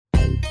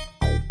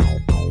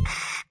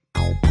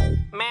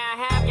May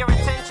I have your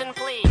attention,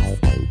 please?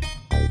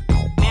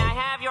 May I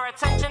have your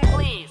attention,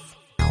 please?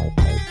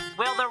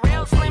 Will the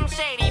real Slim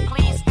Shady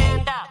please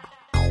stand up?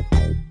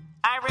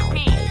 I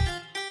repeat,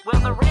 will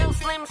the real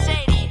Slim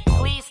Shady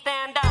please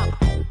stand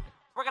up?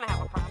 We're gonna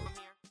have a problem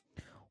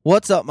here.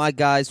 What's up, my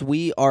guys?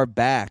 We are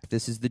back.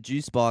 This is the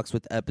Juice Box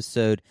with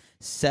episode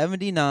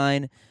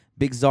 79.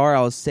 Big Czar,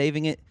 I was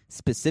saving it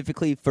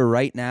specifically for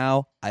right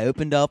now. I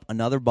opened up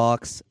another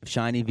box of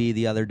Shiny V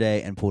the other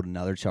day and pulled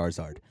another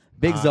Charizard.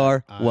 Big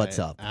Czar, what's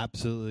up?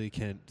 Absolutely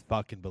can't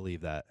fucking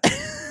believe that.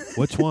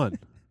 Which one?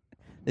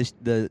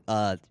 The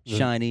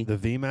Shiny. The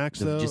VMAX,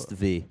 though? Just the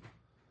V.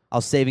 I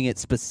was saving it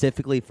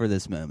specifically for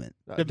this moment.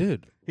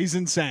 Dude. He's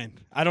insane.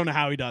 I don't know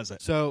how he does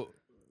it. So,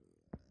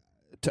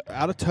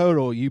 out of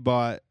total, you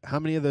bought, how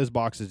many of those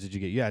boxes did you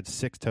get? You had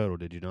 6 total,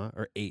 did you not?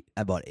 Or 8?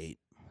 I bought 8.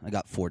 I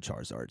got 4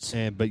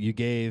 Charizards. But you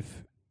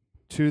gave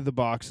 2 of the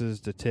boxes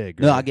to Tig.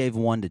 No, right? I gave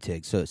 1 to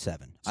Tig, so it's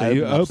 7. So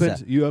you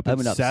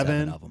opened up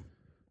 7 of them.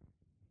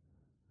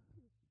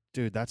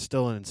 Dude, that's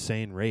still an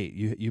insane rate.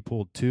 You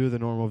pulled 2 of the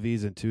normal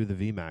Vs and 2 of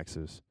the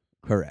VMAXs.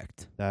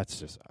 Correct. That's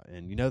just,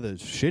 and you know the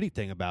shitty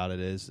thing about it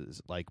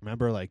is like,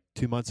 remember like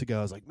 2 months ago,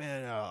 I was like,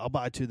 man, I'll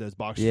buy 2 of those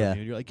boxes from you.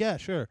 And you're like, yeah,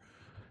 sure.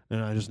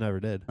 And I just never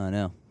did. I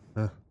know.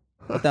 Huh.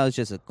 But that was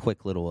just a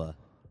quick little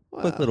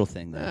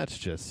thing there. That's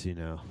just,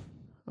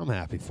 I'm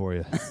happy for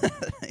you.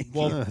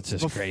 Well, that's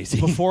just crazy.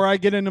 Before I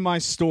get into my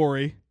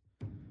story,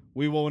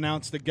 we will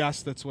announce the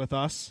guest that's with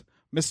us.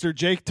 Mr.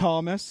 Jake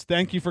Thomas,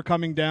 thank you for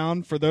coming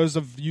down. For those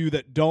of you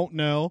that don't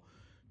know,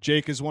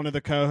 Jake is one of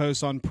the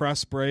co-hosts on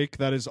Press Break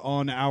that is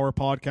on our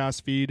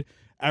podcast feed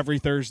every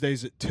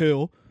Thursdays at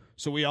 2.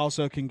 So we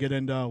also can get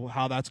into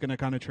how that's going to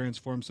kind of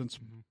transform since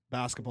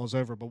basketball's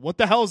over. But what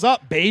the hell's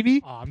up,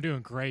 baby? I'm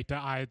doing great.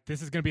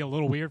 This is going to be a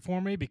little weird for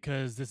me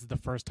because this is the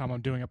first time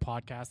I'm doing a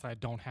podcast. I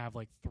don't have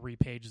like 3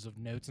 pages of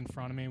notes in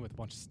front of me with a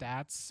bunch of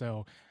stats.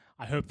 So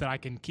I hope that I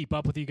can keep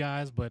up with you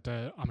guys, but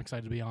I'm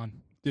excited to be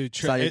on. Dude,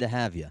 excited to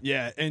have you.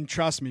 Yeah, and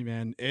trust me,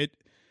 man, it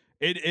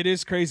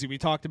is crazy. We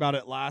talked about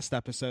it last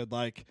episode.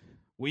 Like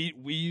we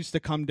used to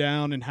come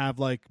down and have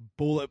like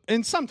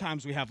and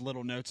sometimes we have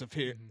little notes of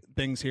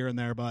things here and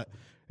there, but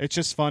it's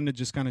just fun to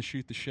just kind of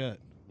shoot the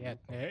shit. Yeah,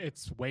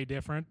 it's way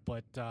different,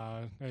 but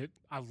I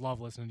love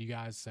listening to you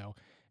guys. So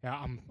yeah,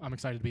 I'm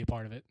excited to be a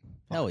part of it.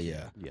 Hell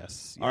yeah.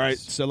 Yes. All right,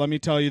 so let me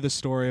tell you the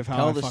story of how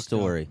Tell I the fucked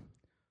story. up.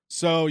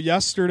 So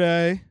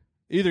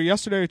either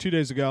yesterday or 2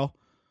 days ago,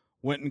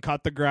 went and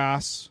cut the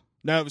grass.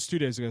 No, it was 2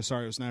 days ago.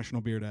 Sorry, it was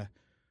National Beer Day.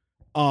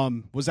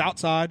 Was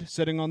outside,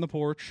 sitting on the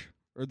porch,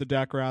 or the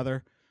deck,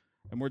 rather,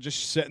 and we're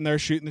just sitting there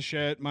shooting the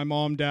shit. My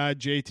mom, dad,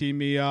 JT,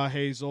 Mia,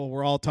 Hazel,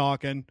 we're all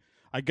talking.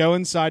 I go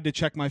inside to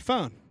check my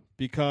phone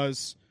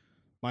because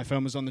my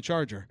phone was on the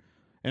charger.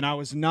 And I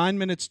was 9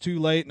 minutes too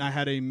late, and I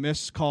had a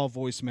missed call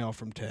voicemail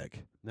from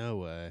Tig. No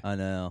way. I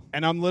know.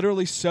 And I'm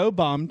literally so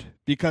bummed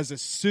because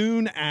as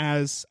soon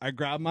as I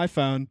grabbed my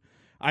phone,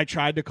 I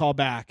tried to call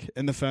back,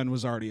 and the phone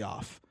was already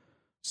off.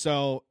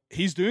 So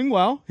he's doing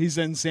well. He's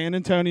in San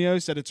Antonio. He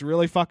said it's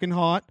really fucking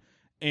hot,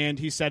 and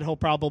he said he'll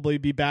probably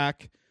be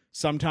back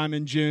sometime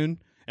in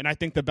June. And I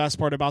think the best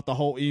part about the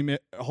whole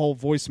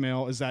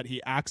voicemail is that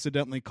he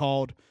accidentally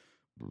called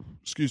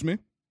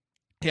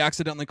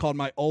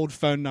my old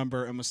phone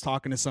number and was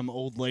talking to some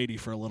old lady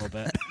for a little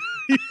bit.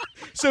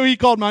 So he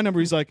called my number.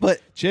 He's like,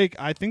 but Jake,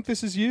 I think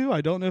this is you. I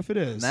don't know if it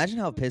is. Imagine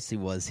how pissed he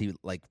was.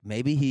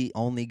 Maybe he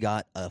only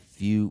got a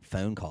few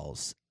phone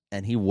calls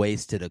and he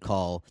wasted a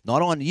call.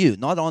 Not on you,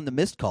 not on the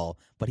missed call,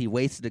 but he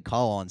wasted a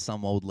call on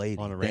some old lady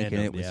on a thinking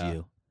random, it was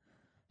you.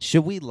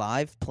 Should we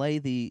live play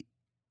the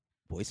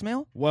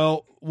voicemail?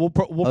 Well, we'll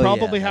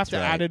probably have to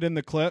add it in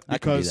the clip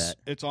because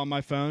it's on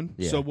my phone.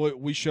 Yeah. So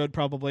we should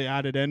probably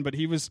add it in. But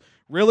he was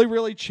really,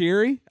 really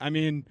cheery. I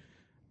mean,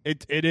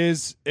 it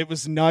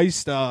was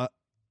nice to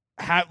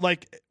have,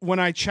 like, when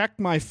I checked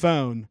my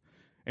phone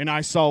and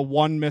I saw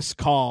one missed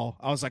call,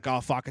 I was like, oh,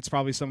 fuck, it's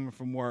probably someone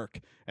from work.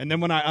 And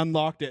then when I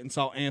unlocked it and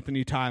saw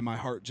Anthony Ty, my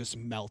heart just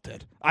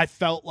melted. I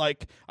felt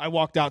like I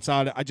walked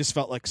outside. I just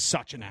felt like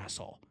such an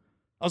asshole.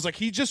 I was like,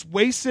 he just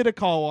wasted a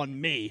call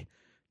on me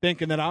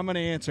thinking that I'm going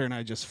to answer, and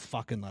I just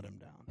fucking let him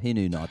down. He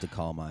knew not to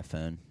call my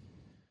phone.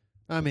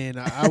 I mean,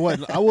 I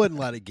wouldn't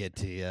let it get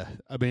to you.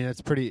 I mean,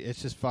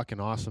 it's just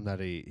fucking awesome that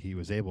he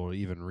was able to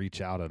even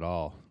reach out at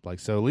all. Like,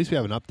 so at least we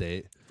have an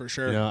update. For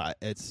sure. You know,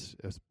 it's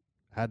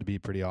had to be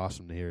pretty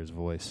awesome to hear his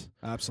voice.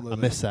 Absolutely.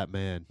 I miss that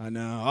man. I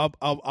know.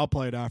 I'll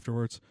play it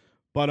afterwards.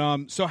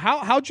 But so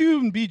how'd you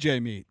and BJ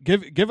meet?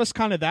 Give us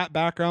kind of that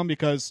background,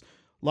 because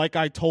like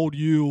I told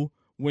you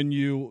when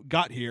you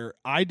got here,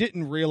 I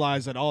didn't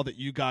realize at all that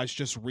you guys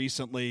just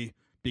recently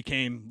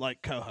became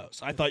like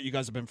co-hosts. I thought you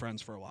guys have been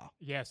friends for a while.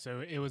 Yeah,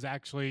 so it was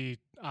actually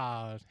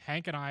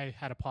Hank and I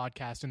had a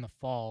podcast in the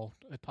fall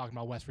talking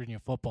about West Virginia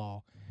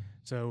football.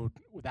 So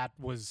that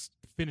was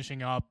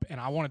finishing up, and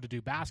I wanted to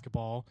do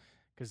basketball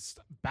because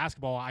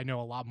basketball I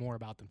know a lot more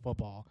about than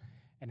football.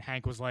 And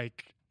Hank was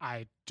like,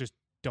 I just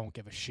don't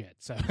give a shit.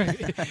 So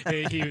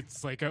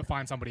he's like, go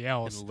find somebody I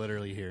else. can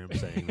literally hear him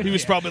saying that. He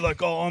was probably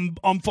like, "Oh,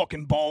 I'm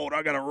fucking bald.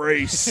 I got to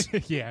race."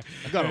 Yeah,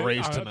 I got a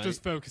race tonight.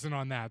 Just focusing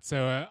on that.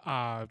 So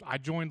I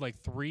joined like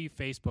 3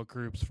 Facebook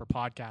groups for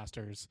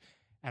podcasters,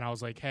 and I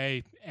was like,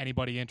 "Hey,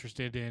 anybody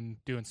interested in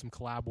doing some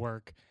collab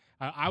work?"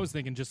 I was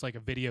thinking just like a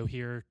video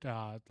here,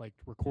 like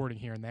recording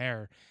here and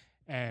there.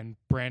 And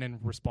Brandon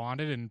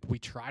responded, and we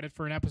tried it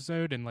for an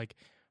episode. And like,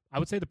 I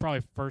would say the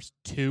probably first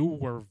 2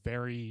 were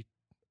very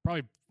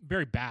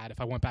bad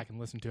if I went back and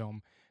listened to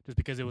them, just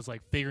because it was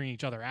like figuring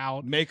each other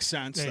out. Makes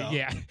sense, though.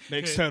 Yeah,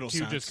 Makes total to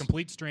sense. Just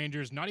complete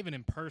strangers, not even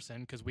in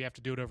person, because we have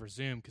to do it over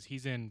Zoom because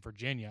he's in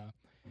Virginia.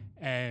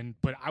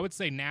 But I would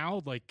say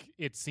now, like,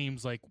 it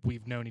seems like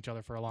we've known each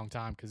other for a long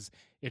time because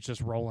it's just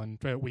rolling.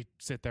 But we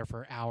sit there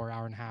for an hour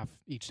and a half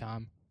each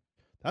time.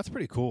 That's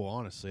pretty cool,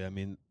 honestly. I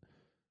mean,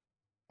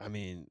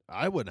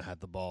 I wouldn't have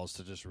had the balls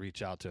to just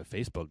reach out to a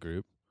Facebook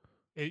group.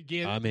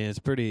 I mean, it's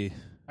pretty.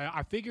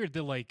 I figured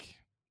that,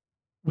 like,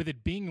 with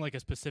it being like a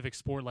specific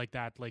sport like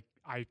that, like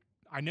I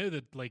know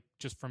that, like,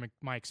 just from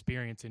my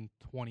experience in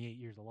 28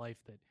 years of life,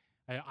 that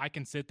I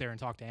can sit there and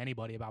talk to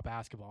anybody about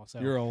basketball. So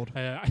You're old.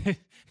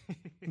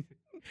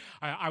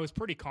 I was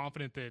pretty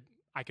confident that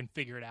I can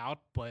figure it out,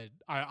 but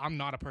I'm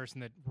not a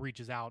person that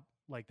reaches out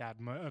like that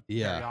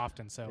very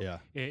often. So Yeah.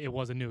 it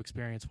was a new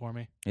experience for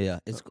me. Yeah,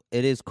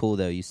 it is cool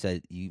though. You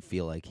said you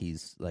feel like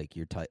he's like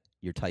your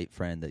tight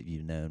friend that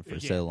you've known for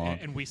so long.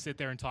 And we sit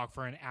there and talk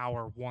for an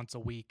hour once a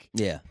week.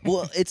 Yeah.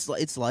 Well,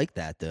 it's like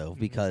that though,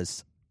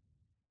 because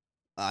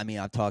I mean,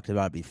 I've talked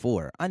about it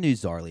before. I knew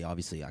Zarly,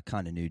 obviously. I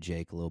kind of knew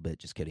Jake a little bit.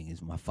 Just kidding,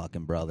 he's my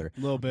fucking brother. A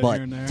little bit But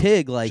here and there.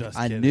 Tig, like, Just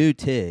I kidding. knew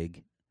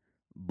Tig,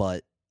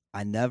 but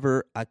I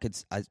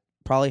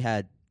probably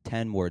had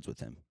 10 words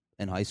with him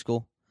in high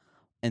school,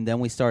 and then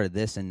we started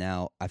this, and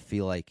now I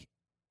feel like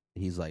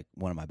he's like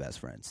one of my best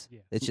friends. Yeah.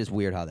 It's just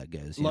weird how that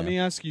goes. Let me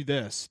ask you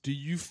this. Do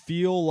you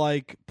feel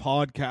like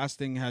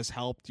podcasting has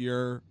helped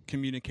your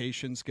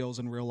communication skills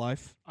in real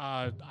life?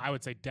 I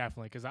would say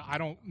definitely, because I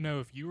don't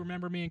know if you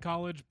remember me in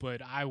college,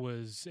 but I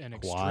was an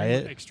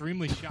Quiet.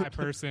 extremely shy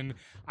person.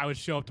 I would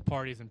show up to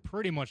parties and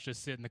pretty much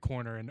just sit in the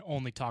corner and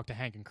only talk to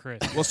Hank and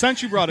Chris. Well,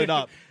 since you brought it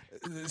up,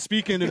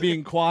 speaking of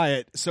being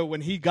quiet, so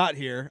when he got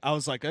here, I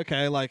was like,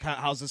 okay, like,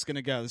 how's this going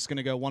to go? This is going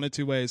to go one of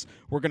 2 ways.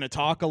 We're going to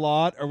talk a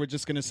lot, or we're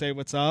just going to say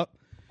what's up.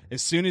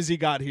 As soon as he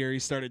got here, he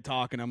started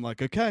talking. I'm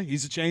like, okay,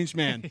 he's a changed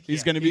man. He's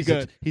Yeah. going to be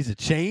good. He's a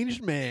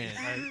changed man.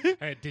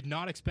 I did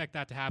not expect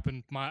that to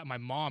happen. My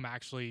mom,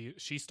 actually,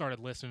 she started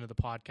listening to the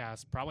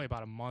podcast probably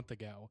about a month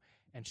ago,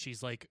 and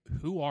she's like,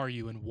 who are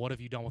you and what have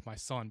you done with my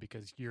son?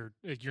 Because you're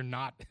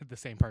not the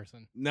same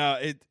person.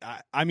 No,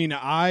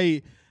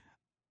 I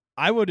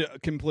would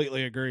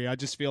completely agree. I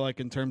just feel like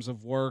in terms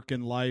of work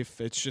and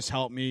life, it's just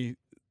helped me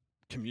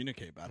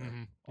communicate better,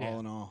 all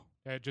in all.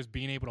 Just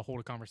being able to hold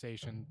a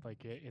conversation,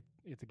 like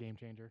it's a game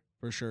changer.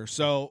 For sure.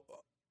 So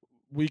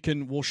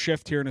we'll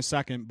shift here in a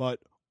second, but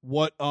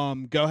what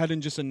go ahead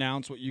and just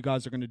announce what you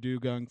guys are going to do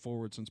going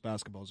forward since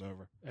basketball's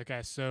over. Okay,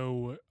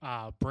 so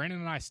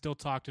Brandon and I still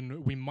talked,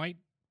 and we might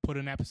put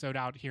an episode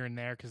out here and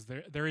there because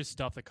there is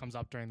stuff that comes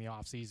up during the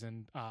off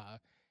season,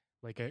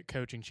 like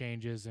coaching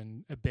changes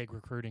and big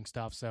recruiting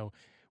stuff. So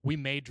we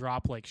may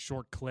drop like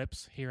short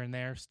clips here and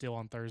there still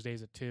on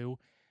Thursdays at 2.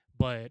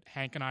 But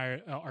Hank and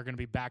I are going to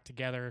be back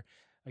together.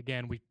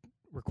 Again, we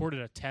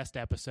recorded a test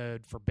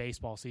episode for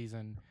baseball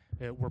season.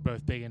 We're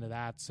both big into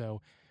that.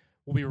 So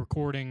we'll be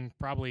recording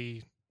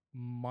probably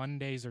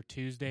Mondays or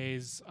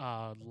Tuesdays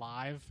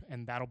live,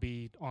 and that'll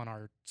be on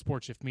our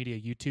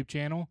SportShiftMedia YouTube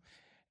channel.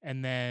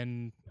 And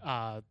then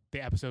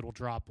the episode will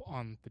drop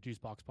on the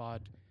Juicebox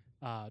Pod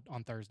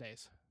on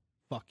Thursdays.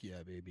 Fuck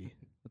yeah, baby.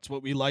 That's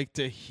what we like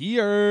to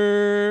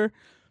hear.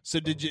 So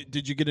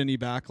did you get any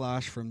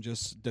backlash from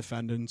just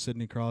defending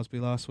Sidney Crosby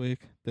last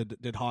week?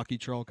 Did Hockey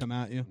Troll come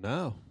at you?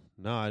 No,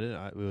 I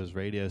didn't. It was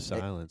radio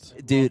silence.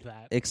 Dude,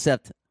 that.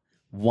 except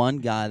one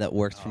guy that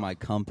works for my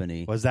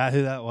company. Was that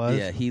who that was?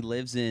 Yeah, he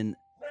lives in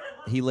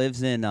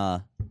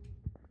it's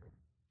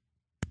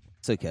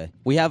okay.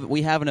 We have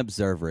an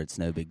observer. It's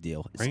no big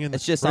deal.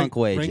 It's just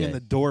Uncle AJ. Ringing the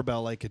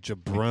doorbell like a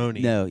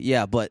jabroni. No,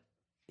 yeah, but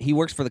he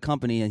works for the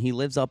company and he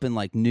lives up in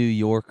like New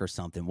York or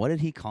something. What did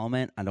he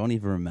comment? I don't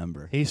even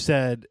remember. He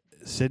said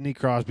Sidney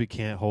Crosby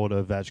can't hold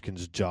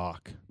Ovechkin's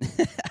jock.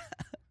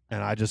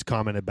 And I just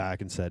commented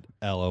back and said,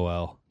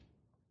 LOL.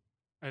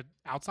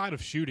 Outside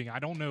of shooting, I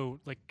don't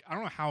know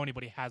how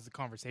anybody has the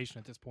conversation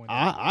at this point.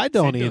 I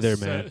don't Sid either,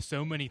 does man.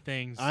 So many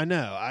things. I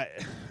know.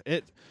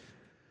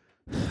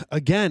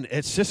 Again,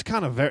 it's just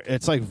kind of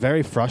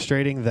very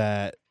frustrating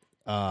that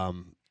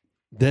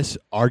this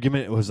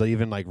argument was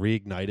even like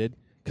reignited,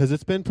 because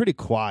it's been pretty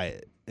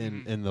quiet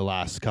in the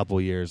last couple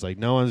of years. Like,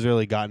 no one's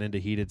really gotten into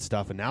heated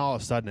stuff, and now all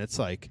of a sudden it's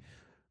like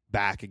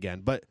back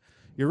again. But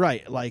you're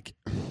right. Like,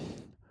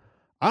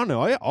 I don't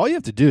know. All you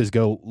have to do is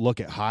go look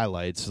at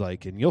highlights,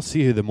 like, and you'll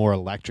see who the more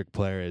electric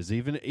player is.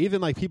 Even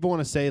like people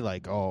want to say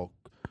like, oh,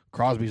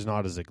 Crosby's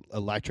not as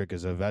electric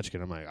as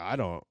Ovechkin. I'm like, I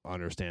don't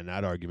understand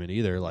that argument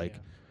either. Like, Yeah.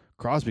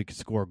 Crosby could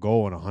score a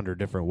goal in 100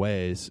 different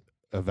ways.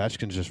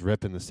 Ovechkin's just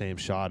ripping the same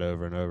shot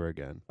over and over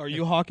again. Are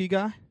you a hockey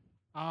guy?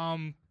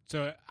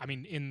 So I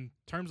mean, in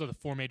terms of the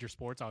 4 major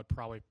sports, I would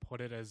probably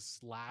put it as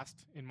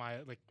last in my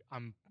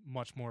I'm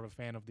much more of a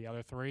fan of the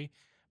other 3,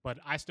 but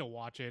I still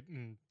watch it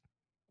and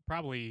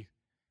probably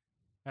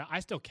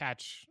I still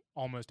catch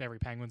almost every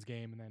Penguins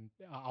game, and then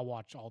I'll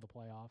watch all the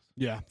playoffs.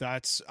 Yeah,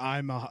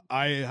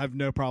 I have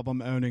no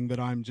problem owning that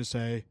I'm just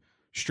a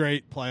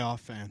straight playoff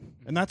fan,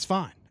 and that's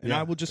fine. And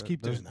I will just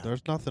keep doing that.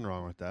 There's nothing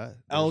wrong with that.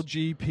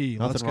 LGP. Nothing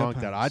Let's wrong go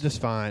with that. Pens. I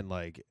just find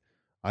like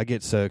I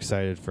get so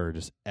excited for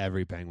just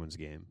every Penguins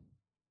game,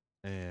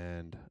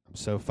 and I'm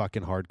so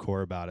fucking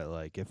hardcore about it.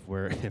 Like if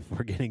we're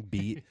getting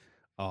beat,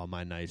 oh,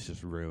 my night's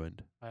just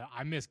ruined.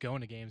 I miss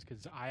going to games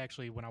because I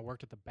actually, when I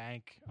worked at the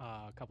bank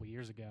a couple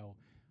years ago,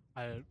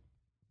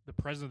 the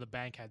president of the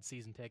bank had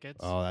season tickets.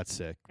 Oh, that's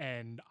sick.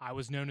 And I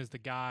was known as the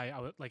guy.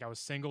 I was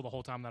single the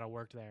whole time that I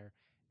worked there,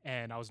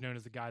 and I was known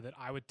as the guy that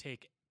I would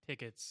take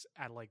tickets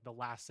at like the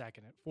last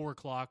second at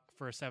 4:00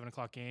 for a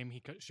 7:00 game.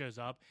 He shows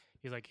up.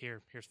 He's like,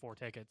 here's 4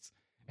 tickets.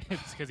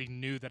 It's because he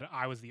knew that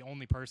I was the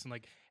only person.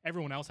 Like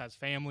everyone else has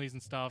families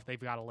and stuff.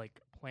 They've got to like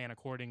plan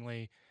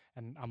accordingly.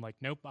 And I'm like,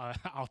 nope,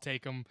 I'll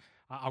take them.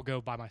 I'll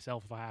go by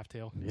myself if I have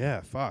to.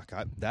 Yeah, fuck.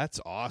 That's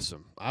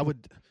awesome.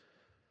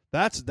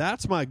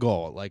 That's my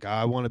goal. Like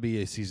I want to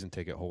be a season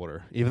ticket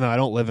holder, even though I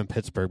don't live in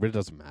Pittsburgh, but it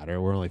doesn't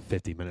matter. We're only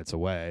 50 minutes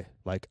away.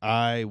 Like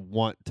I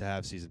want to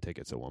have season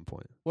tickets at one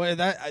point. Well,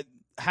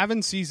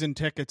 having season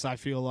tickets, I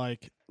feel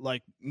like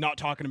not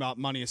talking about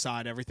money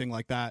aside, everything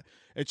like that,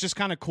 it's just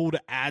kind of cool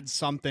to add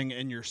something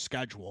in your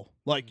schedule.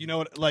 Like, you know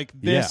what, like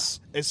this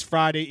is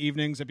Friday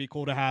evenings. It'd be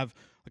cool to have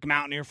like a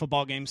Mountaineer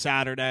football game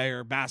Saturday or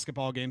a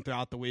basketball game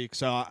throughout the week.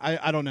 So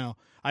I don't know.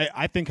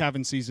 I think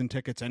having season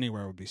tickets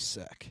anywhere would be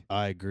sick.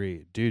 I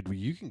agree. Dude,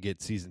 you can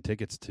get season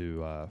tickets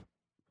to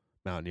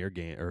Mountaineer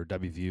game or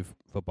WVU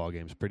football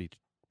games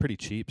pretty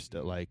cheap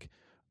still. Like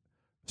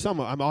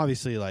I'm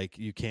obviously like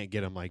you can't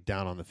get them like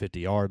down on the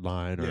 50-yard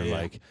line or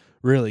like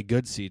really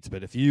good seats,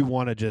 but if you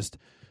want to just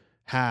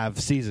have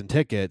season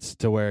tickets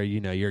to where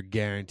you're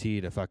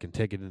guaranteed a fucking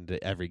ticket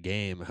into every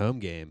game, home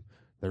game,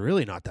 they're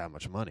really not that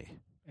much money.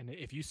 And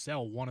if you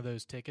sell one of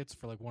those tickets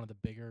for like one of the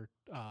bigger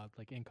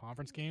like in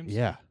conference games,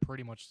 yeah,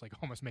 pretty much like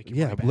almost make your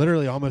money back.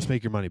 Literally almost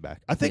make your money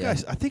back. I think I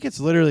think it's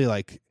literally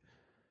like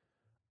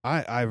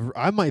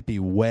I might be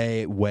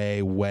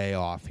way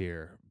off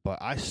here, but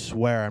I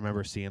swear I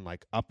remember seeing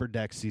like upper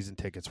deck season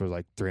tickets were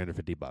like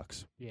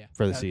 $350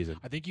 for the season.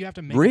 I think you have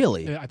to make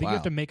Really? I think you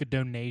have to make a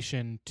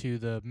donation to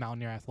the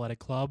Mountaineer Athletic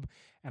Club,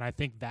 and I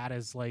think that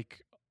is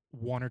like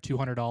 $100 or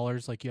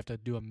 $200. Like you have to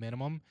do a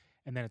minimum.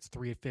 And then it's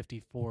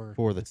 $350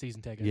 for the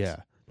season tickets. Yeah,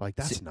 like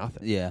that's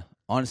nothing. Yeah,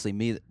 honestly,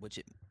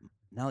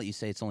 now that you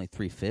say it's only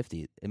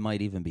 $350, it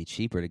might even be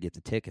cheaper to get the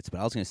tickets. But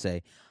I was going to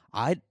say,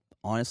 I'd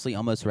honestly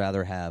almost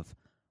rather have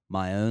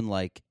my own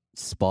like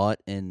spot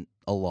in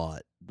a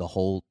lot the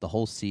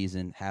whole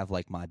season. Have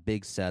like my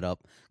big setup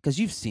because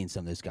you've seen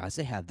some of those guys.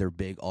 They have their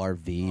big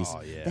RVs.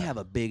 Oh, yeah. They have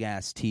a big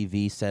ass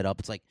TV set up.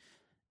 It's like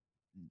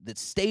the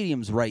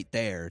stadium's right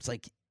there. It's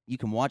like you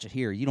can watch it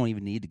here. You don't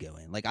even need to go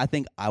in. Like I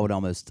think I would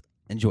almost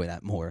enjoy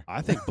that more.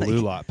 I think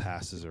blue lot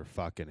passes are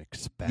fucking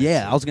expensive.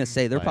 Yeah, I was gonna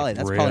say that's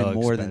probably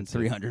more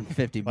expensive. than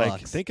 $350.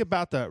 Like think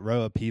about that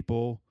row of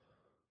people.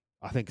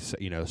 I think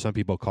some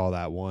people call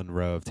that one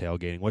row of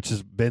tailgating, which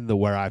has been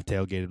where I've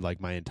tailgated like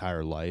my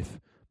entire life.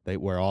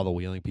 Where all the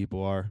wheeling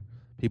people are.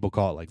 People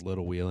call it like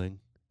little wheeling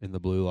in the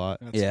blue lot.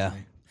 That's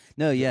funny.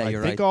 No, yeah, like,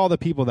 you're right. Think all the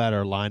people that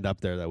are lined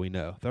up there that we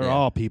know. They're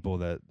all people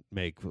that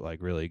make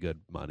like really good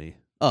money.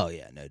 Oh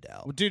yeah, no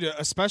doubt. Well, dude,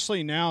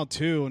 especially now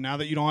too. Now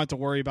that you don't have to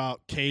worry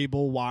about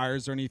cable,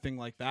 wires, or anything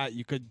like that,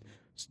 you could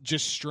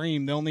just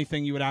stream. The only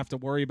thing you would have to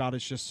worry about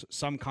is just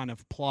some kind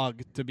of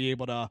plug to be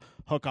able to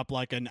hook up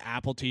like an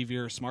Apple TV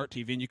or a smart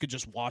TV, and you could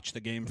just watch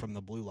the game from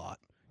the blue lot.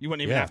 You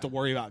wouldn't even have to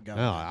worry about going.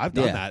 No, I've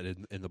done that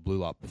in the blue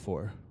lot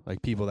before.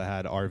 Like people that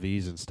had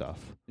RVs and stuff.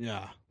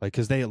 Yeah. Like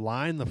because they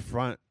line the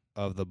front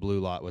of the blue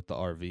lot with the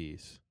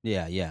RVs.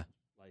 Yeah.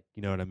 Like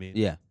you know what I mean?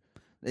 Yeah.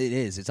 It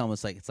is. It's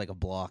almost like it's like a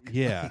block.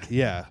 Yeah,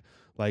 yeah.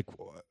 Like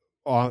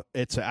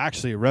it's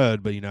actually a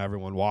road, but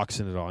everyone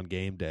walks in it on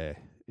game day.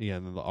 Yeah,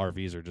 and then the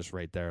RVs are just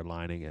right there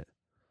lining it.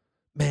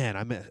 Man,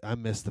 I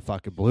miss the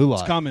fucking blue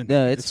lot. It's coming.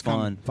 No, it's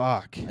fun.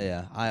 Fuck.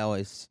 Yeah, I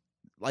always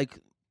like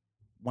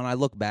when I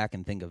look back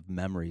and think of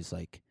memories,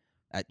 like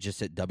at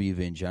WV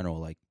in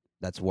general. Like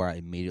that's where I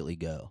immediately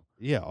go.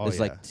 Yeah, it's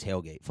like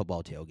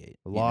football tailgate.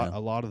 A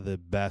lot of the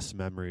best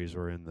memories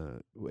were in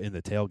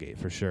the tailgate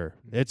for sure.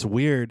 It's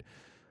weird.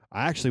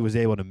 I actually was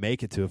able to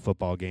make it to a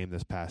football game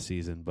this past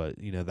season, but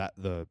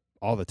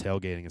all the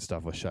tailgating and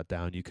stuff was shut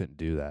down. You couldn't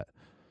do that.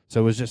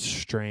 So it was just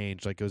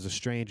strange. Like it was a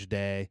strange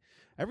day.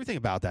 Everything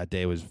about that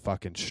day was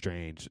fucking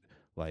strange.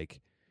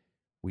 Like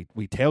we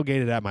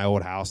tailgated at my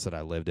old house that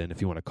I lived in.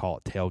 If you want to call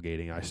it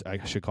tailgating,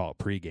 I should call it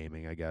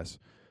pre-gaming, I guess.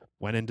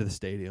 Went into the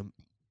stadium.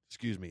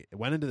 Excuse me.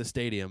 Went into the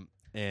stadium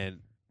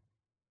and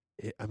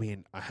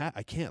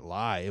I can't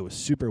lie. It was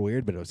super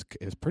weird, but it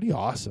was pretty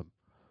awesome.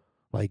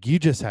 Like you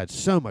just had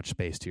so much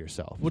space to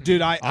yourself. Well,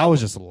 dude, I was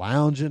just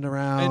lounging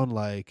around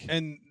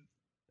and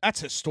that's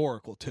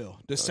historical too.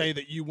 To say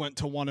that you went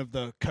to one of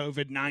the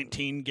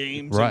COVID-19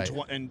 games Right.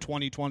 in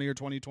 2020 or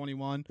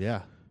 2021.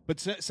 Yeah. But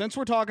since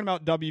we're talking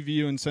about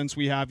WVU and since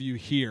we have you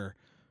here,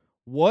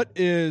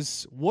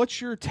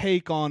 what's your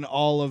take on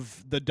all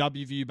of the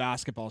WVU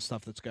basketball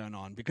stuff that's going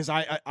on? Because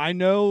I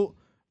know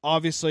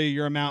obviously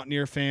you're a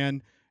Mountaineer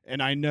fan,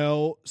 and I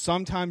know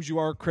sometimes you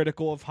are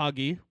critical of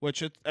Huggy,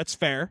 which that's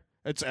fair.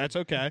 That's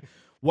okay.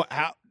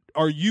 How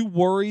are you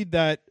worried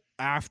that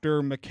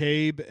after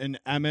McCabe and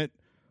Emmett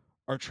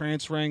are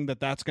transferring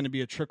that's going to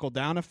be a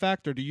trickle-down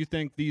effect, or do you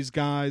think these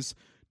guys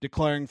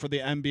declaring for the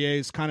NBA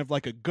is kind of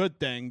like a good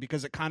thing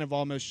because it kind of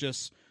almost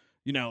just,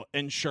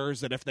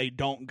 ensures that if they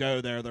don't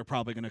go there, they're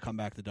probably going to come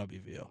back to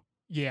WVU?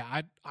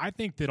 Yeah, I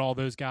think that all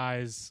those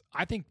guys,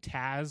 I think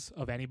Taz,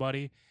 of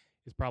anybody,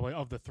 is probably,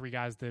 of the three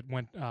guys that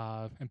went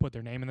and put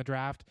their name in the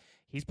draft,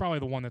 he's probably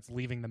the one that's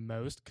leaving the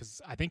most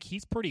because I think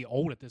he's pretty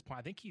old at this point.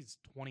 I think he's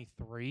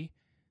 23.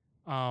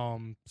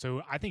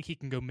 So I think he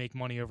can go make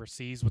money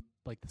overseas with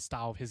like the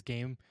style of his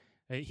game.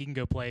 He can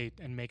go play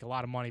and make a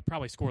lot of money,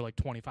 probably score like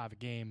 25 a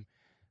game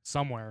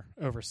somewhere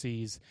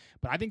overseas.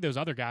 But I think those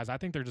other guys, I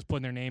think they're just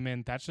putting their name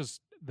in. That's just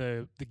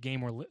the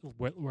game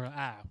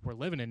we're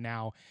living in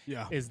now.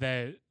 Yeah. Is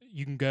that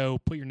you can go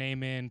put your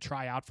name in,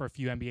 try out for a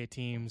few NBA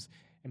teams,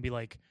 and be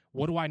like,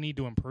 what do I need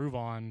to improve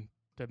on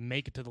to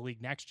make it to the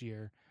league next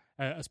year?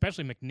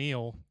 Especially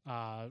McNeil.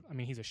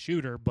 He's a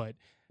shooter, but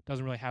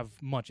doesn't really have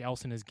much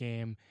else in his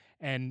game.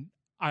 And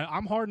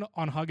I'm hard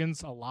on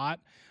Huggins a lot,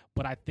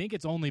 but I think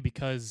it's only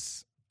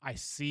because I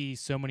see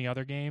so many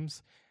other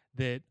games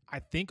that I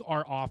think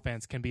our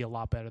offense can be a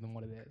lot better than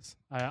what it is.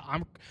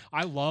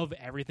 I love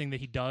everything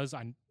that he does.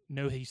 I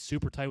know he's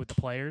super tight with the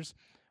players,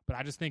 but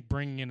I just think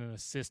bringing in an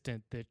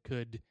assistant that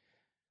could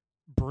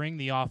bring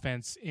the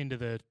offense into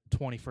the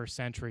 21st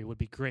century would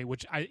be great,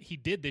 which he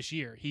did this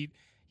year. He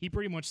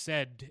pretty much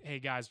said, hey,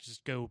 guys,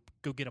 just go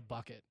get a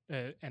bucket,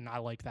 and I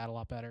like that a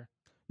lot better.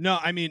 No,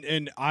 I mean,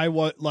 and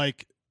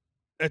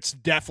it's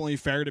definitely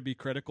fair to be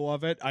critical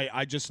of it.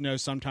 I just know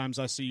sometimes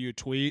I see you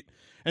tweet,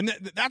 and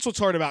that's what's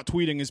hard about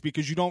tweeting is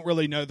because you don't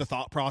really know the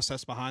thought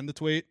process behind the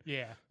tweet.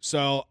 Yeah.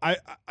 So I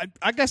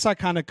guess I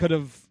kind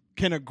of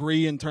can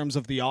agree in terms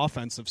of the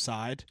offensive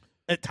side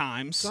at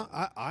times. So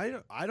I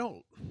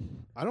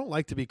don't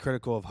like to be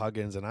critical of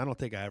Huggins, and I don't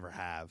think I ever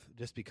have,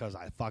 just because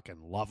I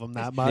fucking love him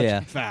that much. Yeah.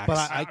 Facts.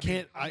 But I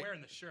can't. I'm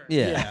wearing the shirt.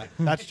 Yeah.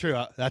 That's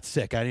true. That's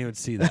sick. I didn't even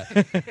see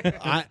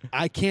that.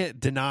 I can't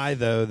deny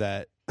though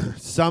that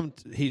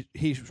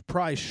he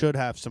probably should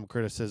have some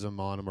criticism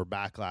on him or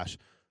backlash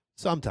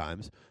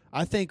sometimes.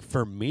 I think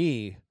for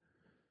me,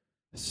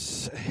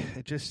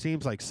 it just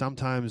seems like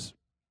sometimes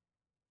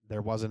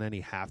there wasn't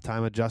any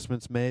halftime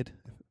adjustments made.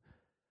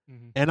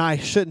 Mm-hmm. And I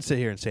shouldn't sit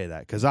here and say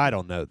that because I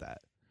don't know that.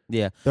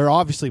 Yeah. There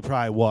obviously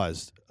probably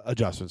was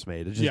adjustments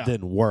made. It just Yeah.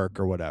 didn't work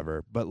or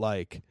whatever. But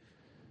like,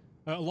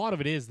 A lot of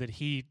it is that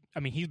he's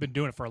been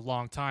doing it for a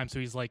long time, so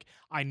he's like,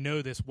 I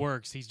know this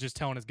works. He's just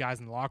telling his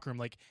guys in the locker room,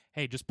 like,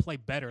 hey, just play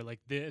better. Like,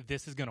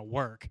 this is going to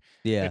work.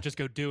 Yeah. Just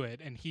go do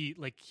it. And he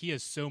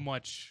has so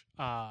much,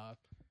 he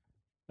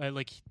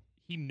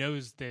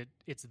knows that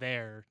it's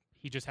there.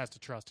 He just has to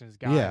trust in his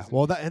guys. yeah.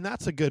 Well,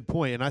 that's a good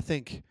point. And I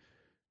think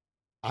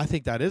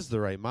that is the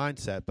right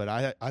mindset. But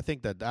I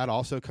think that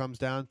also comes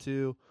down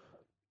to,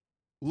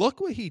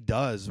 look what he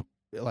does.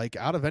 Like,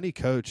 out of any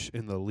coach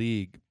in the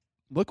league,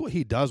 look what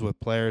he does with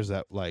players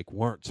that like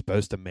weren't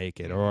supposed to make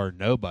it or are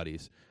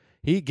nobodies.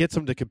 He gets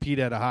them to compete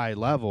at a high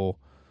level,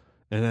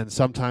 and then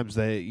sometimes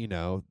they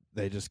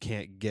just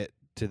can't get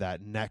to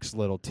that next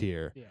little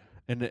tier. Yeah.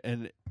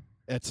 And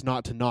it's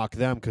not to knock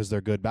them because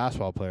they're good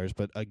basketball players,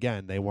 but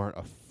again, they weren't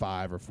a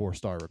 5 or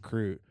 4-star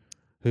recruit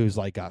who's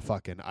like got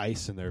fucking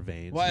ice in their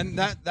veins. Well, and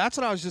that's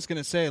what I was just going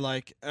to say.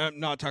 Like, I'm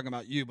not talking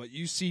about you, but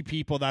you see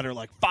people that are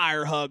like,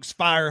 fire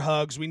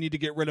hugs. We need to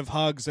get rid of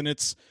hugs. And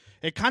it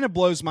kind of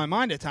blows my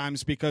mind at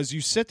times because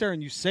you sit there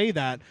and you say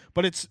that,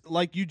 but it's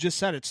like you just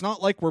said, it's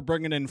not like we're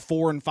bringing in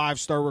 4- and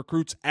 5-star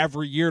recruits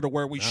every year to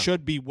where we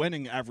should be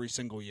winning every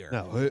single year.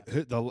 No,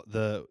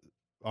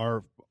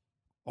 our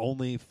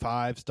only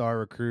 5-star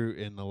recruit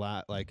in the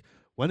like,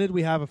 when did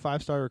we have a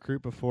 5-star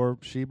recruit before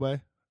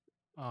Shibwe?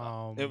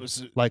 It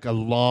was Like a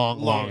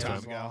long time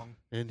time ago.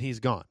 and he's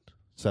gone.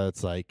 So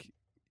it's like,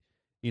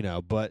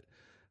 but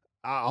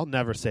I'll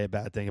never say a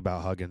bad thing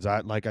about Huggins.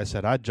 Like I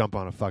said, I'd jump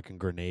on a fucking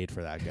grenade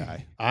for that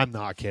guy. I'm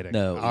not kidding.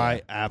 No,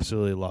 I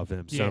absolutely love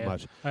him so Yeah.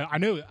 much. I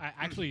know.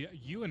 Actually,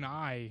 you and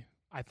I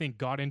think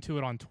got into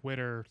it on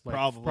Twitter like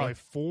Probably.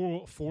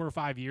 4 or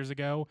 5 years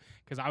ago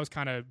because I was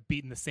kind of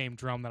beating the same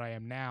drum that I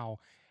am now,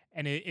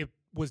 and it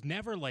was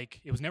never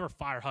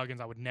fire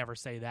Huggins. I would never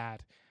say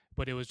that,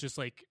 but it was just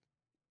like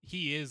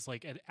he is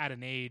like at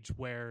an age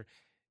where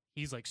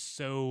he's like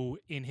so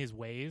in his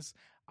ways.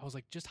 I was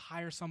like, just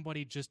hire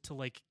somebody just to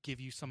like give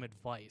you some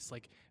advice,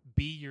 like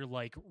be your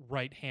like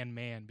right hand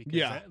man,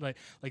 because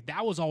like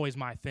that was always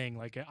my thing.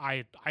 Like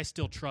I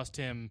still trust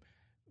him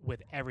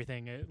with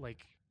everything.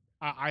 Like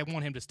I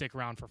want him to stick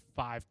around for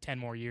 5-10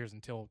 more years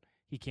until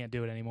he can't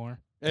do it anymore.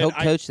 He'll And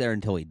coach there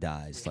until he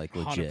dies, like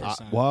legit.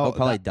 100%. He'll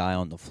probably die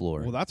on the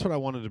floor. Well, that's what I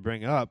wanted to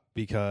bring up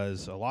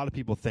because a lot of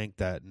people think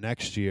that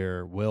next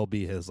year will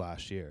be his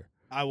last year.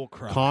 I will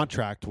cry.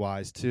 Contract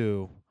wise,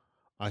 too,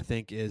 I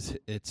think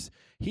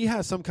he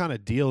has some kind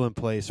of deal in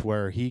place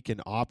where he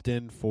can opt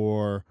in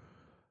for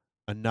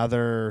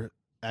another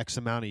X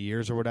amount of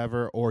years or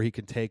whatever, or he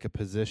can take a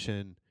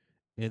position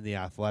in the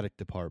athletic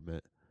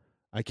department.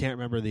 I can't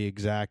remember the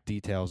exact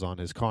details on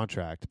his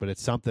contract, but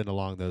it's something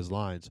along those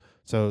lines.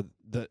 So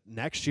the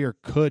next year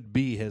could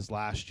be his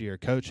last year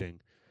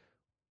coaching.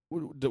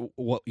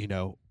 What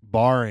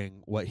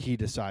barring what he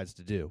decides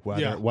to do,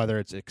 whether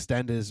it's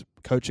extend his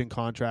coaching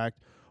contract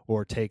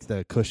or take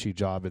the cushy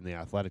job in the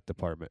athletic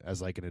department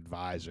as like an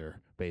advisor,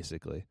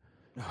 basically.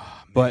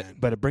 Oh, But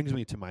it brings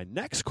me to my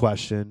next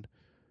question: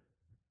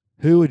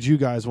 who would you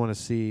guys want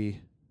to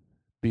see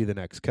be the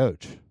next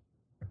coach?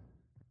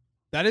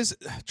 that is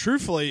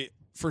truthfully.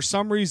 For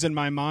some reason,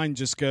 my mind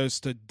just goes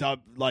to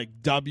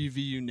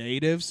WVU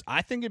natives.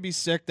 I think it'd be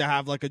sick to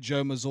have like a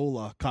Joe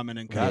Mazzulla come in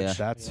and coach.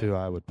 That's who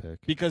I would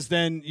pick. Because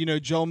then,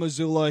 Joe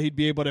Mazzulla, he'd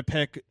be able to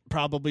pick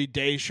probably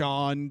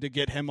Deshaun to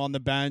get him on the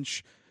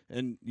bench.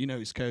 And,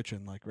 he's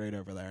coaching like right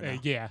over there now.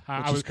 Yeah, which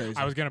I is was crazy.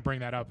 I was going to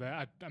bring that up.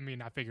 I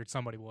figured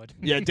somebody would.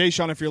 Yeah,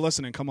 Deshaun, if you're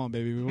listening, come on,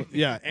 baby.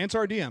 Yeah, answer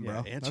our DM, bro.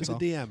 Answer That's the all.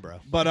 DM,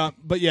 bro.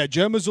 But yeah,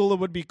 Joe Mazzulla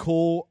would be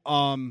cool.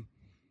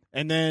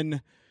 And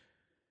then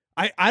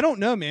I don't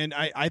know, man.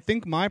 I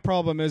think my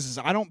problem is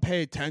I don't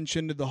pay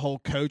attention to the whole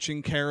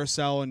coaching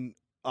carousel in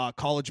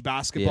college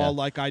basketball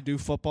like I do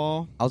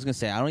football. I was gonna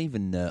say I don't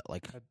even know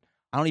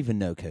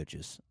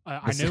coaches.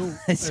 I know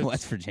it's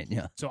West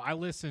Virginia. So I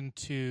listened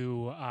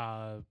to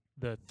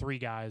the Three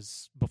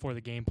Guys Before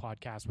the Game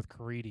podcast with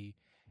Caridi,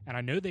 and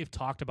I know they've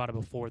talked about it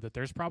before that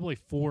there's probably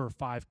 4 or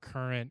 5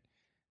 current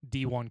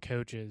D1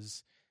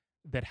 coaches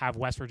that have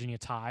West Virginia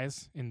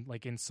ties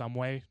in some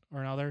way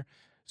or another.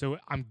 So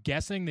I'm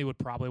guessing they would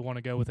probably want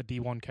to go with a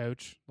D1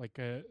 coach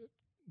that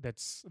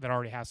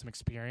already has some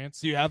experience.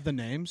 Do you have the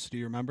names? Do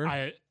you remember?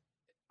 I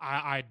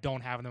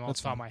don't have them off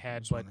the top of my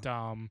head, but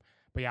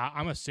yeah,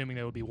 I'm assuming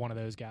they would be one of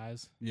those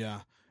guys. Yeah.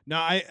 No,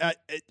 I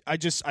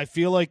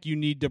feel like you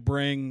need to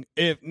bring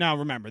now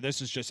remember, this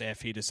is just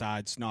if he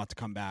decides not to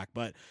come back,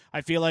 but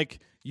I feel like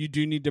you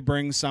do need to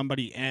bring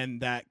somebody in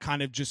that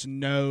kind of just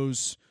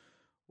knows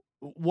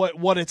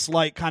what it's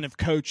like kind of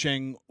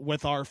coaching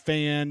with our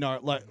fans,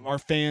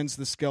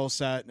 the skill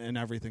set and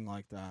everything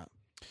like that.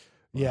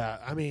 Yeah,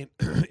 I mean,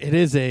 it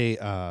is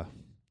it's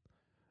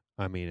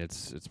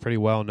pretty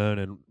well known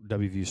in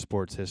WVU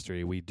sports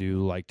history. We do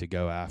like to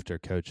go after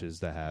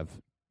coaches that have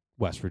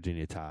West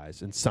Virginia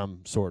ties in some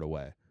sort of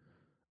way.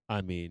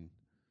 I mean,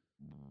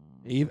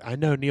 I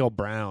know Neil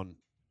Brown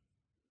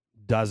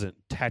doesn't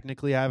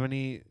technically have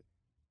any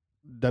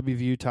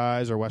WVU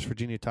ties or West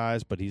Virginia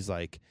ties, but he's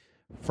like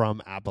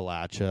from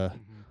Appalachia,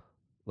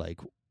 like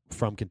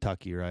from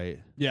Kentucky, right?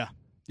 Yeah.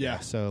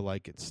 So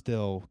like it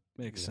still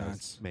Makes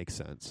sense. Makes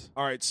sense.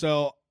 All right,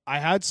 so I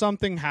had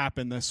something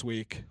happen this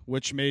week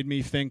which made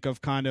me think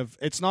of kind of,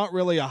 it's not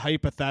really a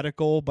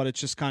hypothetical, but it's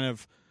just kind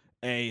of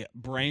a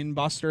brain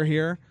buster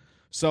here.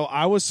 So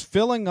I was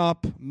filling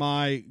up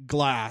my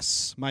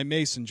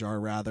mason jar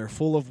rather,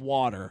 full of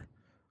water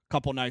a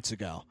couple nights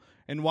ago.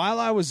 And while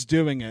I was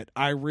doing it,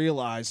 I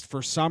realized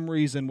for some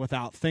reason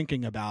without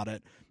thinking about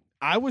it,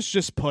 I was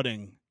just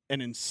putting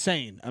an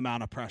insane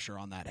amount of pressure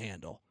on that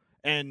handle.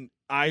 And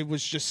I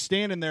was just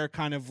standing there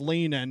kind of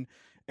leaning,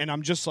 and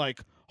I'm just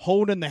like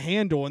holding the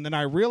handle. And then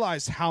I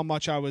realized how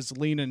much I was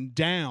leaning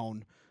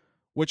down,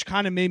 which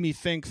kind of made me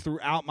think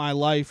throughout my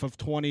life of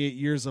 28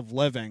 years of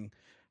living,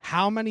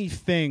 how many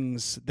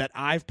things that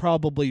I've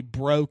probably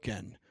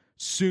broken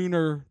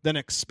sooner than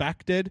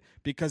expected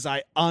because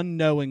I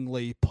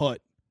unknowingly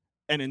put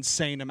an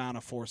insane amount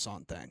of force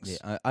on things.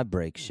 Yeah, I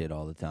break shit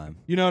all the time.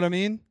 You know what I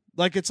mean?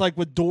 Like it's like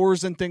with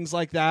doors and things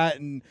like that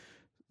and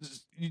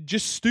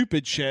just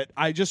stupid shit.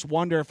 I just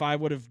wonder if I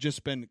would have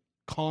just been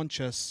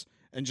conscious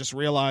and just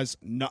realized,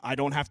 no, I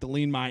don't have to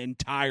lean my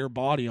entire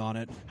body on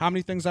it. How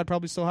many things I'd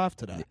probably still have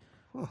today?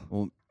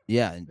 Well,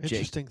 yeah. And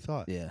Interesting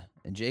thought. Yeah.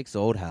 In Jake's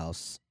old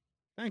house,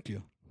 Thank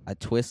you. I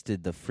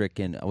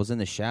was in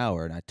the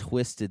shower and I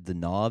twisted the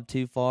knob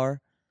too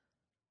far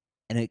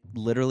and it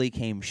literally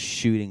came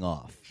shooting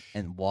off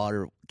and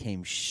water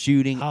came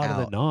shooting out out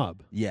of the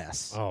knob.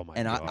 Yes. Oh my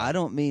and God. I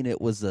don't mean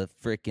it was a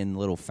freaking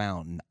little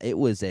fountain. It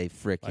was a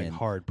freaking Like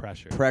hard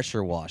pressure.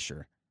 pressure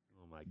washer.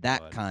 Oh my God.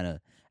 That kind of,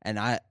 and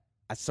I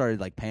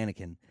started like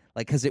panicking,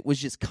 like because it was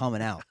just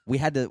coming out. We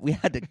had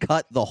to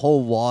cut the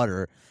whole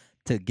water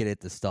to get it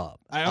to stop.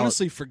 I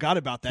honestly forgot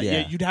about that. Yeah.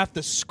 Yeah, you'd have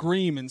to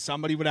scream, and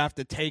somebody would have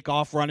to take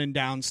off running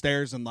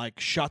downstairs and like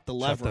shut the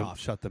lever off.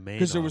 Shut the main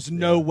because there off, was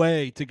no yeah.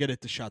 way to get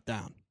it to shut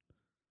down.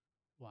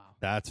 Wow.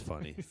 That's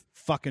funny.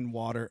 Fucking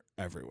water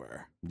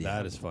everywhere. Yeah.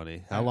 That is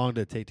funny. How long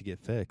did it take to get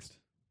fixed?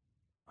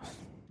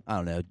 I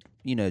don't know.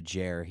 You know,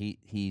 Jer,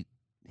 he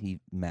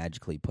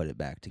magically put it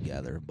back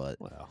together, but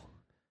Well,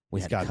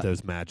 we he's had to got cut-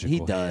 those magical He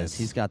does. hands.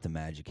 He's got the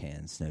magic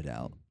hands, no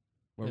doubt.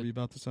 What were you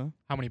about to say?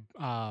 How many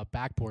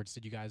backboards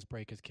did you guys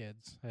break as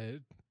kids?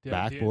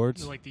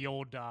 backboards. like the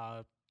old,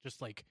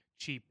 just like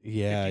cheap.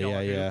 Yeah,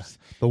 $50 yeah. hoops.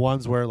 The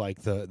ones where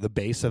like the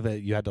base of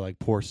it, you had to like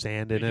pour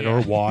sand in it Yeah.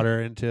 or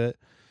water into it.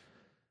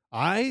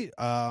 I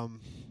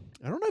don't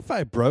know if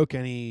I broke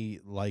any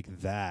like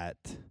that,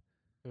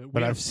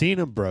 but I've seen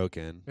them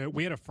broken.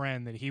 We had a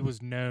friend that he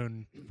was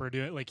known for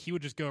doing, like, he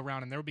would just go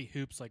around and there would be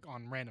hoops like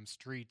on random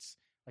streets,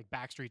 like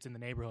back streets in the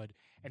neighborhood,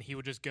 and he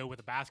would just go with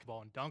a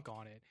basketball and dunk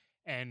on it.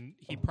 And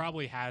he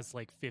probably has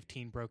like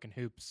 15 broken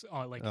hoops,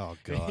 Oh,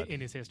 God.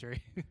 in his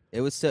history.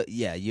 It was so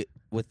you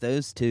with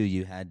those two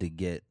you had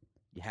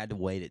to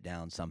weight it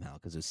down somehow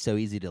because it was so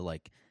easy to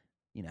like,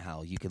 you know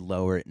how you could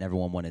lower it and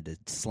everyone wanted to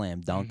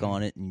slam dunk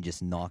on it and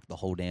just knock the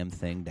whole damn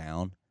thing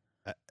down.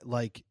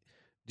 Like,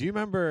 do you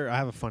remember? I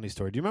have a funny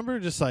story. Do you remember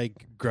just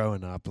like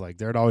growing up? Like,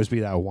 there'd always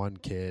be that one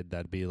kid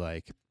that'd be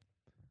like,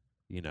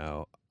 you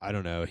know, I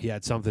don't know, he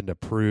had something to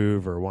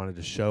prove or wanted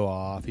to show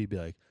off. He'd be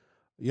like,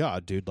 "Yeah,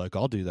 dude, like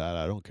I'll do that.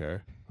 I don't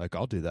care. Like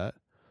I'll do that."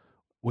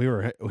 We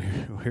were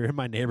in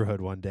my neighborhood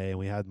one day and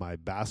we had my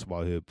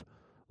basketball hoop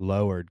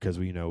lowered because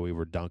we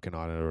were dunking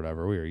on it or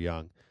whatever. We were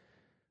young,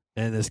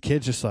 and this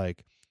kid's just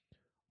like,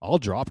 "I'll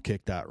drop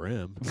kick that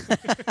rim."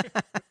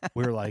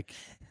 we're like,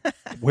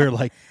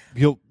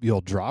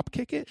 "You'll drop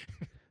kick it?"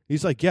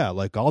 He's like, "Yeah,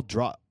 like I'll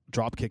drop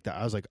kick that."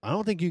 I was like, "I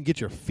don't think you can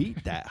get your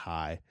feet that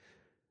high."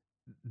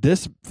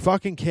 This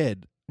fucking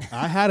kid,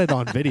 I had it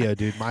on video,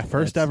 dude. My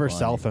first That's ever funny.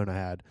 cell phone I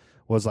had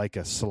was like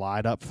a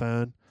slide up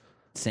phone.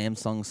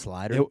 Samsung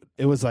slider,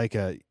 It was like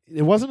it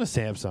wasn't a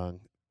Samsung.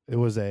 It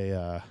was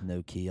a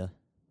Nokia.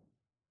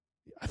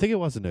 I think it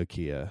was a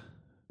Nokia.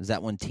 Was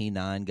that when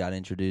T9 got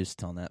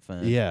introduced on that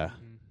phone? Yeah.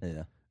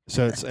 Yeah.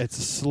 So it's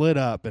slid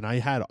up, and I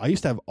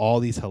used to have all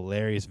these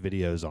hilarious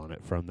videos on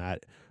it from I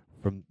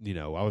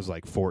was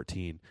like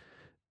 14,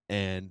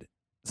 and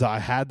so I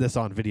had this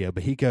on video.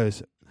 But he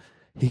comes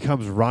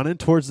running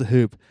towards the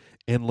hoop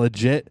and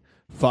legit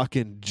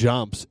fucking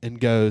jumps and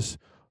goes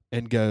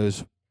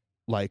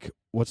like,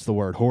 what's the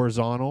word,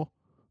 horizontal,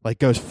 like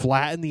goes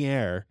flat in the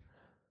air.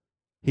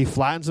 He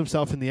flattens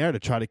himself in the air to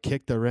try to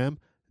kick the rim,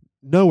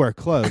 nowhere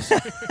close,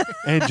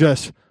 and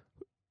just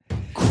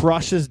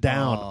crushes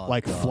down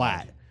God.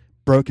 flat.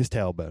 Broke his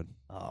tailbone.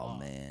 Oh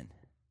man.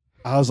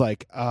 I was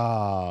like,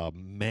 oh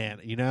man,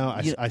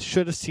 I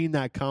should have seen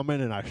that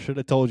coming, and I should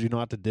have told you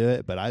not to do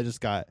it. But I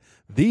just got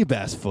the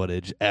best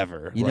footage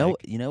ever. You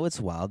know what's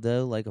wild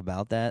though, like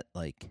about that,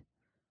 like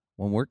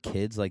when we're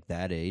kids like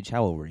that age.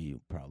 How old were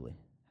you? Probably.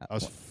 I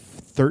was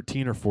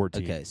 13 or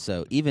 14. Okay,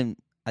 so even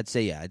I'd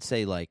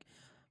say like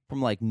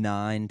from like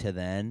 9 to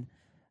then.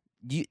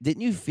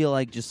 Didn't you feel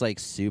like just like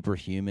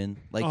superhuman?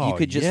 Like you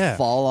could just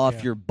fall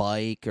off your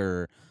bike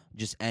or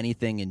just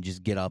anything and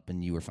just get up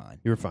and you were fine.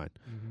 You were fine.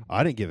 Mm-hmm.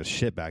 I didn't give a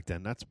shit back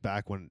then. That's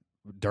back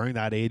during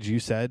that age you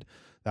said.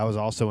 That was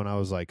also when I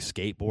was like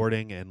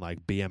skateboarding and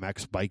like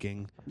BMX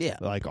biking. Yeah.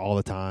 Like all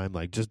the time,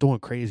 like just doing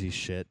crazy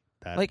shit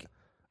that Like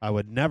I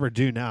would never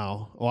do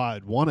now. Well,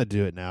 I'd want to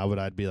do it now, but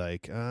I'd be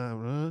like,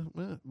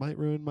 might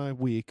ruin my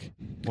week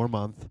or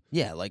month.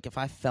 yeah, like if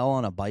I fell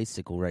on a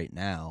bicycle right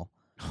now,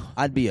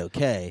 I'd be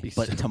okay. Be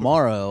But so-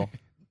 tomorrow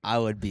I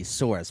would be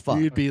sore as fuck.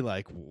 You'd be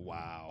like,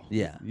 wow.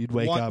 Yeah. You'd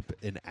wake What- up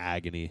in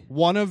agony.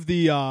 One of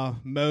the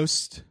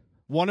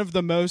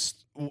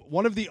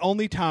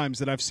only times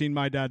that I've seen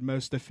my dad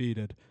most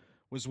defeated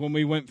was when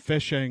we went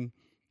fishing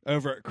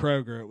over at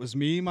Kroger. It was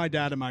me, my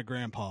dad, and my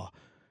grandpa.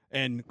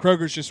 And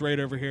Kroger's just right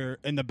over here.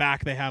 In the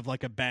back, they have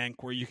like a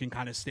bank where you can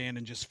kind of stand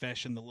and just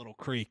fish in the little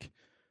creek.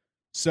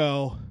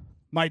 So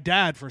my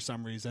dad, for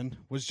some reason,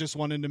 was just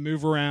wanting to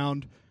move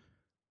around,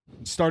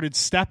 started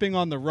stepping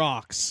on the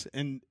rocks,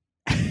 and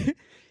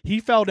he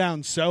fell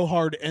down so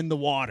hard in the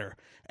water.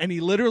 And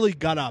he literally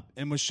got up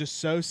and was just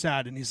so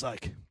sad. And he's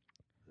like,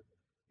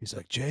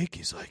 Jake,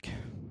 he's like,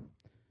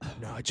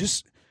 no, I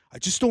just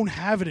don't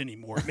have it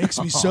anymore. It makes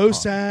me so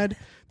sad.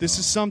 This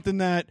is something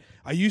that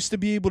I used to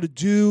be able to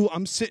do.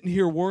 I'm sitting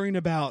here worrying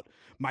about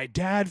my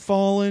dad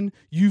falling,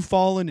 you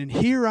falling, and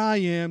here I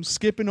am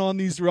skipping on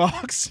these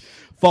rocks,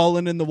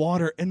 falling in the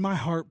water, and my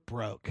heart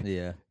broke.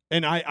 Yeah.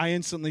 And I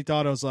instantly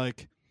thought, I was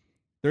like,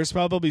 there's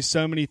probably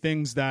so many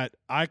things that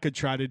I could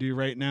try to do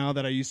right now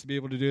that I used to be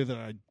able to do that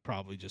I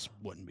probably just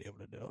wouldn't be able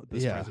to do at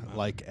this present moment.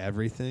 like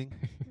everything.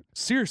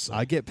 Seriously.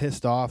 I get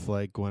pissed off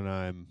like when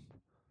I'm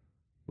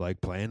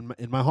like playing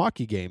in my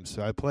hockey games.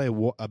 So I play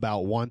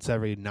about once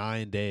every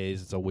 9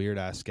 days. It's a weird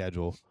ass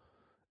schedule,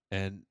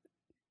 and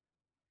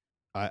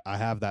I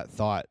have that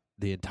thought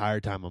the entire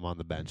time I'm on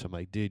the bench. I'm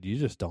like, dude, you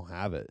just don't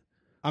have it.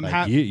 I'm like,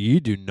 happy. you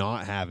do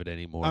not have it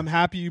anymore. I'm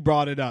happy you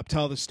brought it up.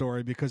 Tell the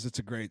story because it's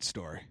a great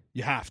story.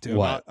 You have to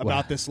What?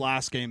 about this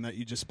last game that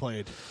you just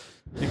played.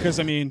 Because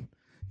I mean,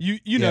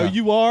 you know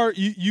Yeah.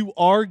 you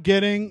are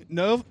getting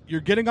you're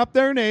getting up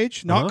there in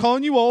age. Not Uh-huh.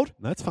 calling you old.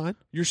 That's fine.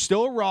 You're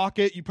still a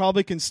rocket. You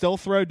probably can still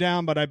throw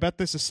down, but I bet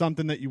this is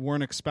something that you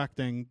weren't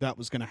expecting that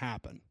was going to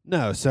happen.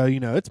 No, so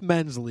it's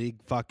men's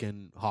league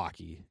fucking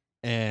hockey,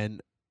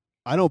 and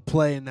I don't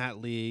play in that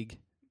league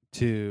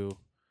to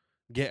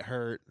get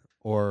hurt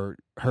or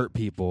hurt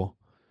people.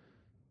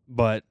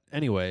 But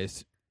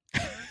anyways,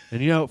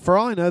 And, for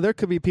all I know, there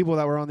could be people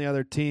that were on the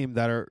other team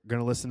that are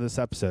going to listen to this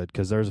episode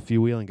because there's a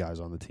few wheeling guys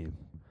on the team.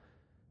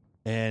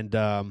 And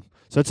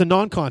so it's a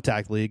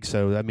non-contact league,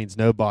 so that means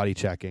no body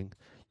checking.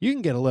 You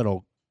can get a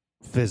little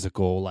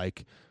physical,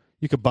 like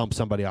you could bump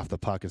somebody off the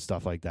puck and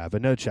stuff like that,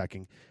 but no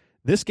checking.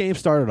 This game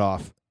started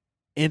off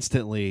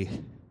instantly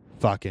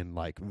fucking,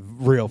 like,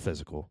 real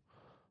physical.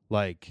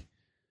 Like,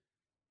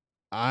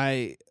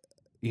 I,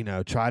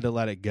 tried to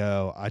let it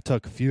go. I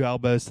took a few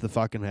elbows to the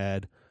fucking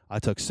head. I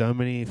took so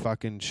many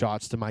fucking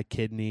shots to my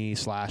kidney,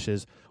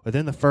 slashes.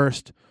 Within the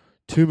first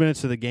 2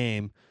 minutes of the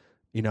game,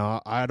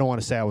 I don't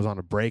want to say I was on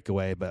a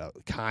breakaway,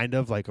 but kind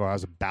of, like, or I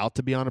was about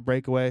to be on a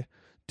breakaway.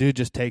 Dude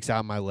just takes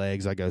out my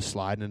legs. I go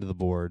sliding into the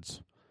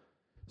boards.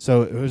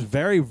 So it was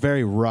very,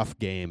 very rough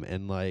game.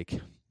 And,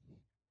 like,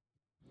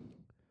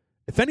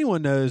 if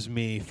anyone knows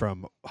me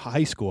from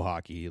high school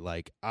hockey,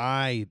 like,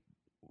 I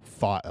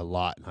fought a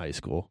lot in high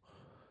school.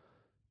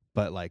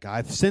 But, like,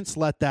 I've since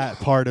let that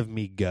part of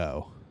me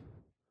go.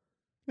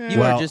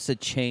 You are just a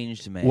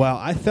changed man. Well,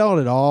 I felt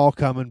it all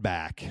coming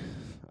back,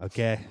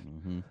 okay?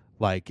 Mm-hmm.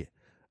 Like,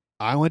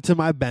 I went to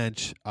my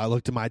bench. I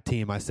looked at my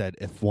team. I said,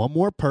 if one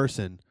more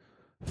person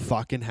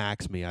fucking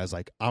hacks me, I was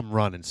like, I'm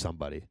running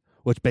somebody,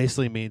 which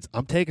basically means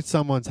I'm taking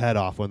someone's head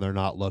off when they're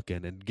not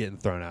looking and getting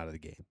thrown out of the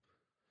game.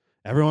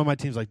 Everyone on my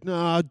team's like,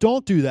 no,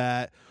 don't do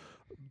that.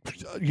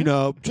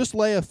 Just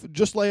lay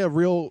a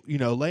real,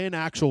 lay an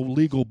actual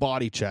legal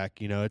body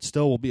check. It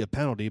still will be a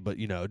penalty, but,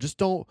 just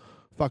don't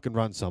fucking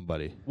run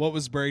somebody. What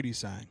was Brady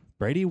saying?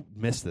 Brady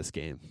missed this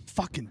game.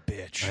 Fucking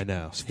bitch. I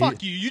know.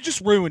 Fuck you. You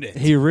just ruined it.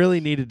 He really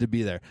needed to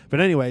be there.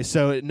 But anyway,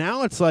 so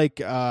now it's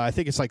like, I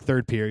think it's like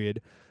third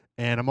period,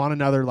 and I'm on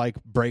another,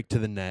 like, break to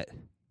the net,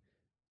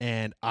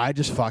 and I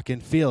just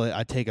fucking feel it.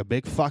 I take a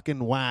big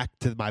fucking whack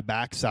to my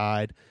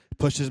backside,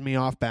 pushes me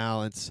off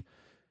balance,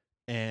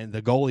 and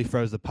the goalie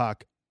throws the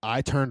puck.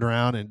 I turned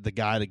around, and the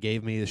guy that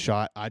gave me the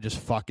shot, I just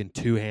fucking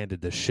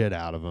two-handed the shit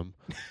out of him.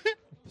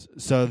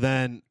 So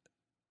then,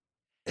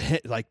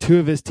 like, two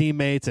of his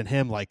teammates and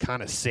him, like,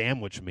 kind of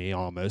sandwich me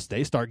almost.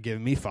 They start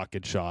giving me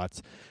fucking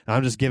shots, and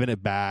I'm just giving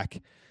it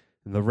back,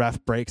 and the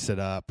ref breaks it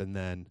up, and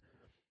then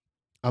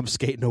I'm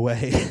skating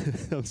away.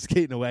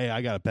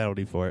 I got a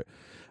penalty for it.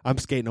 I'm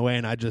skating away,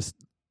 and I just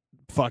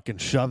fucking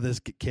shove this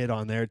kid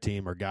on their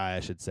team, or guy, I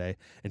should say,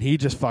 and he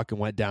just fucking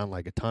went down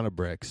like a ton of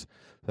bricks.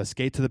 So I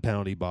skate to the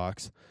penalty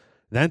box.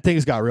 Then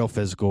things got real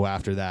physical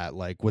after that,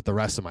 like, with the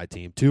rest of my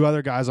team. Two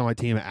other guys on my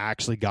team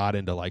actually got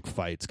into, like,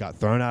 fights, got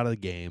thrown out of the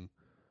game.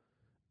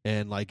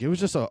 And, like, it was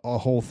just a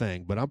whole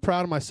thing. But I'm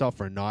proud of myself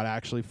for not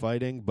actually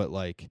fighting. But,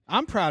 like,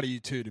 I'm proud of you,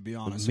 too, to be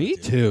honest me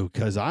with you. too,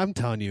 because I'm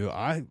telling you,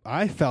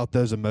 I felt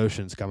those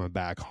emotions coming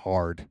back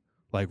hard,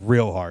 like,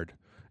 real hard.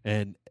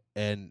 And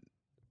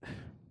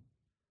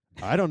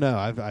I don't know.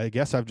 I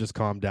guess I've just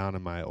calmed down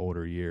in my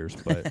older years.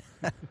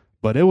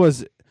 But it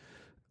was,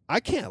 I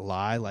can't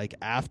lie, like,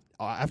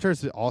 after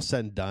it's all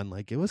said and done,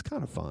 like, it was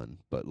kind of fun.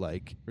 But,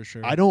 like, For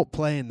sure. I don't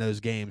play in those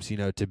games,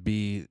 to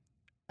be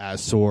as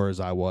sore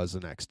as I was the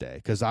next day,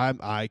 because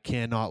I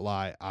cannot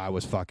lie, I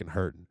was fucking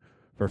hurting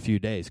for a few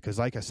days, because,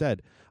 like I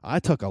said, I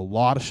took a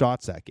lot of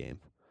shots that game,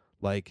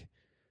 like,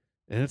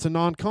 and it's a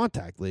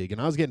non-contact league,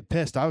 and I was getting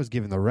pissed. I was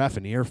giving the ref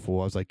an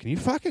earful. I was like, can you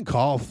fucking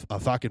call a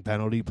fucking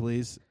penalty,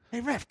 please? Hey,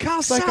 ref,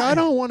 call It's like, I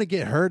don't want to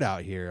get hurt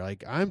out here.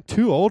 Like, I'm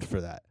too old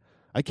for that.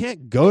 I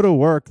can't go to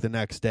work the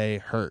next day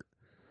hurt.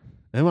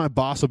 And my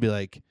boss will be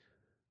like,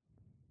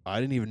 I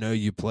didn't even know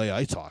you play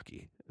ice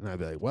hockey. And I'd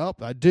be like, well,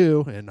 I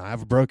do, and I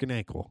have a broken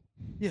ankle.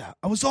 Yeah,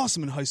 I was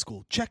awesome in high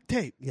school. Check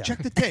tape. Yeah.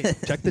 Check the tape.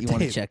 Check the You tape.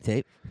 want to check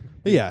tape?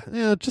 But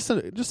yeah, just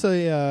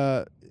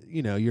a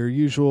your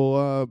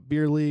usual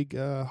beer league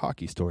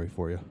hockey story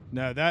for you.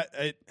 No,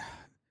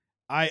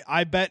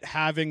 I bet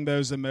having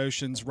those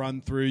emotions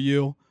run through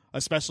you,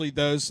 especially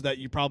those that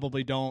you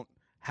probably don't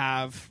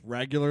have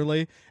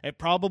regularly, it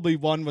probably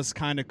was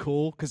kind of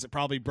cool because it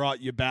probably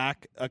brought you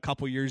back a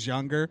couple years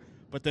younger.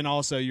 But then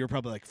also you're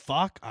probably like,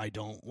 fuck, I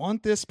don't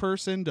want this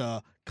person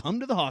to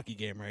come to the hockey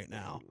game right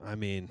now. I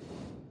mean,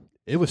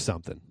 it was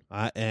something.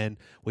 And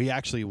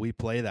we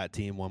play that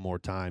team one more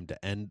time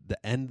to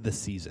end the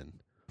season.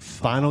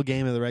 Final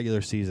game of the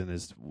regular season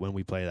is when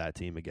we play that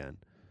team again.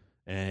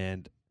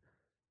 And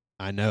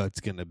I know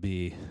it'll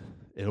be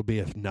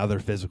another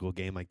physical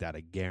game like that. I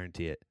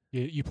guarantee it.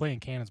 You play in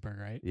Canonsburg,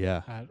 right?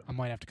 Yeah. I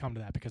might have to come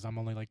to that because I'm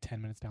only like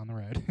 10 minutes down the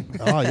road.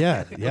 Oh,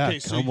 yeah. Yeah. Okay,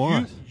 so come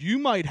on. you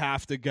might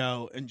have to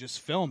go and just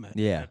film it.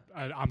 Yeah.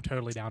 I'm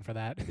totally down for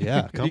that.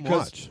 Yeah. Come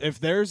because watch. if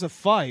there's a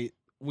fight,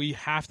 we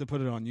have to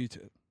put it on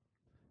YouTube.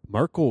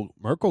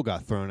 Merkel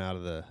got thrown out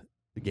of the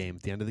game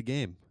at the end of the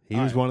game. He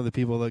was one of the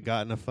people that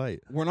got in a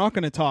fight. We're not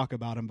going to talk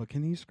about him, but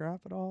can he scrap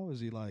at all? Is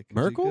he like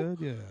Merkel? Is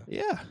he good?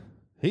 Yeah.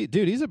 Yeah.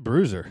 He's a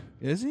bruiser.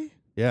 Is he?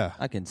 Yeah.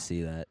 I can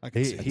see that. I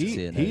can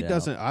see it, no He doubt.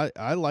 doesn't.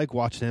 I like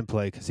watching him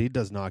play because he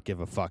does not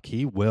give a fuck.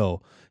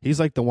 He's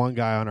like the one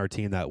guy on our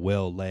team that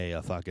will lay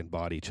a fucking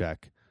body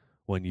check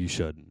when you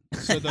shouldn't.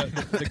 So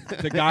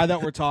the guy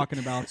that we're talking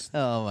about,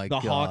 Oh my the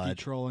god. hockey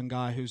trolling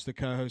guy who's the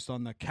co-host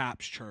on the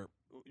Caps Chirp.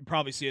 You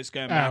probably see us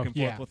going back and forth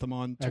yeah. with them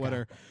on Okay.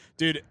 Twitter.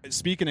 Dude,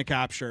 speaking of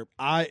capture,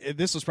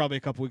 this was probably a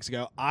couple weeks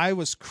ago. I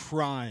was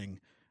crying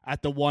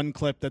at the one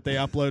clip that they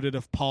uploaded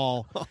of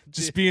Paul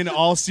just being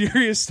all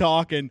serious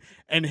talking,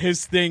 and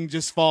his thing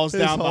just falls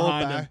down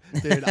behind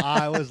him. Dude,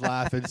 I was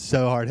laughing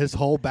so hard. His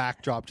whole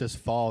backdrop just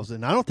falls,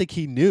 and I don't think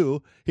he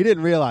knew. He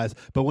didn't realize.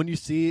 But when you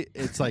see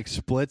it's like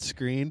split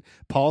screen,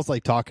 Paul's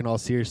like talking all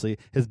seriously.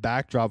 His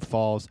backdrop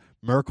falls.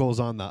 Merkel's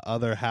on the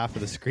other half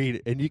of the screen,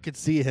 and you could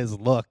see his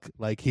look.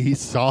 Like he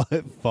saw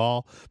it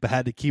fall, but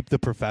had to keep the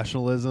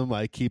professionalism,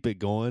 like keep it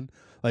going.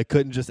 Like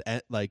couldn't just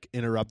like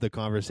interrupt the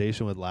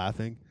conversation with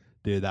laughing.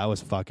 Dude, that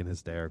was fucking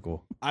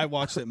hysterical. I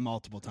watched it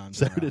multiple times.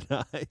 So in a row. did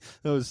I.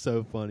 That was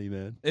so funny,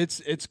 man.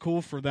 It's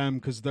cool for them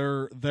because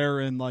they're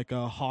in like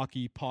a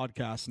hockey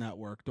podcast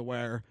network to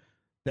where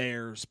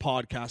there's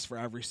podcasts for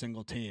every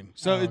single team.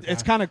 So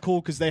it's kind of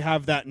cool because they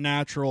have that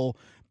natural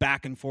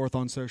back and forth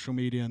on social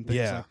media and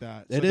things like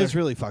that. So it is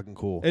really fucking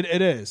cool.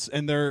 It is,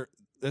 and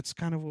that's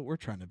kind of what we're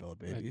trying to build,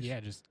 babies. Yeah,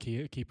 just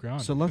keep growing.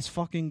 So let's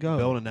fucking go.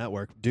 Build a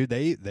network, dude.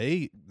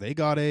 They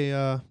got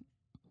a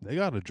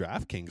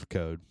DraftKings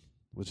code,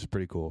 which is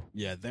pretty cool.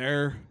 Yeah,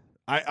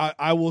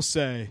 I will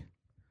say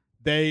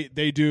they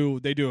do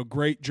a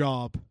great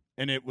job,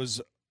 and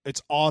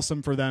it's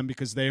awesome for them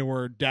because they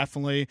were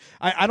definitely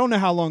I don't know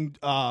how long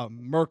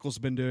Merkel's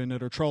been doing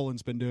it or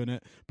Trollin's been doing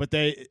it, but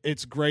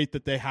it's great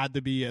that they had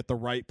to be at the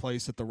right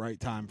place at the right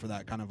time for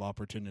that kind of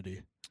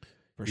opportunity.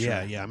 For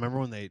sure. Yeah. I remember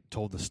when they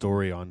told the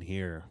story on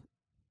here,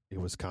 it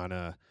was kind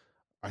of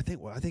I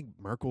think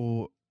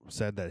Merkel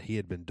said that he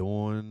had been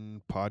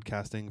doing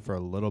podcasting for a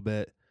little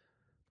bit.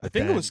 I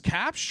think it was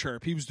Cap's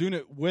Chirp. He was doing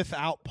it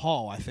without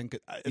Paul. I think.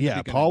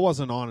 Paul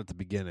wasn't on at the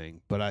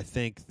beginning, but I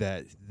think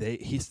that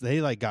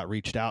they like got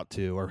reached out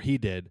to, or he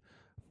did,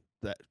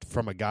 that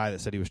from a guy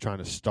that said he was trying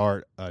to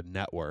start a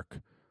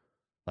network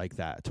like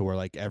that, to where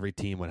like every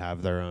team would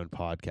have their own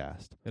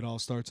podcast. It all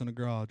starts in a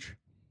garage.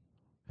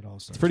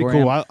 It's pretty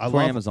cool. I That's love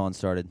where Amazon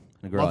started.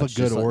 In a garage, love a good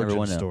just letting origin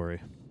everyone know.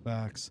 story.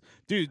 Facts.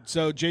 Dude,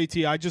 so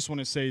JT, I just want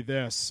to say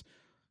this.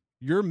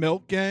 Your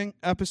Milk Gang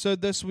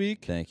episode this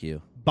week, Thank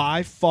you.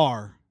 by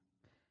far,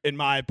 in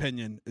my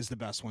opinion, is the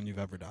best one you've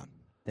ever done.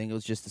 I think it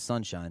was just the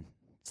sunshine,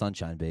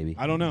 baby.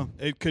 I don't know.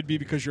 It could be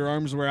because your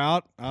arms were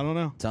out. I don't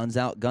know. Sun's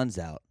out, guns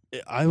out.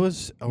 I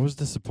was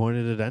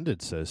disappointed it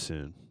ended so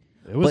soon.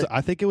 It was. I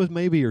think it was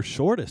maybe your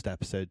shortest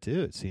episode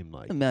too. It seemed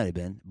like It might have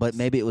been, but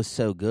maybe it was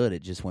so good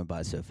it just went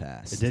by so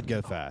fast. it did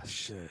go fast.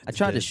 Shit. I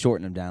tried to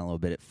shorten them down a little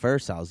bit. At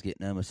first, I was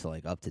getting almost to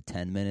like up to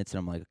 10 minutes, and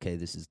I'm like, okay,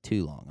 this is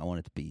too long. I want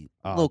it to be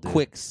a little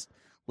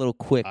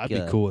quick. I'd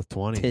be cool with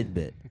 20.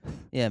 Tidbit.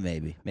 Yeah,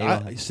 maybe.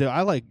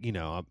 I like,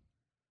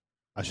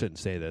 I shouldn't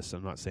say this.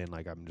 I'm not saying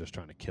like I'm just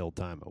trying to kill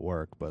time at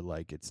work, but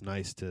like it's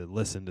nice to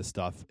listen to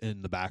stuff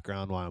in the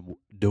background while I'm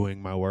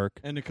doing my work.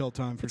 And to kill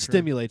time for It sure.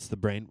 stimulates the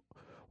brain.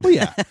 Well,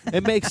 yeah,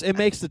 it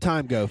makes the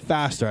time go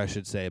faster, I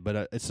should say.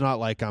 But it's not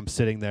like I'm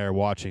sitting there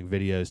watching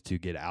videos to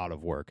get out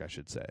of work, I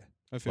should say.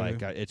 I feel Like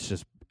you. it's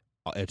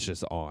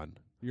just on.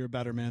 You're a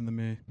better man than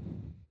me.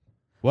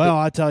 Well,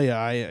 I tell you,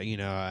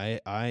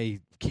 I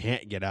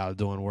can't get out of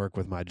doing work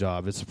with my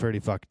job. It's pretty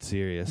fucking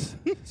serious.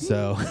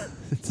 So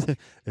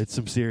it's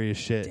some serious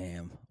shit.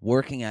 Damn.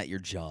 Working at your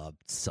job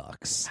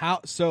sucks.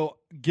 So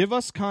give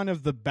us kind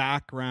of the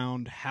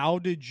background. How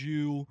did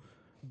you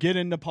get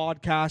into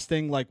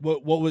podcasting? Like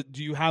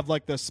do you have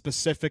like the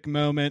specific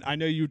moment? I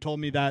know you told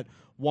me that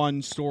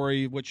one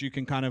story, which you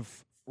can kind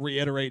of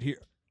reiterate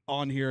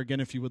here again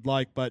if you would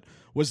like, but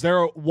was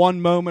there one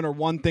moment or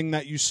one thing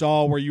that you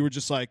saw where you were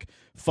just like,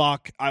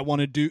 fuck, I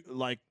want to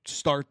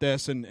start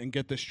this and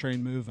get this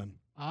train moving?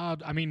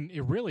 I mean,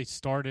 it really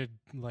started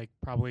like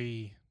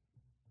probably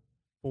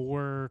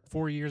 4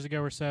 years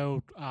ago or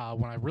so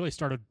when I really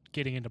started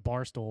getting into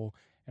Barstool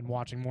and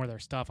watching more of their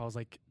stuff. I was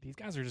like, these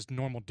guys are just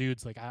normal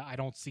dudes. Like, I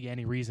don't see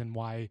any reason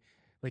why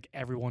like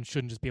everyone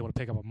shouldn't just be able to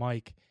pick up a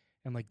mic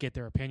and like get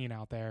their opinion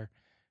out there.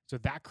 So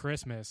that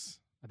Christmas,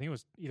 I think it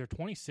was either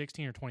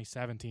 2016 or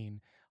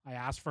 2017, I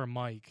asked for a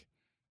mic,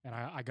 and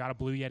I got a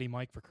Blue Yeti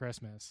mic for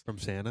Christmas. From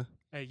Santa?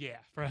 Yeah,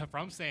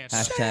 from Santa.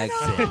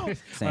 Hashtag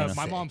Santa.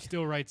 My mom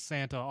still writes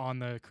Santa on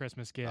the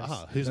Christmas gifts.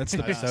 Oh, That's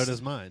the best. so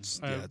does mine.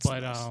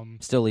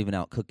 Still leaving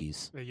out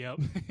cookies. Yep.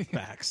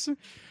 Facts.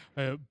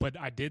 But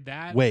I did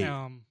that. Wait.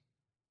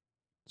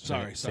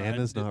 Sorry.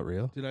 Santa's not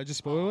real? Did I just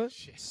spoil it?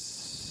 Shit.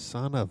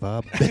 Son of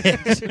a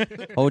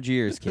bitch. Hold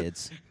your ears,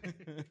 kids.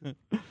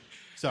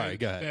 Sorry,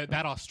 go ahead.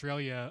 That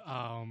Australia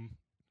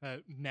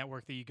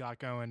network that you got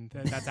going,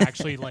 that's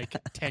actually like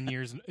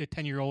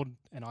 10-year-old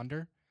and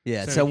under.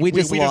 Yeah, so we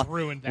just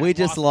ruined that. we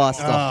just lost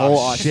them the all.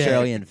 whole shit.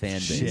 Australian fan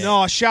base. Shit.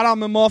 No, shout out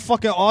my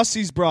motherfucking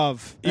Aussies,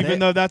 bruv. And Even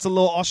though that's a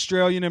little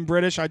Australian and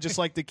British, I just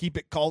like to keep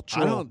it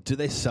cultural. Do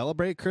they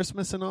celebrate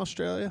Christmas in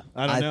Australia?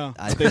 I don't know.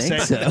 I They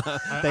think say- so.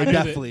 I They know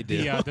definitely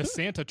do. The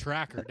Santa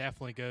tracker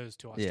definitely goes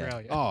to Yeah.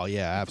 Australia. Oh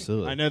yeah,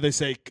 absolutely. I know they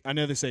say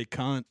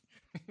cunt.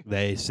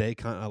 They say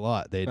a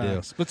lot. They do.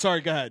 Facts. But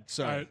sorry, go ahead.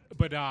 Sorry.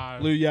 But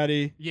Blue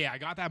Yeti. yeah, I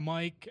got that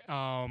mic,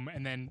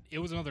 and then it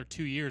was another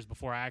 2 years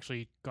before I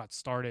actually got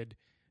started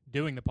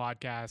doing the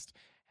podcast.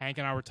 Hank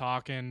and I were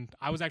talking.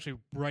 I was actually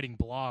writing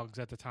blogs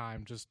at the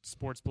time, just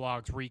sports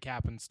blogs,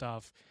 recapping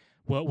stuff,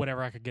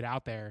 whatever I could get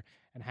out there.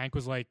 And Hank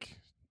was like,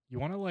 "You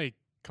want to like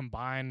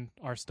combine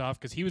our stuff?"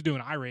 Because he was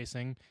doing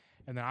iRacing,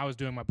 and then I was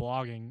doing my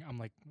blogging. I'm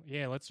like,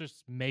 "Yeah, let's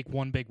just make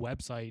one big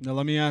website." Now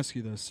let me ask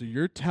you this: so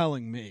you're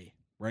telling me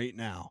right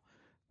now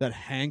that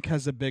Hank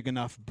has a big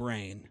enough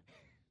brain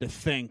to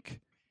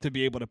think to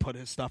be able to put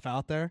his stuff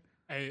out there?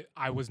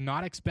 I was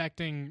not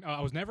expecting.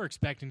 I was never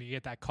expecting to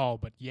get that call,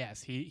 but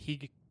yes,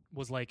 he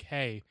was like,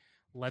 "Hey,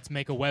 let's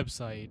make a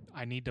website.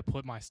 I need to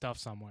put my stuff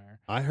somewhere."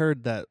 I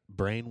heard that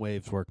brain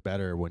waves work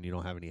better when you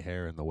don't have any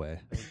hair in the way.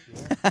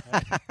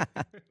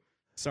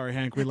 Sorry,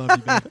 Hank, we love you,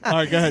 babe. All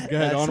right, go ahead.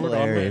 That's Onward.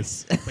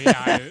 hilarious. But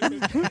yeah,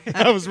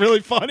 That was really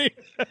funny.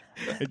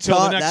 Until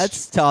the next.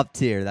 That's top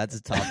tier. That's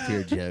a top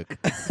tier joke.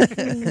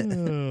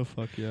 Oh,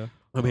 fuck yeah.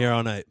 I'm here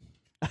all night.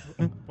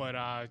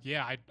 but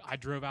yeah, I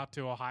drove out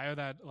to Ohio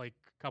that like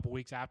a couple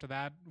weeks after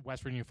that.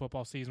 West Virginia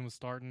football season was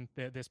starting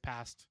this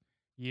past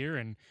year,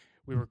 and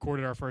we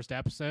recorded our first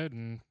episode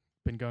and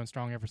been going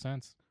strong ever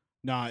since.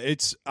 Nah,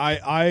 it's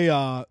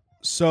I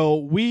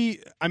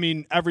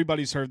mean,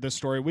 everybody's heard this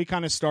story. We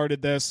kind of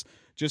started this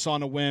just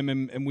on a whim,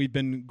 and we've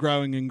been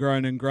growing and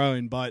growing and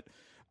growing. But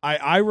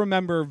I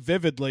remember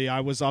vividly, I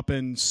was up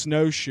in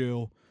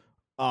Snowshoe,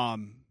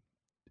 and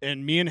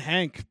me and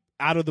Hank,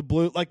 out of the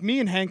blue, like me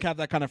and Hank have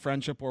that kind of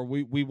friendship where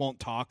we won't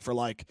talk for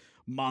like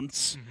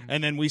months,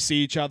 and then we see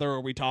each other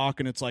or we talk,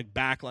 and it's like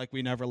back like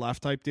we never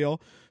left type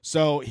deal.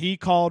 So he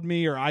called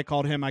me or I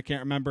called him, I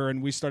can't remember,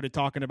 and we started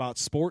talking about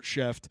Sport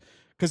Shift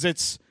because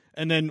it's.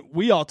 And then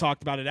we all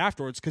talked about it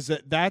afterwards because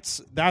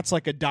that's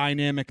like a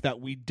dynamic that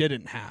we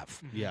didn't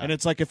have. Yeah. And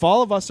it's like, if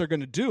all of us are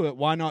going to do it,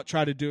 why not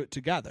try to do it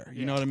together?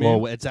 You know what I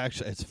mean? Well,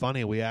 it's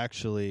funny.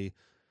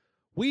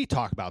 We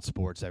talk about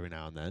sports every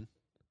now and then.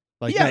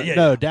 Like,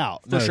 no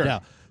doubt. For sure.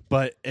 Doubt.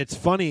 But it's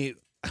funny.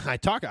 I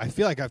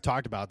feel like I've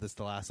talked about this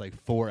the last like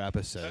 4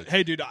 episodes.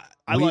 Hey, dude,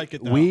 I like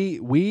it, though.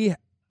 We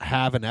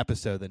have an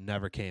episode that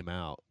never came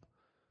out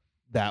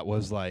that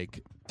was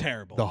like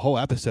terrible. The whole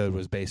episode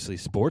was basically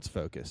sports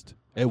focused.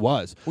 It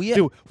was. Well, yeah.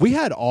 Dude, we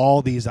had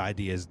all these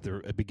ideas at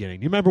the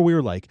beginning. You remember we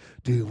were like,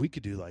 dude, we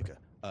could do like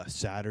a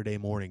Saturday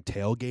morning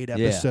tailgate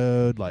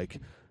episode,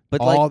 but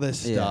all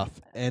this stuff.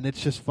 And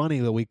it's just funny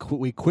that we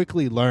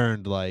quickly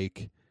learned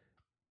like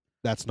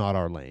that's not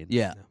our lane.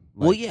 Yeah.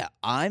 Well, yeah,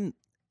 I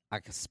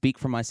can speak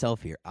for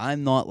myself here.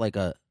 I'm not like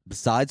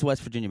besides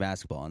West Virginia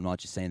basketball, I'm not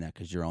just saying that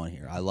because you're on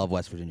here. I love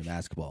West Virginia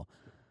basketball.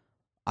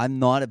 I'm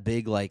not a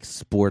big like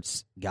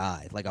sports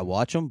guy. Like I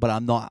watch them, but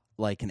I'm not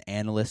like an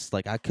analyst.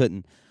 Like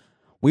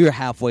we were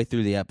halfway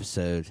through the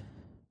episode,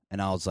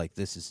 and I was like,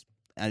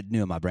 I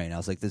knew in my brain, I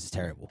was like, this is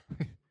terrible.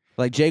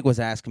 Like Jake was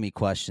asking me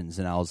questions,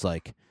 and I was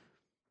like,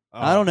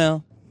 I don't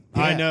know.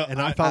 Yeah, I know.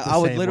 And I felt the I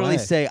would same literally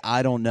way. say,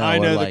 I don't know. I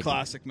know or the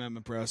classic meme,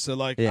 bro. So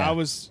like, Yeah.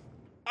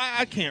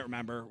 I can't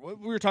remember. We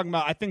were talking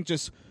about, I think,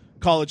 just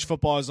college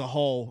football as a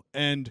whole,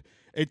 and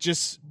it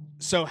just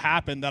so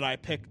happened that I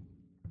picked.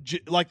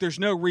 Like, there's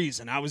no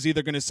reason. I was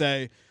either going to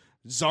say,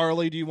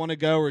 Zarly, do you want to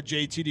go, or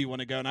JT, do you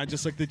want to go? And I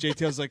just looked at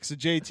JT. I was like, so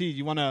JT, do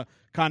you want to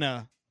kind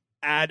of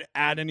add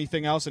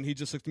anything else? And he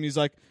just looked at me. He's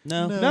like,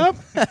 no,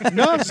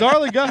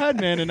 Zarly, go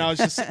ahead, man. And I was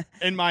just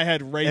in my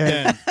head right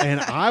then.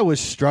 And I was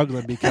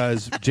struggling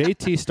because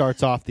JT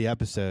starts off the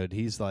episode.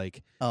 He's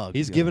like,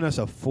 he's giving us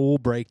a full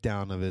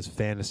breakdown of his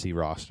fantasy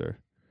roster.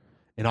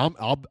 And I'm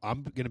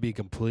going to be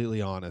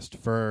completely honest.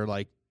 For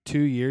like 2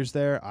 years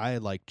there, I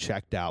like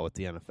checked out with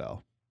the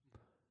NFL.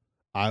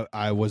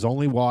 I was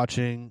only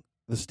watching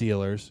the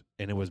Steelers,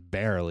 and it was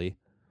barely.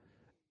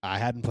 I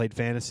hadn't played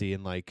fantasy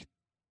in like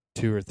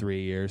 2 or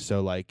 3 years,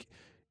 so like,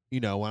 you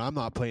know, when I'm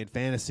not playing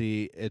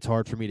fantasy, it's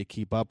hard for me to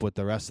keep up with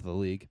the rest of the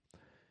league.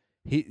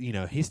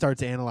 He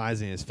starts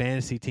analyzing his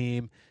fantasy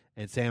team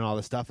and saying all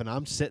this stuff, and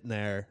I'm sitting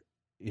there.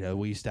 You know,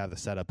 we used to have the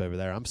setup over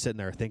there. I'm sitting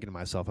there thinking to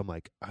myself, I'm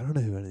like, I don't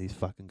know who any of these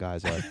fucking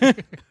guys are.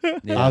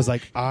 I was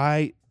like,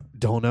 I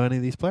don't know any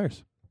of these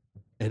players.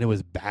 And it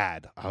was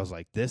bad. I was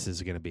like, this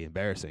is going to be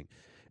embarrassing.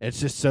 It's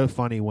just so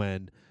funny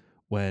when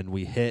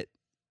we hit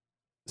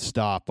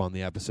stop on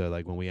the episode,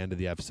 like when we ended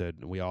the episode,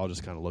 and we all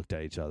just kind of looked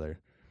at each other.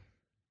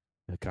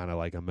 Kind of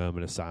like a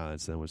moment of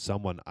silence. And when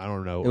someone, I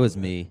don't know. It was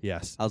me.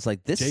 Yes. I was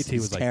like, this JT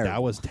is was terrible. like,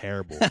 that was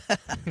terrible.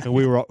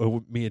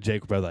 And me and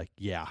Jake were both like,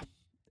 yeah,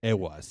 it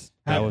was.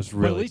 That was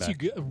really But at least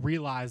bad. you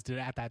realized it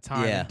at that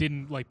time and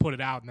didn't like put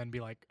it out and then be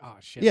like, oh,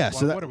 shit. Yeah,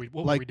 What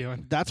were we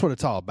doing? That's what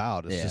it's all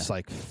about. It's just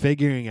like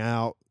figuring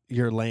out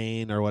your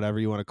lane or whatever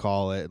you want to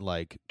call it, and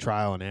like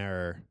trial and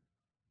error.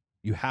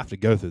 You have to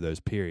go through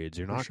those periods.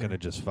 You're not going to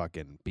just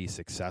fucking be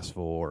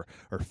successful or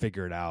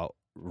figure it out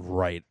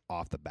right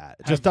off the bat.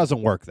 It just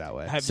doesn't work that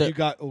way.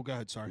 Go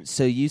ahead, sorry.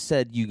 So you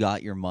said you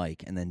got your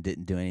mic and then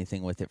didn't do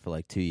anything with it for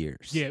like 2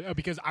 years. Yeah,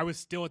 because I was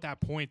still at that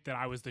point that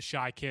I was the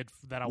shy kid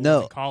that I was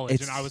in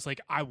college, and I was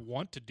like, I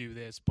want to do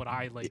this, but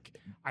I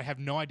have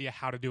no idea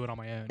how to do it on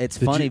my own. It's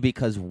funny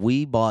because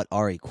we bought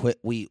our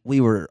we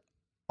were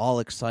all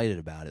excited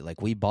about it.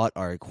 Like we bought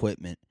our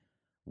equipment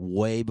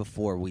way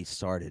before we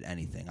started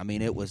anything. I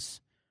mean, it was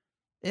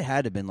It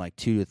had to have been like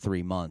 2 to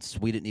 3 months.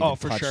 We didn't even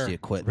for touch sure. the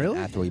equipment Really?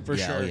 after we For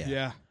sure. yeah.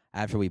 Yeah.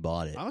 After we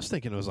bought it. I was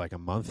thinking it was like a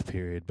month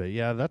period, but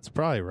yeah, that's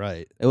probably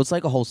right. It was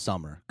like a whole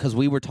summer because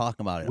we were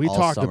talking about it. We all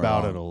talked summer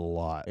about long. it a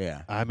lot.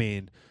 Yeah, I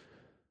mean,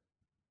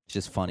 it's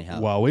just funny how.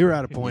 well, we were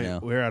at a point. know?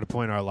 We were at a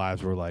point in our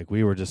lives where like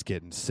we were just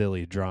getting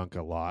silly drunk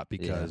a lot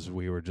because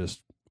we were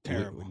just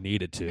Terrible. we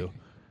needed to,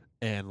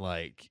 and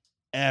like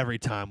every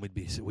time we'd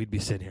be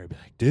sitting here and be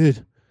like,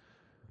 dude,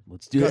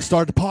 let's you do gotta it.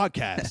 start the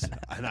podcast,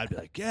 and I'd be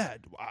like, yeah,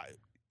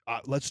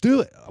 let's do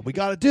it. We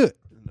got to do it.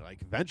 And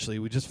like eventually,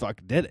 we just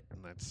fucking did it,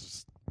 and that's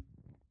just,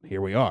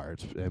 here we are.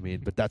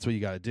 But that's what you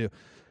got to do,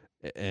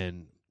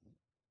 and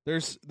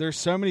There's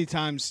so many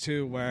times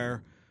too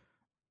where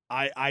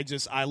I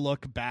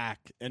look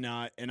back and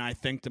I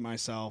think to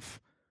myself,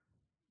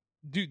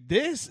 dude,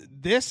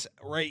 this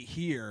right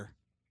here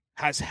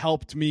has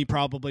helped me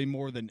probably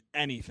more than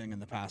anything in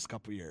the past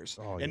couple years.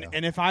 Oh, and yeah.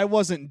 and if I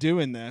wasn't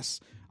doing this,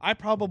 I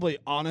probably,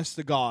 honest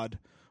to God,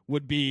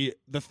 would be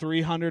the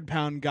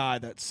 300-pound guy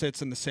that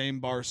sits in the same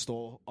bar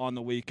stool on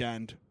the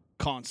weekend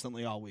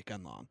constantly all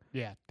weekend long.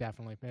 Yeah,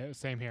 definitely.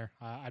 Same here.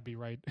 I'd be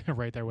right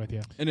right there with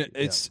you. And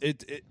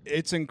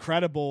it's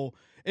incredible.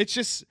 It's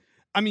just,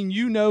 I mean,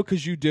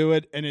 because you do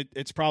it, and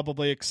it's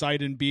probably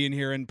exciting being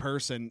here in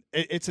person.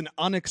 It's an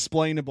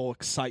unexplainable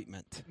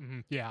excitement. Mm-hmm.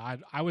 Yeah,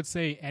 I would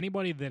say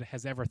anybody that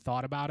has ever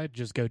thought about it,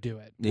 just go do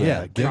it.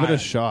 yeah, give try it a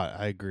it. shot.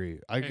 I agree.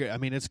 I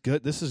mean, it's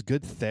good. This is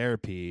good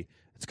therapy.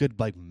 It's good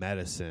like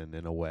medicine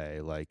in a way.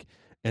 Like,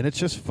 and it's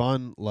just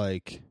fun.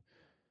 Like,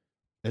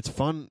 it's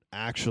fun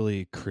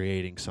actually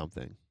creating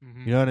something.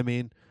 Mm-hmm. You know what I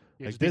mean?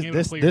 Yeah, Like just being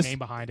able to put your name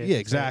behind it. Yeah, and say,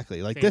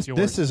 exactly. Like say it's this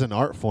yours. is an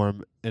art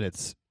form, and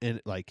it's in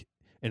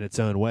its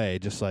own way,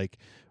 just like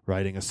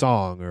writing a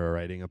song or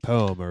writing a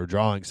poem or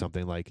drawing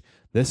something. Like,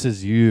 this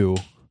is you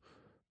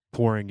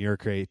pouring your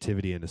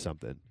creativity into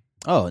something.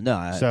 Oh no,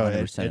 I So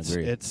 100%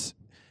 agree. it's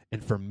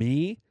and for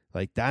me,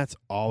 like, that's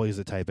always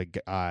the type of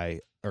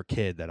guy or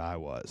kid that I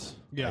was.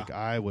 Yeah. Like,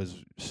 I was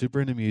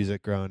super into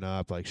music growing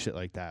up, like shit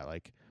like that,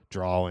 like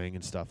drawing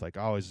and stuff. Like,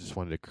 I always just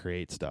wanted to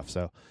create stuff.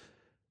 So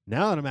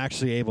now that I'm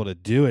actually able to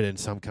do it in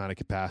some kind of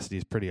capacity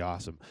is pretty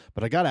awesome.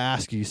 But I got to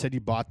ask you, you said you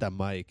bought that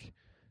mic,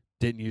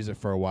 didn't use it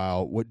for a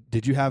while. What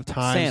did you have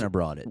times? Santa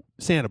brought it.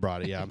 Santa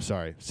brought it. Yeah, I'm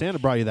sorry. Santa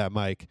brought you that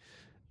mic.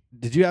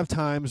 Did you have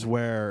times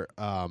where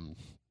I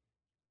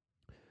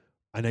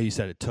know you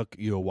said it took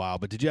you a while,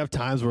 but did you have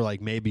times where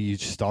like maybe you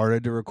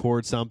started to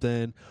record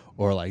something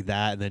or like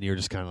that, and then you're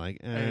just kind of like,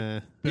 eh?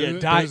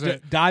 Yeah,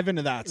 dive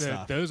into that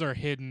stuff. Those are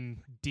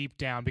hidden deep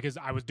down because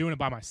I was doing it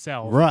by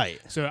myself.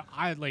 Right. So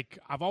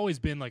I've always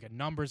been like a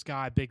numbers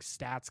guy, big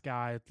stats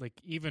guy. Like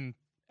even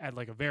at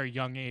like a very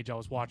young age, I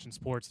was watching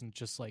sports and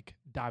just like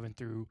diving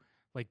through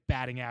like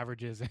batting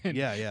averages and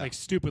like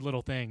stupid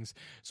little things.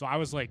 So I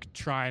was like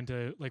trying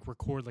to like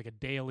record like a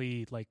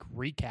daily like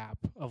recap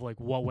of like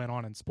what went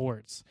on in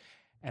sports.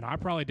 And I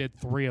probably did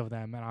 3 of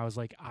them, and I was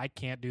like, I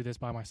can't do this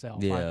by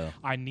myself. Yeah.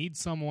 I need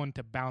someone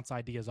to bounce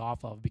ideas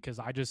off of because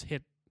I just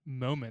hit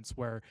moments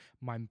where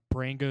my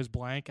brain goes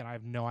blank and I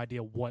have no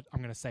idea what I'm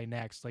going to say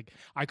next. Like,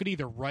 I could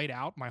either write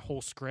out my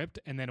whole script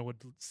and then it would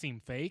seem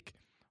fake,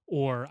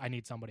 or I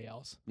need somebody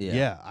else.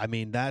 Yeah. I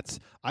mean,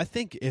 I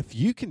think if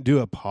you can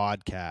do a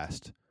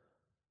podcast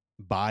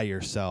by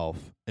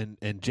yourself, and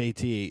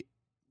JT,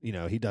 you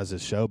know, he does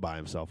his show by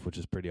himself, which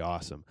is pretty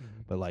awesome.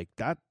 Mm-hmm. But like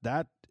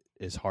that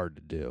is hard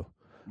to do.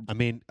 I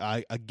mean,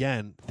 I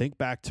again think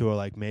back to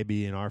like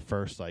maybe in our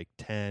first like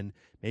 10,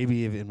 maybe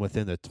even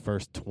within the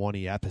first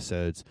 20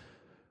 episodes,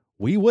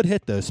 we would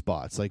hit those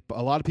spots. Like,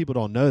 a lot of people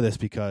don't know this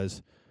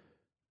because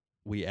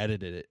we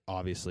edited it,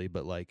 obviously,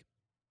 but like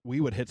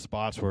we would hit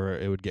spots where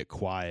it would get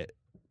quiet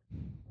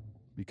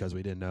because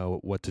we didn't know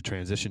what to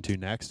transition to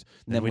next.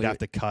 Then we'd have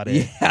to cut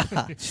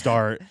it,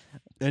 start,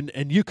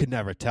 and you could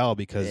never tell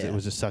because it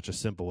was just such a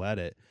simple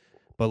edit.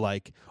 But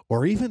like,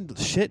 or even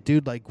shit,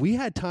 dude, like we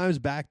had times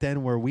back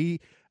then where we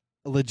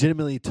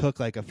legitimately took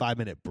like a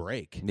 5-minute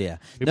break. Yeah.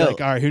 We'd be like,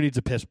 all right, who needs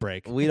a piss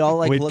break? We'd all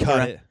like We'd look cut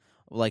around.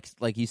 it.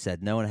 Like you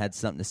said, no one had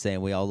something to say,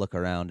 and we all look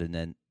around, and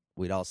then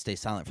we'd all stay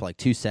silent for like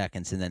 2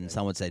 seconds, and then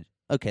someone would say,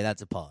 "Okay,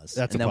 that's a pause."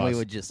 That's and a then pause. we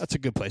would just That's a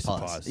good place to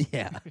pause.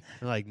 Yeah.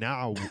 And like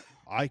now,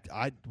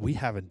 we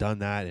haven't done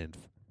that in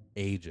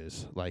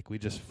ages. Like, we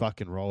just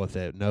fucking roll with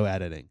it, no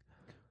editing.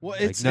 Well,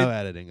 Like, no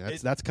editing.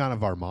 That's kind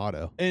of our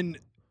motto. And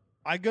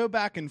I go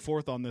back and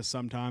forth on this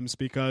sometimes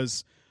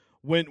because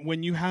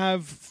when you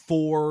have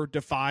 4 to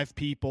 5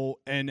 people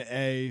in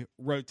a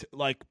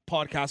like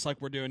podcast like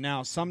we're doing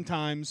now,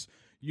 sometimes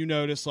you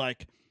notice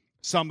like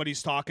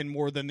somebody's talking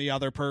more than the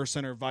other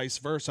person or vice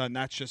versa, and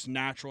that's just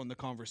natural in the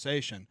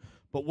conversation.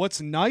 But what's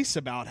nice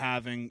about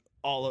having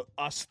all of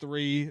us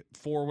 3,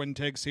 4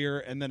 Wintigs here,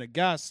 and then a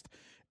guest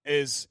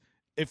is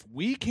if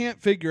we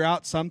can't figure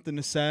out something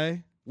to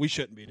say, we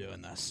shouldn't be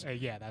doing this.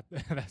 Yeah,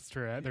 that's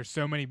true. There's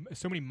so many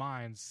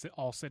minds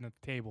all sitting at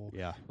the table.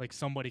 Yeah. Like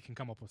somebody can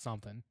come up with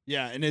something.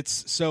 Yeah, and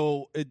it's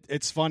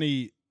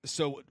funny.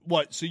 So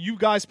what? So you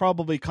guys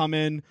probably come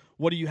in.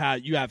 What do you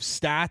have? You have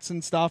stats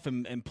and stuff,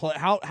 and play.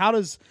 How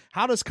does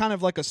kind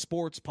of like a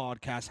sports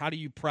podcast? How do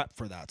you prep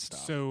for that stuff?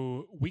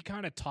 So we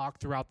kind of talk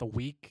throughout the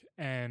week,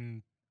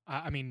 and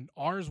I mean,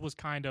 ours was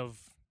kind of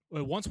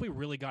once we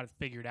really got it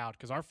figured out.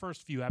 Because our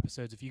first few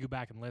episodes, if you go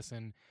back and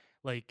listen,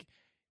 like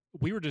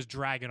we were just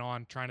dragging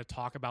on trying to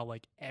talk about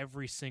like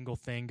every single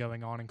thing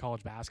going on in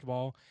college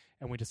basketball,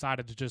 and we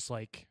decided to just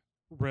like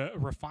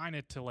refine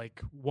it to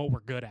like what we're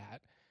good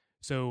at.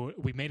 So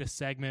we made a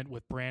segment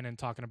with Brandon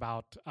talking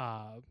about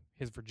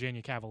his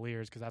Virginia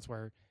Cavaliers because that's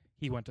where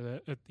he went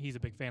to. He's a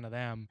big fan of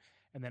them.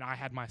 And then I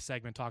had my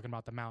segment talking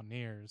about the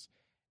Mountaineers.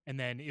 And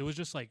then it was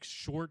just like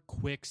short,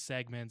 quick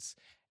segments.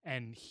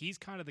 And he's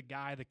kind of the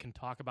guy that can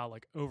talk about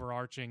like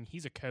overarching.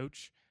 He's a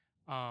coach.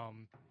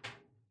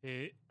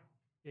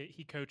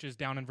 He coaches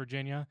down in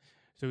Virginia.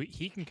 So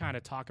he can kind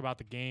of talk about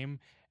the game.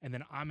 And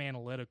then I'm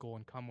analytical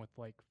and come with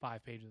like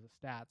 5 pages of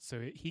stats.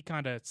 So he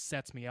kind of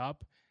sets me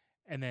up.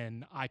 And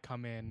then I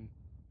come in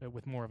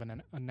with more of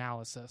an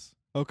analysis.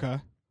 Okay.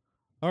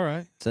 All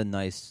right. It's a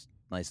nice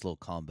little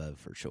combo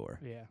for sure.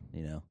 Yeah.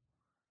 You know?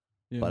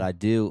 Yeah.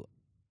 But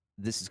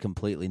this is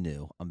completely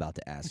new. I'm about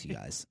to ask you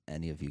guys,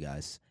 any of you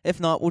guys. If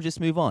not, we'll just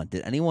move on.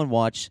 Did anyone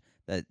watch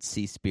that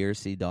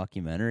Seaspiracy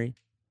documentary?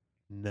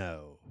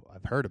 No,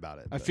 I've heard about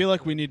it. I feel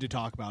like we need to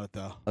talk about it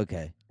though.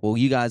 Okay. Well,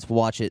 you guys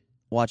watch it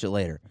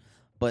later.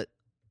 But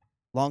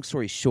long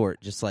story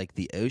short, just like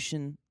the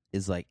ocean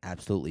is like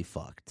absolutely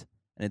fucked.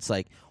 And it's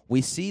like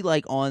we see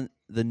like on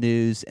the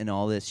news and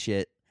all this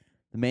shit,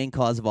 the main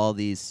cause of all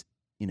these,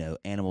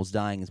 animals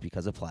dying is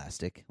because of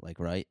plastic, like,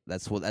 right?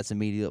 That's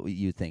immediately what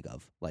you think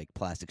of, like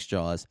plastic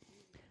straws.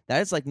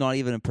 That is like not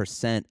even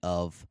 1%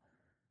 of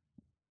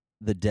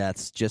the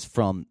deaths just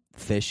from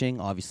fishing.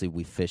 Obviously,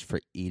 we fish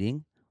for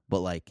eating, but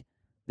like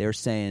they're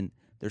saying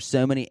there's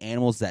so many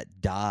animals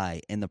that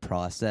die in the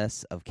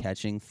process of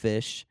catching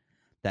fish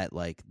that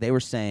like they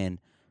were saying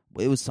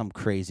it was some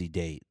crazy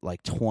date,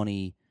 like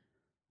 20.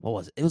 What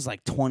was it? It was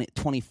like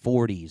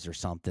 2040s or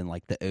something.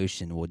 Like the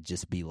ocean would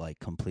just be like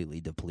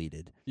completely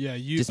depleted. Yeah,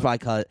 just by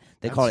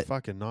they call it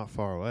fucking not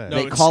far away. No,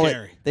 they it's call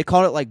scary. They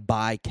call it like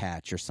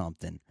bycatch or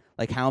something.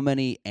 Like how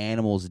many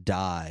animals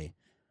die.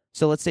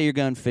 So let's say you're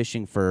going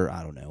fishing for,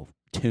 I don't know,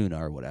 tuna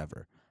or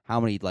whatever. How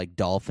many like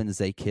dolphins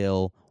they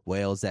kill,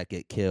 whales that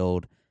get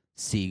killed,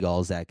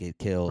 seagulls that get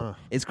killed. Huh.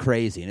 It's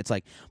crazy. And it's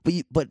like,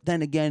 but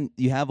then again,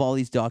 you have all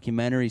these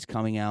documentaries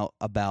coming out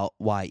about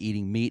why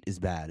eating meat is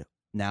bad.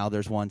 Now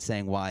there's one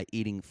saying why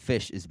eating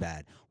fish is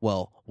bad.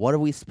 Well, what are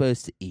we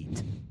supposed to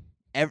eat?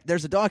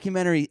 There's a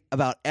documentary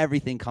about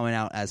everything coming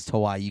out as to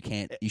why you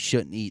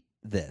shouldn't eat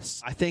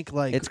this. I think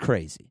like It's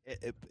crazy.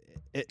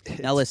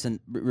 Now listen,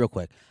 real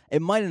quick.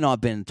 It might have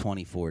not been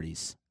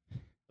 2040s.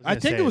 I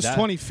think it was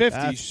 2050s.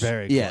 That's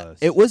very Yeah, close.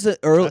 it was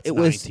early. That's It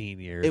was 19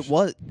 years. It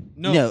was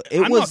No,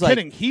 it I'm was not like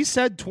kidding. He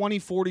said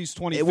 2040s,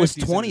 2050s. it was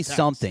in the 20 text.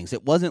 somethings.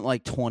 It wasn't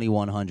like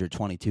 2100,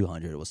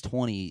 2200. It was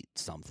 20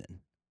 something,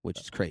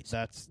 which is crazy.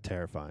 That's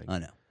terrifying. I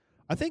know.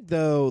 I think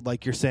though,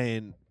 like you're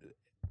saying,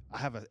 I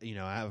have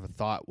a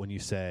thought when you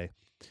say,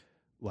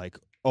 like,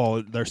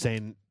 oh, they're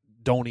saying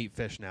don't eat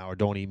fish now or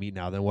don't eat meat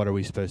now. Then what are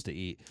we supposed to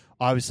eat?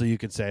 Obviously, you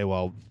can say,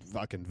 well,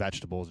 fucking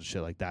vegetables and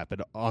shit like that.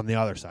 But on the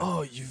other side,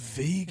 Oh, you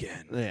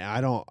vegan? yeah,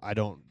 I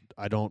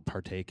don't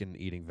partake in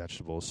eating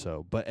vegetables.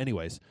 So, but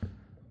anyways,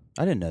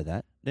 I didn't know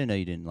that. Didn't know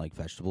you didn't like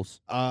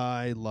vegetables.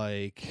 I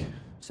like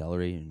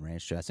Celery and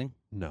ranch dressing.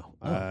 no,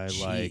 Oh,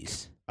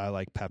 jeez. I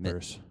like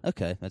peppers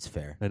Okay, that's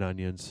fair. and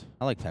onions,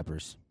 I like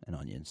peppers and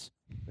onions.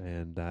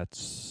 and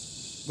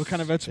that's What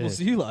kind of vegetables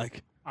do you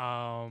like?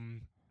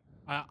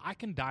 I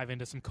can dive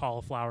into some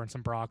cauliflower and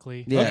some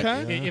broccoli. Yeah.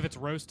 Okay. If it's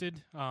roasted,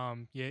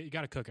 you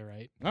got to cook it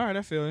right. All right,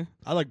 I feel you.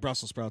 I like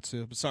Brussels sprouts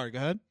too. But sorry, go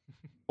ahead.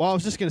 Well, I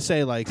was just gonna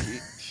say like,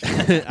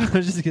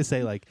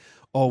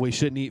 oh, we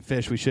shouldn't eat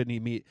fish, we shouldn't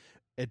eat meat.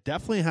 It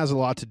definitely has a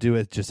lot to do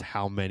with just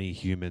how many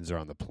humans are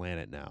on the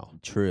planet now.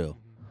 True.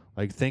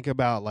 Like, think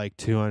about like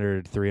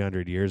 200,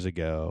 300 years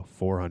ago,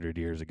 400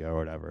 years ago, or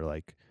whatever.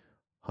 Like,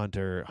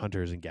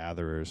 hunters and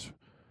gatherers,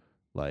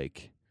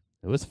 like,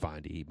 it was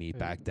fine to eat meat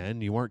back then.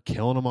 You weren't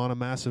killing them on a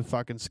massive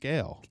fucking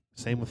scale.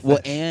 Same with fish. Well,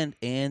 and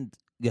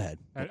go ahead.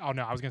 Oh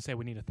no, I was gonna say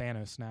we need a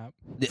Thanos snap.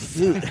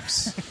 Dude,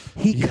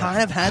 he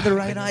kind of had the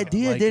right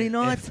idea, Like, did he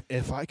not?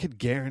 If I could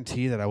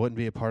guarantee that I wouldn't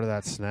be a part of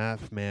that snap,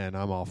 man,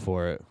 I'm all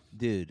for it.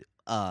 Dude,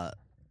 but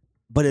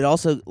it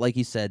also, like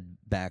you said,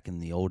 back in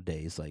the old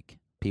days, like,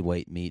 people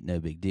ate meat, no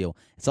big deal.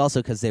 It's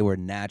also because they were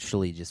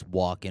naturally just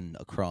walking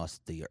across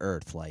the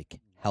earth, like,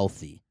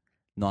 healthy.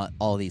 Not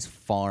all these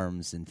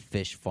farms and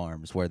fish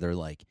farms where they're,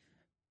 like,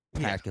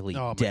 practically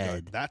Oh, my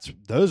dead. God.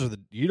 Those are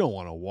you don't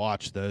want to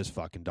watch those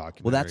fucking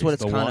documentaries. Well, that's what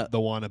it's kinda- the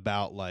one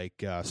about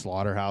like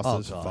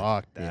slaughterhouses. Oh, God.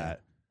 Fuck Yeah.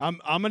 that.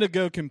 I'm gonna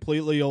go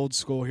completely old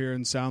school here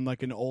and sound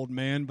like an old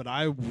man, but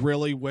I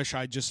really wish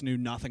I just knew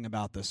nothing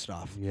about this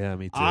stuff. Yeah,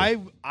 me too.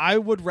 I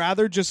would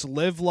rather just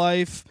live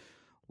life,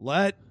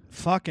 let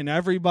fucking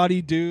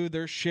everybody do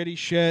their shitty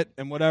shit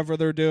and whatever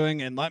they're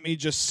doing, and let me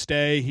just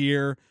stay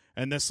here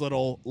and this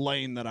little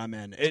lane that I'm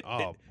in.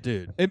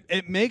 Dude.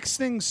 It makes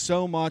things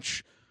so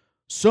much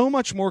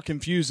more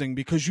confusing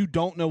because you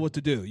don't know what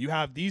to do. You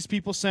have these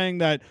people saying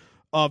that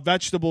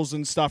vegetables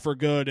and stuff are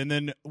good, and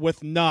then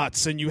with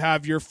nuts, and you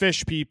have your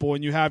fish people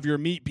and you have your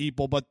meat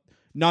people, but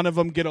none of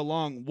them get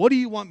along. What do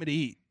you want me to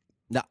eat?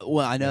 No,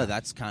 well, I know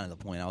that's kind of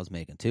the point I was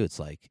making too. It's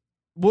like,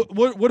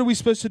 what are we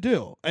supposed to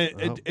do?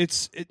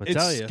 It's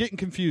tell ya. getting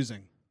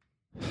confusing.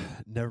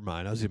 Never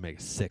mind. I was gonna make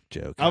a sick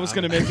joke. I was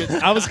gonna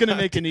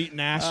make an eating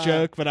ass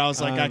joke, but I was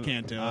like, I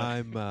can't do it.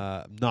 I'm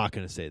not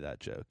gonna say that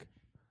joke.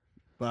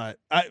 But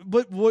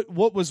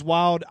what was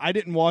wild? I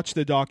didn't watch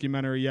the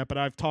documentary yet, but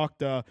I've talked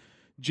to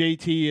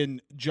JT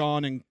and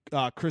John and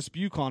Chris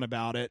Buchan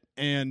about it,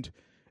 and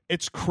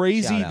it's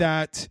crazy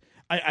that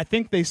I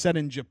think they said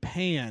in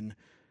Japan,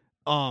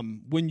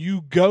 when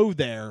you go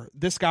there,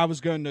 this guy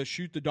was going to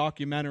shoot the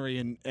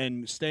documentary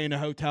and stay in a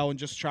hotel and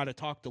just try to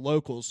talk to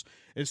locals.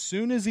 As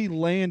soon as he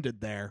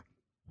landed there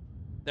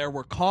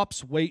were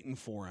cops waiting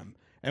for him,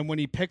 and when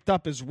he picked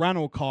up his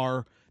rental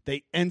car,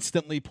 they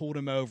instantly pulled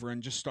him over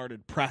and just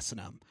started pressing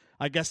him.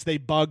 I guess they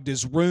bugged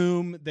his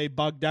room, they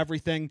bugged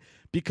everything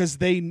because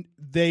they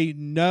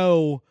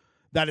know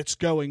that it's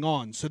going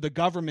on. So the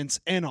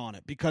government's in on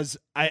it because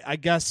I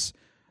guess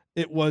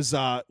it was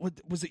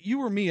was it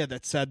you or Mia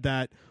that said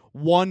that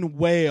one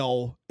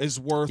whale is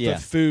worth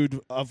of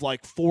food of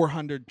like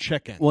 400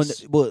 chickens.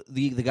 Well,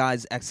 the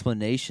guy's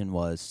explanation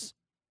was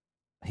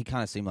he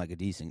kind of seemed like a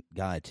decent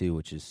guy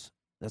too,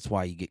 that's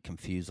why you get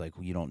confused, like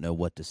you don't know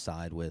what to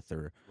side with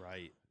or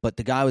right. But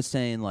the guy was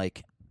saying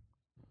like,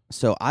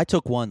 so I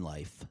took one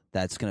life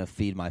that's going to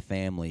feed my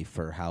family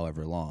for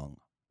however long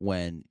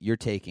when you're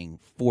taking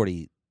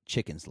 40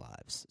 chickens'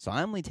 lives. So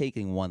I'm only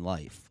taking one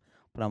life,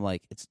 but I'm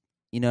like, it's,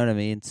 you know what I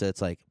mean? So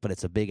it's like, but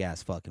it's a big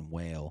ass fucking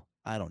whale.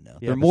 I don't know.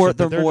 Yeah, they're more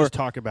just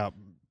talking about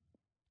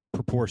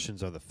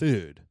proportions of the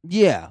food.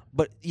 Yeah,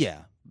 but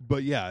yeah.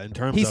 But yeah, in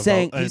terms He's of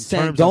saying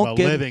don't of a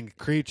give, living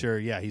creature,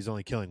 yeah, he's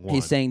only killing one.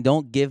 He's saying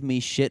don't give me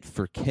shit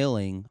for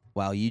killing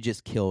while you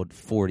just killed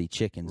 40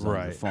 chickens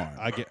on your farm.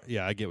 I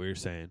get what you're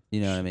saying.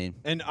 You know what I mean?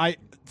 And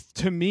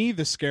to me,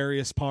 the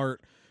scariest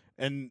part,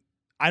 and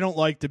I don't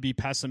like to be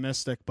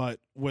pessimistic, but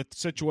with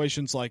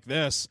situations like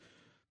this,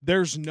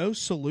 there's no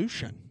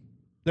solution.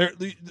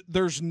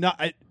 There's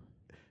not.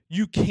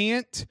 You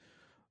can't.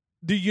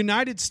 The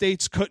United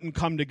States couldn't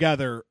come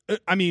together.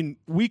 I mean,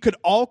 we could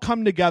all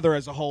come together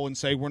as a whole and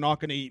say we're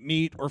not going to eat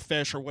meat or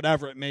fish or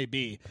whatever it may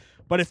be.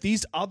 But if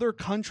these other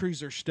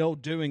countries are still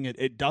doing it,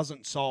 it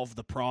doesn't solve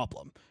the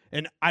problem.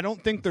 And I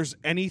don't think there's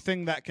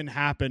anything that can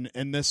happen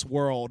in this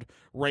world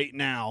right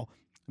now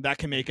that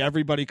can make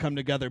everybody come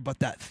together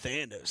but that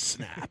Thanos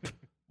snap.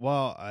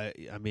 Well, I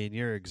mean,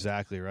 you're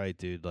exactly right,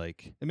 dude.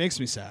 Like, it makes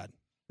me sad.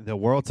 The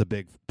world's a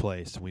big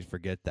place, and we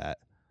forget that.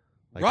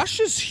 Like,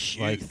 Russia's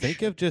huge. Like,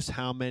 think of just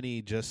how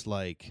many just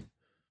like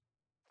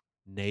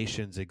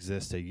nations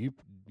exist that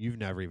you've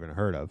never even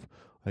heard of.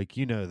 Like,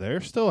 you know,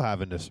 they're still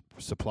having to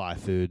supply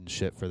food and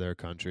shit for their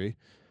country.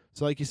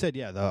 So, like you said,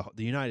 yeah,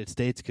 the United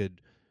States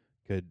could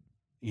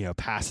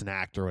pass an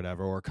act or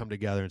whatever, or come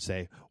together and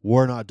say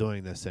we're not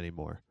doing this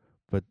anymore.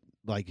 But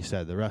like you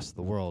said, the rest of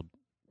the world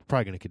is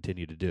probably going to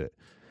continue to do it.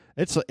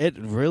 It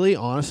really,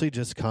 honestly,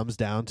 just comes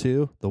down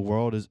to the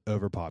world is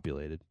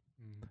overpopulated.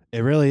 It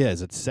really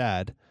is. It's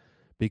sad.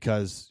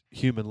 Because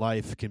human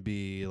life can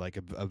be like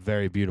a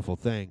very beautiful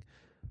thing,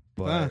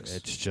 but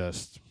it's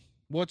just.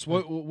 What's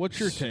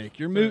your take?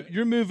 You're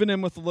moving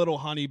in with a little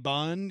honey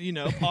bun,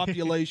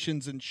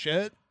 populations and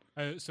shit.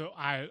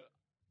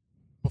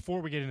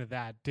 Before we get into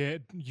that,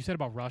 you said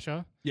about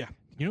Russia? Yeah.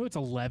 You know it's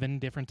 11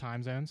 different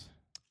time zones?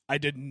 I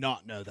did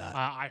not know that.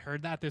 I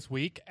heard that this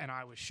week, and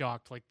I was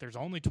shocked. Like, there's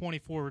only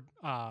 24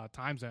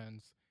 time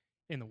zones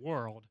in the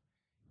world,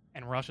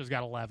 and Russia's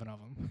got 11 of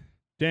them.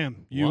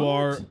 Damn, you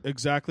are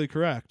exactly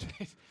correct.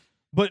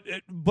 But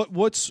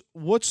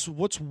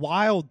what's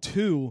wild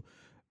too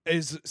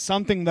is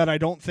something that I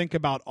don't think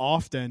about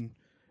often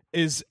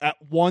is at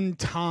one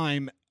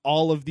time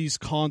all of these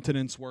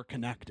continents were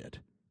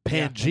connected.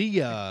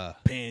 Pangea.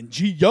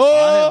 Pangea.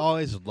 I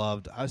always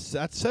loved.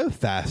 That's so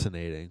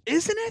fascinating,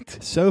 isn't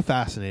it? So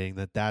fascinating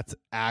that that's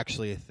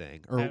actually a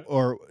thing,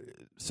 or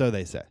so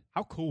they say.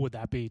 How cool would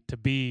that be to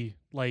be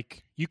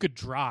like you could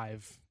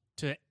drive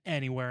to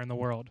anywhere in the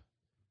world?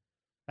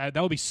 That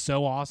would be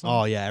so awesome.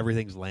 Oh yeah,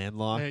 everything's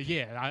landlocked.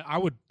 I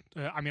would.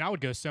 I mean, I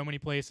would go so many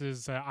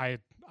places. I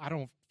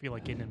don't feel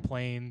like getting in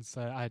planes.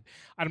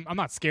 I'm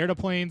not scared of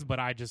planes, but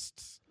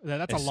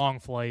that's a long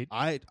flight.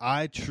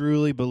 I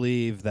truly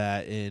believe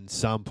that in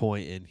some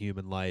point in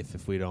human life,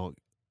 if we don't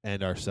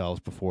end ourselves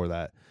before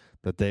that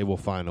they will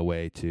find a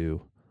way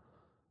to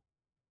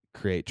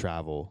create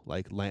travel,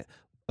 like land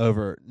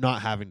over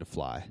not having to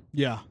fly.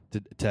 Yeah.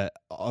 To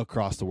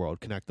across the world,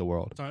 connect the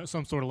world. So,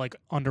 some sort of like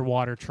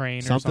underwater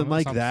train, something or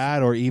like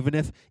that, or even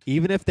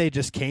if they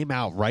just came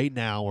out right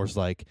now, was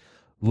like,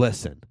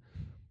 listen,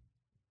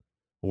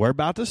 we're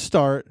about to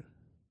start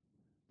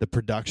the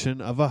production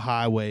of a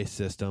highway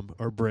system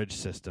or bridge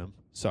system.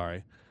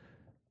 Sorry,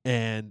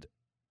 and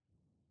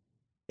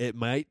it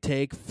might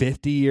take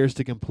 50 years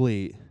to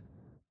complete,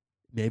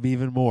 maybe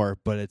even more,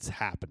 but it's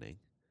happening.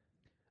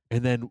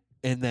 And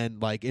then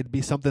like it'd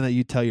be something that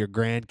you tell your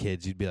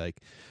grandkids. You'd be like,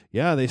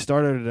 yeah, they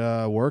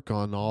started work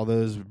on all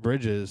those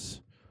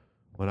bridges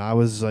when I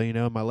was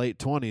in my late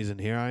 20s, and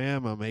here I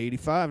am. I'm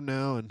 85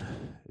 now, and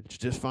it's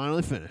just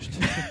finally finished.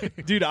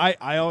 Dude,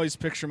 I always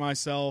picture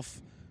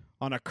myself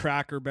on a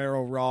Cracker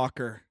Barrel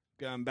rocker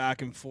going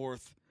back and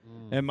forth,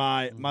 and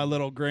my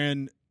little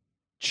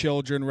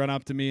grandchildren run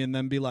up to me and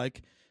then be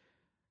like,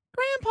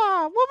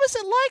 Grandpa, what was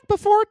it like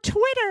before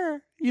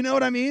Twitter? You know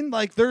what I mean?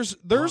 Like, there's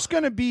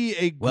going to be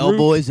a group. Well,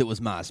 boys, it was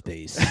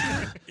MySpace.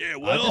 Yeah,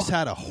 I just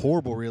had a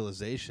horrible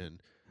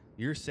realization.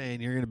 You're saying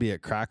you're going to be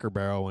at Cracker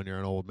Barrel when you're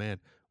an old man.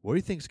 What do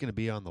you think is going to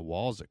be on the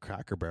walls at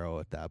Cracker Barrel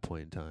at that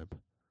point in time?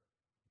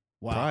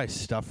 Wow. Probably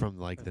stuff from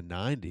like the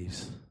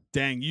 90s.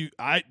 Dang,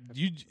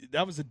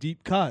 that was a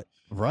deep cut.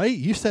 Right?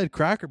 You said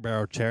Cracker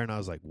Barrel chair, and I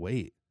was like,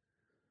 wait.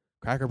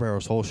 Cracker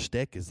Barrel's whole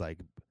shtick is like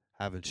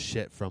having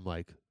shit from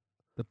like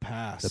The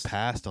past. the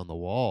past on the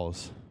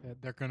walls.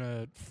 They're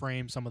gonna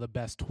frame some of the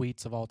best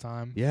tweets of all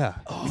time. Yeah.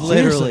 Literally,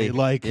 Seriously,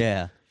 like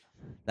yeah,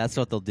 that's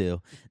what they'll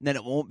do. And then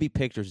it won't be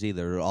pictures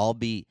either. It'll all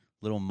be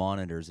little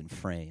monitors and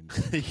frames,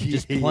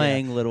 just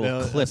playing little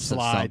A clips of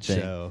something.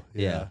 slideshow.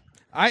 Yeah.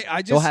 I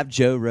They'll just have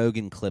Joe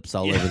Rogan clips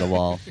all over the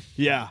wall.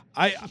 yeah.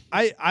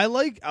 I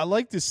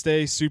like to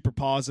stay super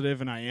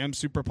positive, and I am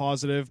super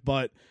positive,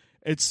 but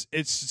it's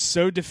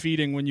so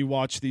defeating when you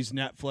watch these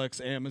Netflix,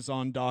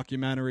 Amazon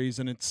documentaries,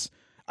 and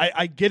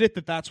I get it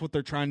that that's what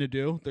they're trying to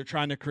do. They're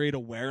trying to create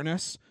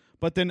awareness,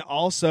 but then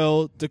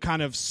also to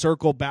kind of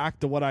circle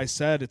back to what I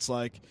said, it's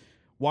like,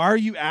 why are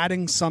you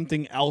adding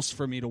something else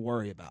for me to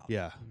worry about?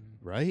 Yeah.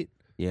 Right?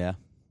 Yeah.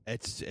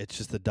 It's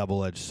just a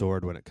double-edged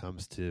sword when it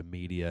comes to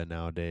media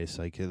nowadays.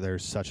 Like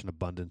there's such an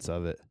abundance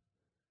of it.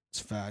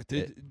 It's a fact.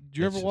 Did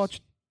you ever watch?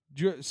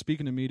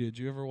 Speaking of media, did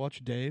you ever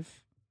watch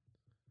Dave,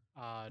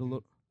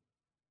 the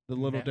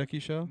Little Dicky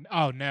show?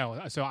 Oh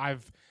no! So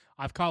I've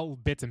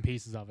caught bits and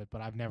pieces of it,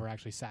 but I've never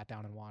actually sat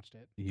down and watched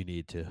it. You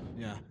need to.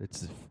 Yeah,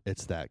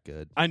 It's that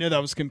good. I know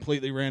that was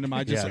completely random.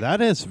 I just Yeah,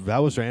 that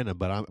was random,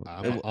 but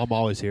I'm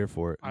always here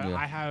for it.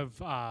 I have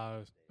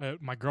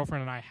my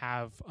girlfriend and I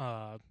have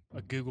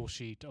a Google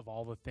sheet of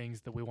all the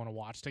things that we want to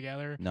watch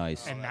together.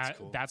 Nice. And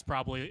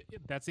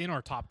that's in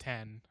our top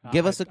 10.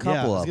 Give us a couple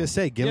I was of gonna them.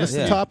 say, give Yeah, us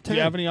yeah. the top 10. Do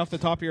you have any off the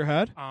top of your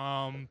head?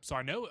 So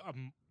I know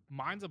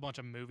mine's a bunch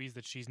of movies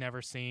that she's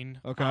never seen.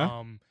 Okay.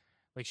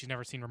 Like she's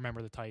never seen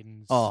Remember the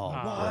Titans.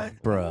 Oh,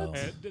 bro.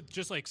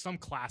 Just like some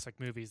classic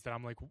movies that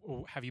I'm like,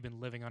 oh, have you been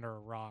living under a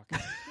rock?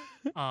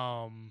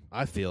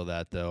 I feel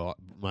that though.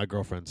 My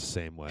girlfriend's the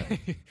same way.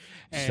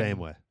 And, Same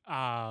way.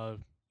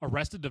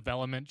 Arrested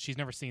Development, she's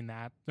never seen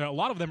that. A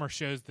lot of them are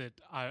shows that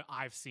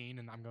I've seen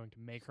and I'm going to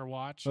make her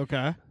watch.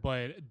 Okay.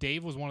 But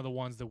Dave was one of the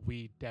ones that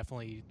we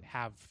definitely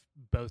have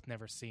both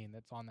never seen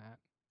that's on that.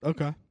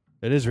 Okay.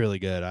 It is really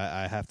good.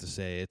 I have to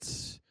say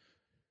it's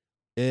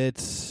I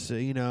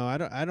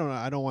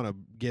don't want to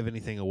give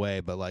anything away,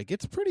 but like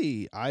it's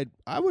pretty. I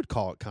would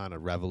call it kind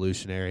of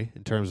revolutionary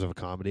in terms of a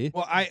comedy.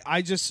 Well,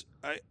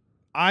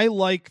 I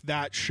like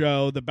that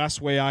show. The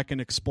best way I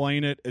can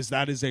explain it is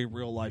that is a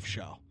real life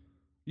show.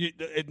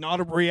 Not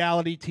a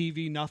reality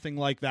TV, nothing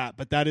like that.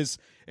 But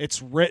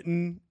it's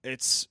written.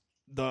 It's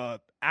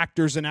the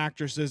actors and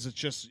actresses. It's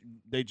just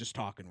they just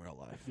talk in real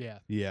life. Yeah.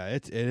 Yeah,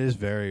 it is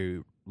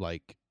very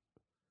like.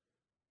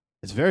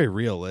 It's very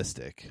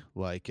realistic.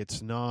 Like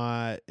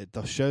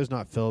the show's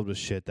not filled with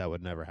shit that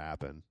would never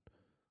happen.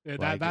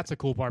 That's a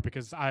cool part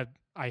because I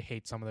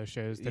hate some of those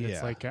shows that it's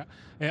Yeah. like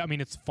I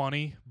mean it's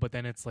funny, but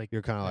then it's like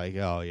You're kind of like,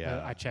 oh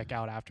yeah. I check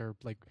out after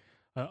like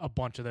a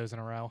bunch of those in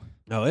a row.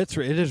 No, it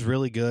is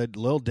really good.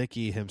 Lil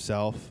Dicky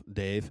himself,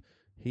 Dave,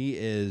 he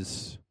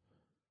is.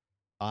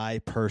 I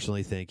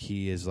personally think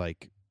he is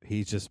like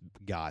he's just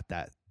got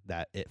that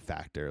it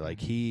factor.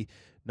 Like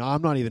No,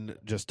 I'm not even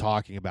just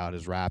talking about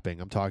his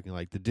rapping. I'm talking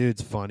like the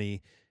dude's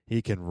funny.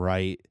 He can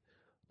write.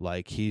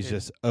 Like he's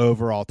just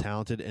overall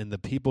talented, and the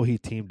people he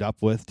teamed up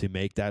with to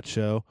make that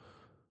show,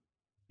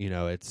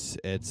 it's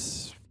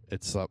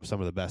some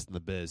of the best in the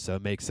biz. So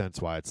it makes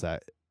sense why it's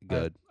that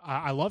good.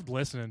 I loved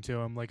listening to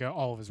him, like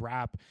all of his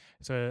rap.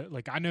 So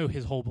like I know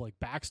his whole like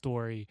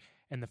backstory.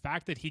 And the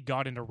fact that he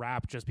got into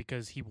rap just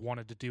because he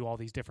wanted to do all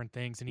these different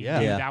things, and he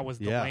knew that was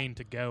the lane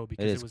to go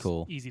because it was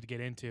cool. easy to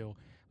get into.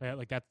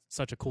 Like that's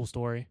such a cool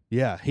story.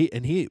 Yeah,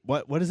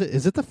 what is it?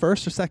 Is it the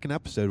first or second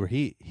episode where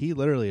he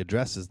literally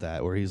addresses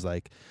that, where he's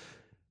like,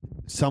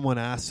 someone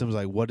asks him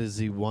like, what does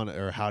he want,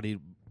 or how do you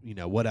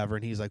whatever,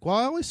 and he's like, well,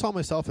 I always saw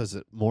myself as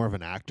more of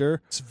an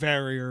actor. It's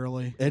very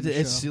early.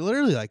 It's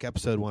literally like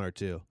episode 1 or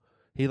 2.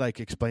 He like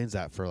explains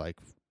that for like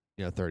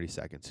 30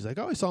 seconds. He's like,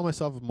 I always saw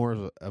myself as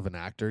more of an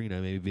actor,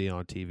 maybe being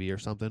on TV or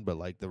something, but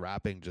like the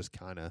rapping just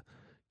kind of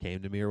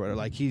came to me or whatever.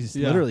 Like he's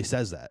literally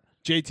says that.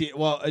 JT,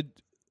 well,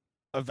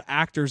 of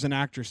actors and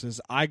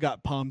actresses, I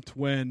got pumped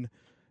when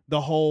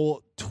the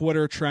whole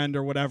Twitter trend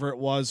or whatever it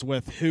was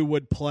with who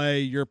would play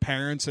your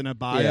parents in a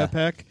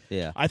biopic.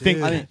 Yeah. I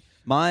think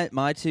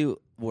my two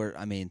were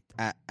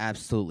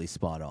absolutely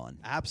spot on.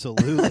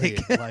 Absolutely.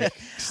 like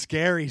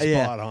scary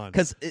spot on.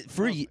 Because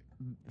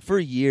for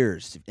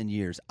years and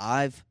years,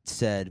 I've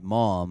said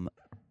Mom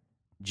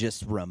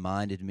just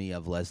reminded me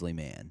of Leslie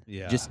Mann.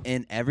 Yeah. Just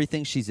in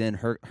everything she's in,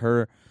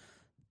 her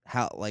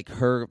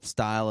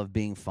style of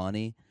being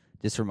funny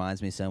just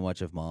reminds me so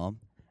much of Mom.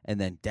 And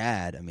then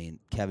Dad, I mean,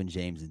 Kevin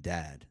James and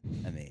Dad,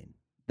 I mean,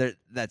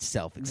 that's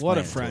self-explanatory. What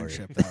a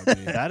friendship that would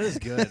be. That is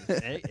good.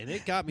 And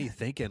it got me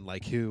thinking,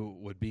 like, who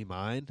would be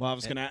mine. Well, I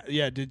was gonna.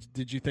 Yeah.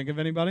 Did you think of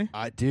anybody?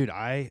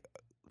 I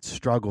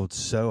struggled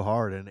so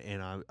hard,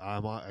 and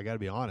I got to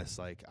be honest.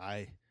 Like,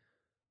 I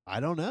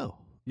don't know.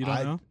 You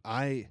don't know?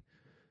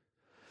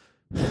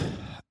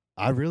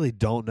 I really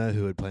don't know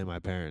who would play my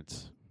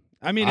parents.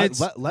 I mean,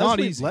 it's not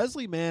easy.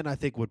 Leslie Mann, I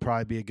think, would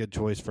probably be a good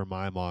choice for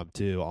my mom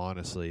too.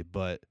 Honestly,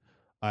 but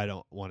I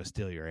don't want to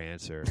steal your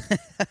answer.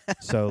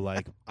 So,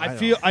 like,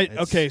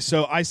 okay.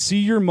 So I see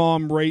your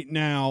mom right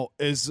now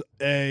as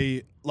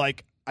I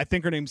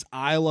think her name's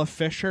Isla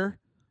Fisher,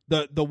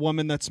 the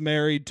woman that's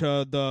married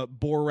to the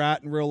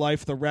Borat in real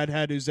life, the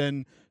redhead who's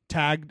in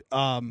Tag.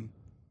 Yeah,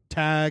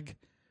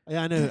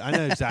 I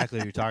know exactly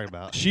what you're talking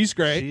about. She's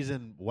great. She's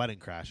in Wedding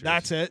Crashers.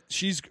 That's it.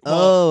 She's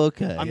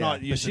okay. I'm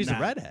not using but she's that.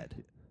 a redhead.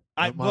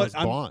 I'm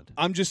blonde.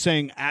 I'm just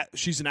saying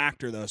she's an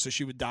actor though, so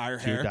she would dye her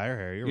hair. She would dye her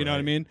hair. You know what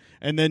I mean?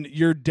 And then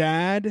your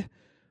dad.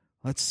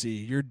 Let's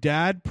see. Your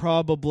dad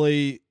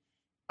probably.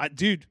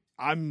 Dude,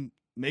 I'm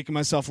making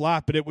myself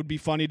laugh, but it would be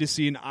funny to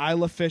see an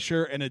Isla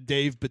Fisher and a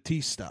Dave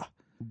Bautista.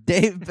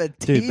 Dave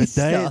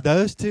Bautista. Dude, but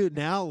those two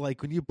now,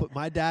 like when you put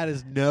my dad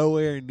is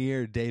nowhere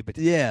near Dave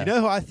Bautista. Yeah. You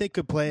know who I think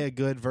could play a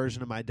good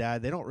version of my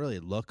dad? They don't really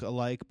look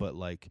alike, but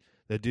like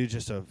the dude's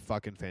just a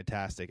fucking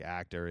fantastic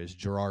actor. Is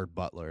Gerard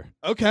Butler?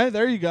 Okay,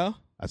 there you go.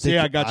 I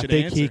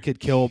think he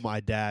could kill my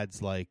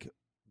dad's like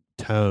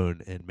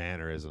tone and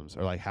mannerisms,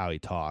 or like how he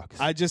talks.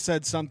 I just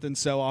said something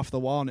so off the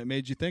wall, and it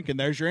made you think, and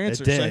there's your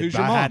answer. It did, so who's but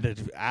your mom? I had to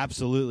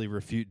absolutely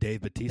refute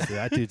Dave Bautista.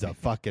 That dude's a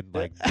fucking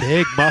like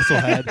big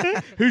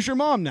musclehead. Who's your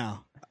mom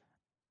now?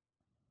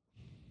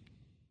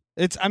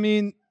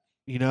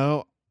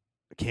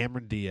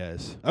 Cameron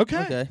Diaz.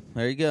 Okay,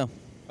 there you go.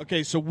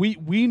 Okay, so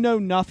we know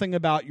nothing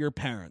about your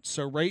parents.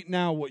 So right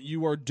now what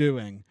you are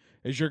doing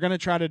is you're going to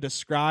try to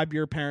describe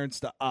your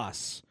parents to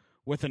us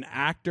with an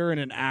actor and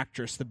an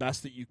actress the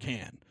best that you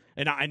can.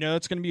 And I know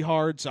it's going to be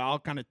hard, so I'll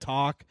kind of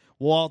talk.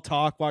 We'll all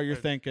talk while you're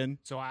thinking.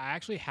 So I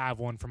actually have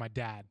one for my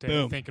dad.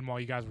 Boom. Thinking while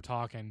you guys were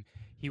talking,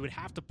 he would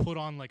have to put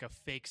on like a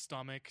fake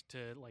stomach to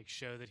like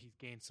show that he's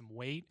gained some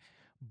weight.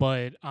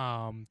 But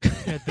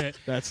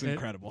that's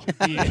incredible.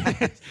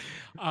 The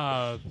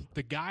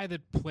guy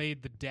that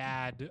played the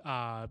dad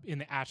in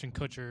the Ashton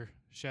Kutcher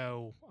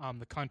show,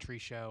 the country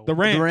show, The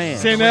Ranch.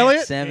 Sam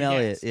Elliott.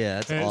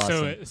 Yeah, that's awesome.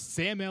 So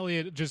Sam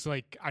Elliott, just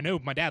like I know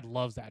my dad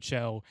loves that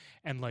show,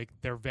 and like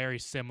they're very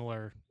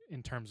similar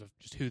in terms of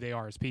just who they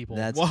are as people.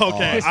 That's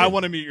okay. awesome. I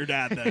want to meet your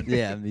dad then.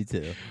 Yeah, me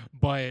too.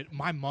 But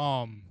my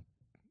mom,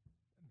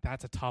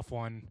 that's a tough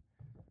one.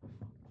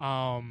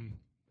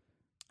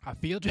 I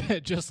feel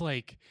just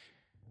like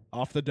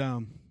Off the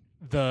dome.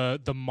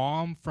 the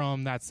mom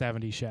from that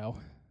 '70s show.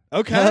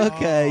 Okay.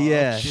 Okay,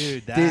 yeah.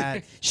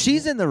 Dude,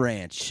 she's in The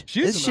Ranch.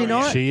 She's Is in she The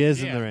not? Ranch. she is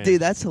in Yeah. the range.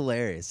 Dude, that's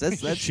hilarious. That's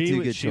two good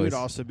choices. She would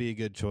also be a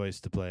good choice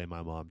to play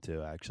my mom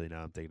too. Actually,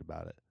 now I'm thinking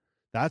about it,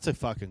 that's a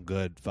fucking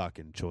good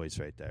fucking choice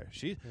right there.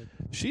 She's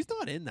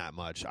not in that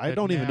much. I But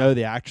don't even now- know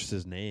the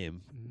actress's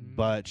name,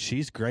 but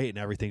she's great in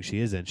everything she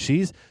is in.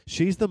 She's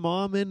the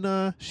mom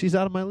in She's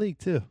Out of My League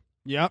too.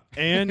 Yep.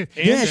 And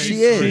Yeah,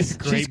 she is. She's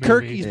Great movie.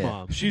 Kirky's Yeah.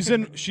 mom. she's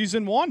in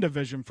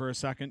WandaVision for a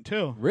second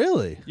too.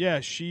 Really? Yeah,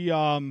 she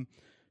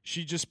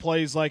just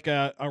plays like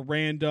a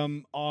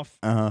random off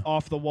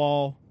the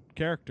wall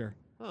character.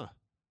 Huh.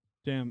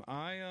 Damn,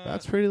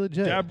 That's pretty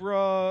legit.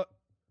 Deborah.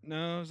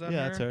 No, is that her?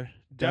 Yeah, that's her.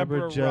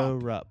 Deborah Jo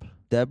Rupp. Rupp.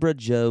 Deborah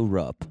Jo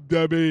Rupp.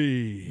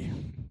 Debbie.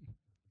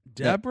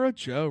 Deborah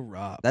Jo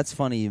Rupp. That's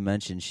funny you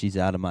mentioned She's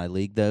Out of My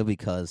League, though,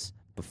 because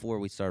before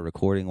we started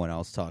recording, when I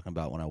was talking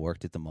about when I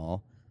worked at the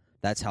mall,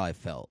 that's how I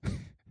felt.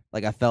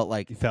 Like, I felt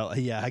like, You felt?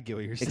 Yeah, I get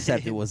what you're saying.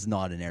 except it was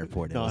not an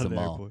airport. It was a an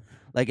mall. airport.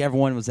 Like,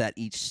 everyone was at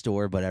each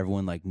store, but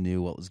everyone, like,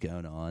 knew what was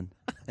going on.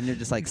 And you're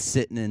just, like,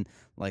 sitting in,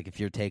 like, if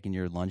you're taking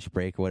your lunch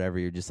break or whatever,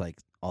 you're just, like,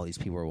 all these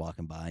people are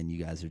walking by, and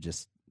you guys are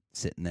just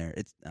sitting there.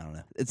 It's, I don't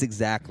know. It's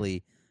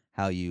exactly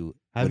how you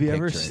Have would you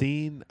ever picture it.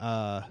 seen?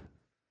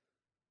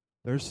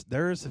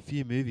 There's a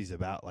few movies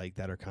about like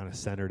that are kind of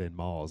centered in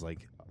malls.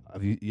 Like,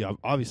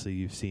 obviously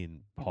you've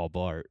seen Paul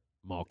Blart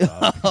Mall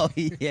Cop, Oh,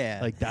 yeah.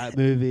 like that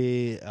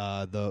movie.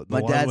 The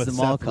My one dad's with the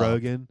mall Seth cop.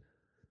 Rogen.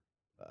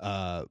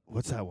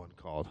 What's that one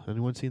called?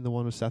 Anyone seen the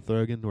one with Seth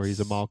Rogen where he's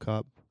a mall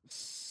cop?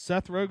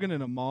 Seth Rogen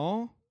in a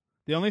mall.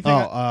 The only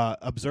thing.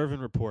 Observe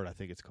and Report. I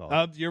think it's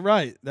called. You're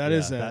right. That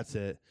is it. That's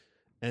it.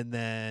 And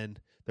then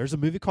there's a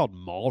movie called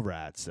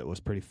Mallrats that was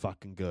pretty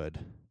fucking good.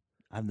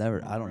 I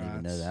don't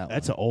even know that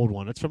That's one. an old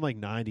one. It's from like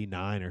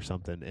 '99 or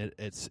something.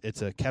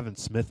 It's a Kevin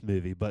Smith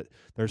movie, but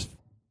there's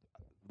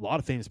a lot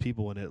of famous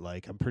people in it.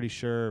 Like I'm pretty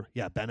sure,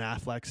 Ben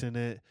Affleck's in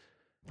it.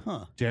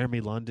 Huh.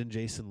 Jeremy London,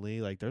 Jason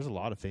Lee. Like there's a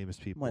lot of famous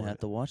people. Might in have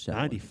it. to watch that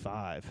one.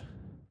 95.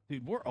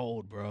 Dude, we're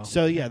old, bro.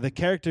 So yeah, the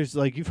characters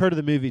like you've heard of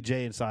the movie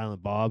Jay and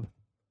Silent Bob.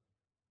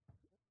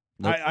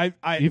 Nope.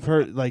 You've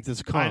heard like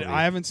this comedy.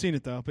 I haven't seen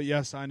it though, but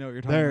yes, I know what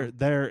you're talking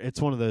about.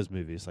 It's one of those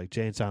movies like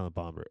Jay and Silent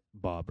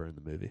Bob are in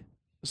the movie.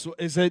 So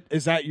is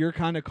that your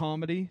kind of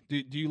comedy?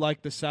 Do you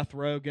like the Seth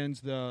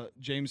Rogans, the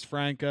James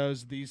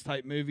Francos, these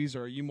type movies,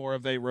 or are you more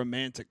of a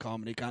romantic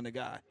comedy kind of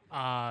guy?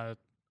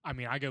 I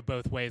mean, I go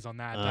both ways on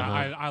that.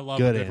 Uh-huh. I love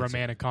Good the answer.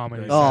 romantic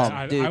comedy.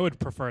 Oh, dude. I would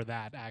prefer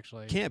that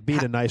actually. Can't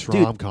beat a nice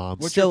Dude, rom com.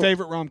 What's So- your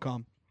favorite rom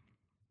com?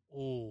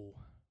 Oh,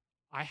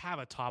 I have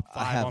a top I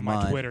 5 have on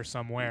mine. my Twitter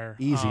somewhere.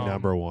 Easy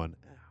number one.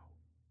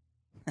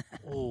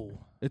 Oh,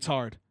 It's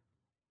hard.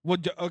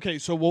 Okay,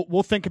 so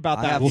we'll think about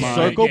I that. have We'll mine.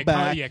 circle Yeah,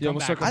 back. come we'll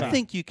back. circle I back.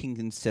 think you can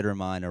consider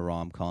mine a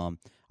rom com.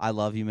 I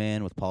Love You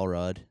Man with Paul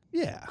Rudd.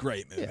 Yeah.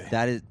 great movie.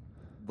 That is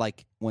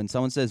like when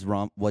someone says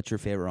what's your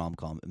favorite rom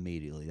com?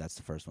 Immediately, that's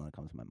the first one that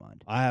comes to my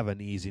mind. I have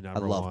an easy I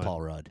number love one.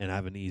 Paul Rudd. And I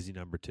have an easy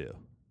number two.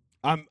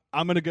 I'm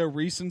gonna go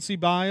recency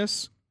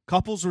bias.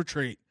 Couples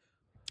Retreat.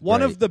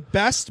 One Right. of the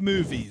best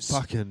movies.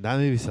 Fucking that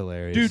movie's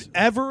hilarious. Dude,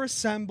 ever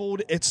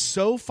assembled. It's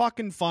so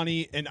fucking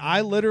funny. And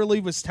I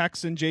literally was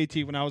texting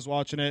JT when I was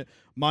watching it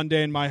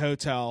Monday in my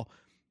hotel.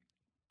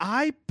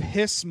 I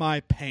piss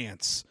my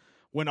pants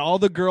when all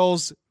the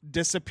girls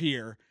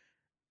disappear.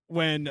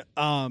 When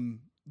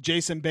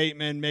Jason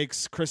Bateman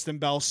makes Kristen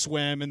Bell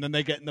swim, and then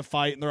they get in the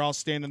fight, and they're all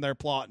standing there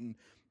plotting.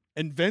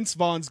 And Vince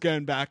Vaughn's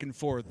going back and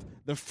forth.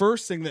 The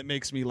first thing that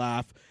makes me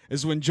laugh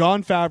is when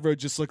Jon Favreau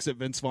just looks at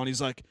Vince Vaughn.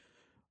 He's like,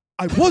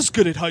 I was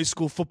good at high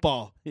school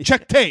football.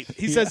 Check tape.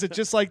 He says it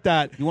just like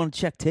that. You want to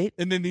check tape?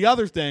 And then the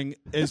other thing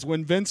is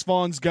when Vince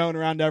Vaughn's going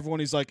around to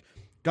everyone, he's like,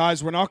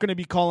 guys, we're not going to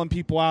be calling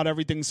people out.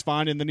 Everything's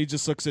fine. And then he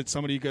just looks at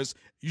somebody. He goes,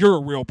 you're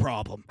a real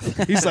problem.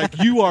 He's like,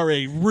 you are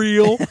a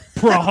real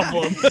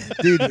problem.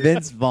 Dude,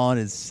 Vince Vaughn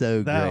is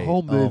so that great.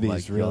 whole movie my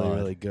is really, God.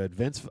 really good.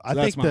 I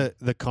that's think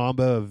the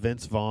combo of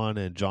Vince Vaughn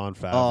and Jon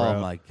Oh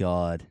Favreau my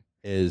God.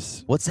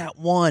 is What's that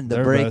one? The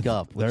they're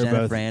breakup both- with they're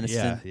Jennifer both-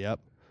 Aniston. Yeah, yep.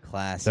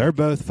 Classic. They're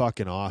both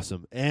fucking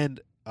awesome. And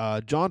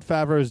Jon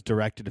Favreau's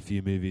directed a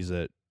few movies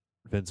that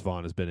Vince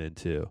Vaughn has been in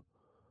too.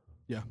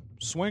 Yeah.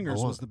 Swingers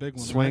was the big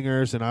one. right?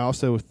 Swingers, and I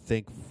also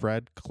think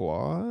Fred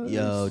Claus.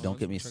 Yo, don't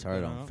get me Check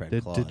started that on out.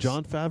 Fred Claus. Did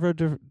Jon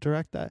Favreau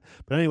direct that?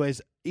 But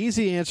anyways,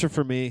 easy answer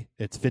for me.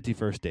 It's 50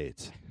 First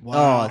Dates. Oh,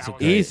 that's a That was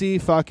great. Easy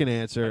fucking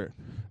answer.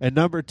 And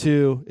number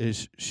two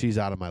is She's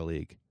Out of My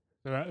League.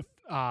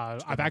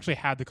 I've actually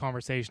had the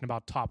conversation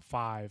about top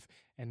 5,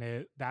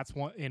 and that's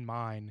one in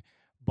mine.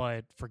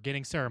 But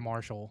Forgetting Sarah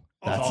Marshall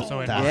is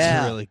also in That's mine.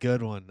 Yeah. a really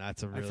good one.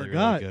 That's a I really,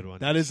 forgot. really good one.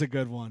 That is a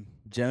good one.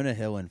 Jonah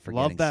Hill and Love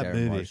Forgetting that Sarah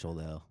movie. Marshall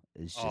though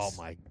is just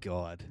Oh my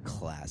god,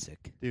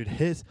 classic. dude!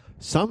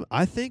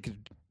 I think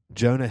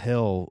Jonah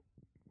Hill,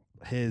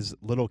 his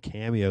little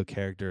cameo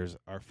characters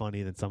are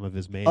funnier than some of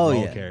his main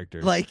role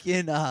characters. Like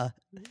in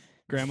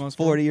Grandma's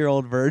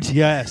 40-Year-Old Virgin.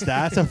 yes,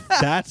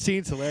 that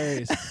scene's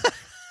hilarious.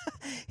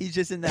 He's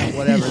just in that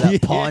whatever that Yeah.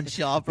 pawn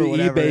shop or The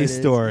whatever eBay it is.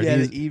 store. Yeah,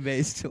 He's- the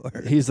eBay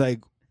store. He's like,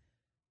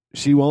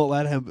 she won't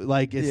let him.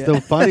 Like, it's Yeah.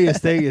 the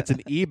funniest thing. It's an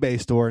eBay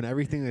store, and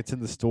everything that's in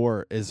the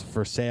store is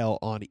for sale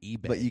on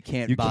eBay. But you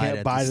can't you buy it can't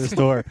at buy the it at the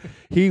store.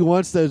 He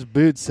wants those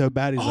boots so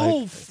bad. He's Oh,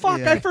 like, fuck.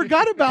 Yeah. I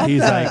forgot about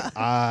he's that.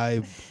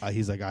 like,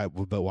 he's like,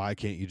 but why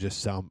can't you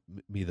just sell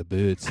me the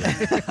boots?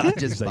 Just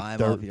He's buy like, 'em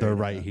they're, off here they're and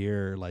right stuff.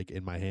 here, like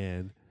in my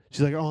hand.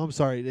 She's like, oh, I'm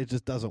sorry, it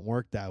just doesn't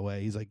work that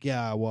way. He's like,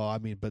 yeah, well, I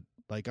mean, but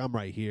like I'm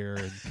right here,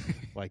 and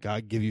like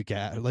I'll give you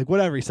cash, like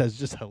whatever he says,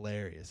 just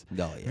hilarious. Oh,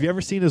 yeah. Have you ever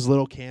seen his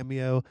little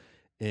cameo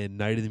in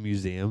Night of the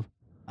Museum?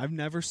 I've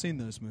never seen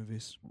those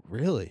movies.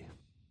 Really?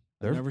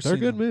 They're never they're seen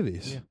good them.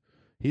 movies. Yeah.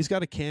 He's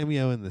got a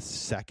cameo in the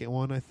second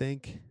one, I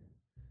think,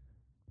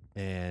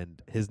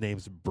 and his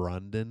name's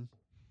Brundon.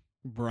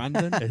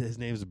 Brandon? His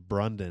name's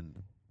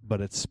Brundon,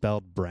 but it's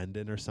spelled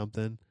Brendan or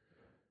something.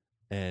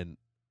 And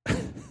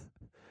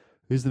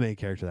who's the main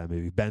character of that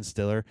movie? Ben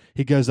Stiller.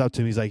 He goes up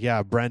to him. He's like,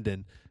 "Yeah,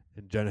 Brendan."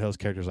 And Jonah Hill's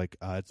character's like,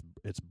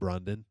 "It's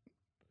Brundon."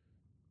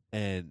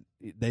 And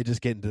they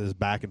just get into this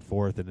back and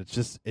forth, and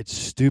it's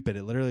stupid.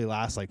 It literally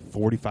lasts like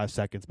 45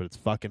 seconds, but it's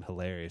fucking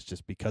hilarious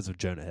just because of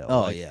Jonah Hill.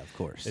 Oh Like, yeah, of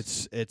course.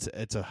 it's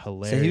a so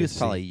hilarious. he was scene.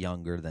 probably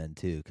younger then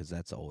too, because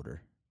that's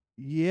older.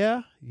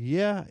 Yeah,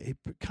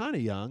 kind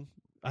of young.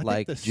 I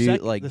Like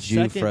think like the Jew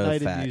second Fro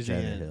Night Fat of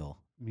Jonah Museum, Hill.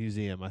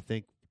 Museum, I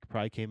think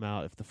probably came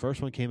out. If the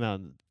first one came out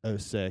in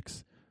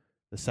 06,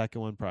 the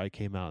second one probably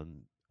came out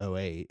in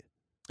 08,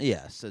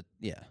 Yeah, so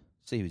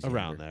he was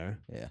around younger.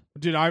 there. Yeah.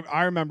 Dude,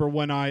 I remember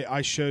when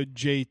I showed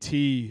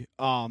JT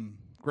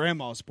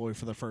Grandma's Boy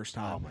for the first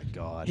time. Oh my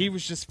god, He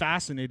was just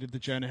fascinated that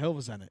Jonah Hill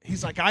was in it.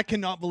 He's like, I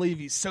cannot believe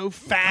he's so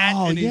fat.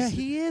 Oh and yeah, he's,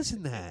 he is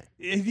in that.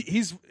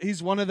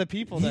 he's one of the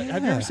people that.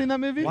 Have you Yeah. ever seen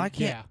that movie? Why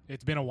can't Yeah,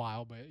 it's been a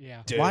while, but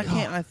yeah. Dude. Why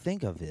can't I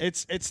think of it?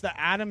 It's the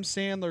Adam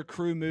Sandler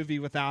crew movie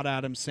without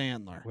Adam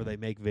Sandler Where they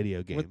make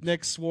video games. with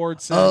Nick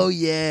Swartz. And Oh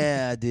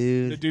yeah, the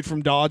dude. dude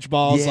from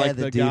Dodgeball is Yeah, like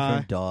the the dude guy.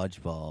 from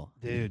Dodgeball.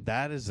 Dude,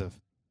 that is a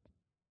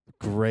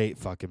great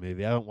fucking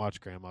movie. I haven't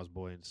watched Grandma's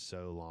Boy in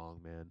so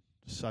long, man.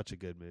 Such a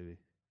good movie.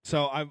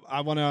 So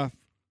I want to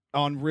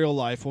on real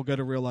life. We'll go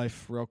to real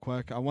life real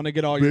quick. I want to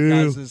get all your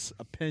guys'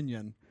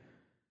 opinion.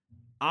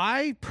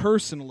 I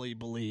personally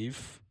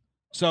believe.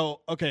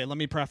 So, okay, let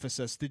me preface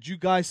this. Did you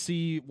guys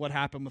see what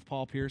happened with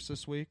Paul Pierce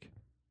this week?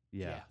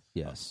 Yeah.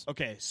 Yes.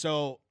 Okay,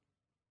 so,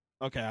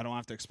 I don't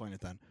have to explain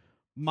it then.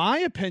 My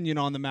opinion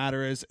on the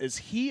matter is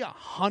he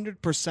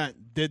 100%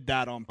 did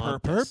that on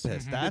purpose.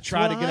 That's to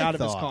try to what get I out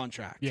of his thought.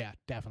 contract. Yeah,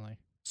 definitely.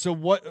 So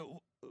what,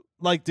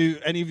 like, do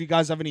any of you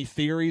guys have any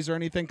theories or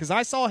anything? Because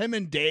I saw him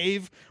and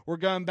Dave were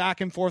going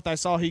back and forth. I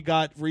saw he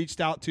got reached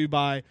out to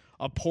by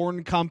a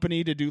porn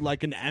company to do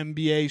like an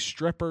NBA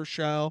stripper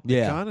show. It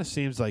Yeah. kind of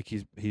seems like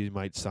he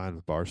might sign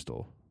with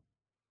Barstool.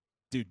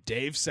 Dude,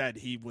 Dave said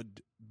he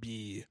would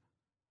be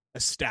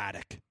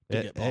ecstatic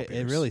to get Paul It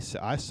Pierce. really.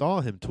 I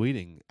saw him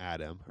tweeting at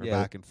him or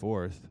Yeah. back and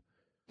forth.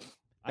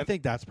 I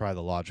think that's probably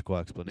the logical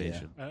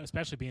explanation.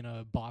 Especially being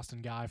a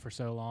Boston guy for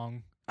so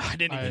long. I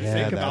didn't even Yeah,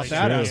 think that's about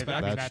that true. aspect.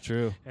 I mean, That's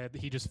true.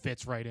 He just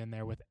fits right in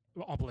there with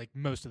like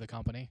most of the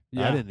company.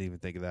 I didn't even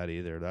think of that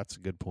either. That's a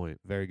good point.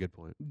 Very good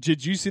point.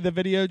 Did you see the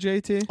video,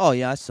 JT? Oh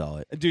yeah, I saw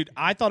it. Dude,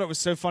 I thought it was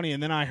so funny,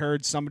 and then I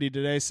heard somebody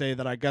today say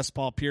that I guess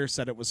Paul Pierce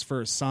said it was for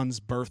his son's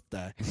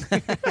birthday.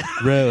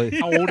 Really?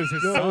 How old is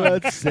his No, son?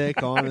 that's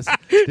sick, honest.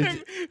 Did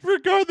you-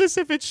 Regardless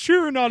if it's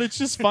true or not, it's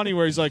just funny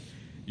where he's like,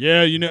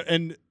 yeah,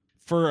 and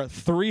for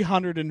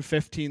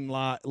 315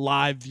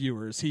 live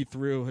viewers, he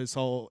threw his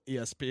whole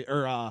ESPN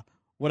or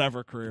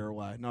whatever career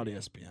away, not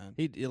ESPN.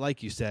 he,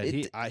 like you said,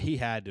 he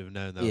had to have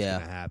known that was Yeah.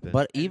 going to happen.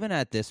 But even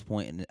at this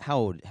point, how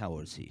old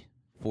is he?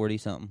 40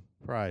 something.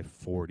 probably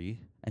 40.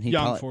 And he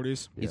Young probably,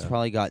 40s. he's Yeah.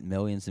 probably got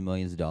millions and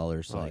millions of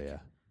dollars. Oh Like yeah.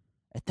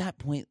 at that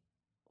point,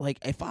 like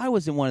if I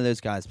was in one of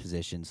those guys'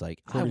 positions, like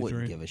I 43.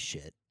 wouldn't give a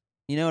shit.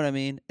 You know what I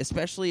mean?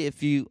 Especially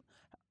if you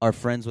are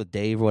friends with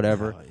Dave or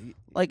whatever. No,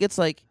 Like it's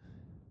like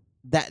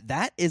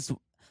that is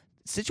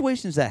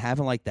situations that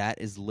happen like that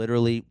is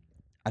literally,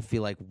 I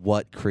feel like,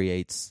 what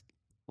creates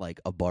like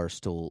a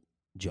Barstool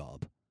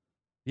job.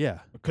 yeah.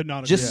 Could not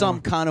have Just been some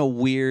more. kind of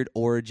weird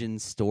origin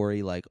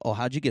story, like, oh,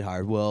 how'd you get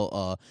hired?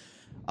 Well,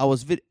 I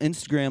was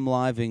Instagram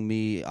living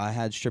me. I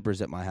had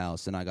strippers at my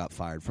house, and I got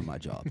fired from my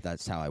job.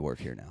 That's how I work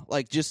here now.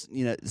 Like, just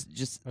it's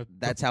just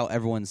that's how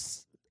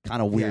everyone's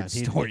kind of weird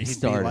Yeah, story he'd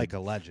started. be like a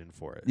legend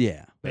for it.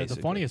 Yeah, The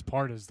basically. funniest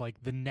part is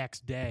like the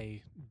next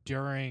day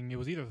during it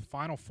was either the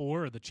Final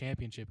Four or the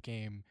championship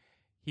game.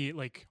 He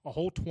like a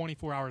whole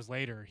 24 hours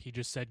later, he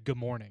just said good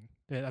morning.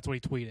 That's what he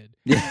tweeted.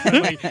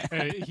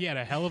 yeah. He had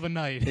a hell of a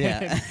night.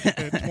 Yeah.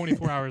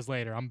 24 hours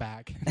later, I'm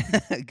back.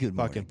 Good Fucking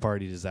morning.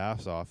 partied his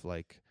ass off.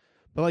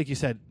 But like you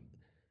said,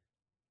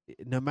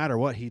 no matter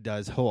what he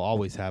does, he'll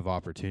always have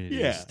opportunities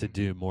Yeah. to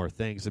do more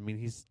things. I mean,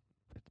 he's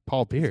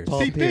Paul Pierce.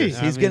 Paul PP. Pierce.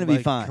 I He's mean, gonna be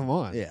like, fine. Come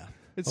on. Yeah.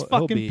 It's He'll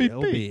fucking be, PP.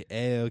 He'll be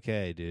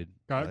A-okay, dude.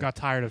 Got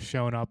tired of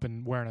showing up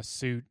and wearing a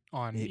suit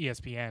on He-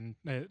 ESPN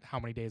how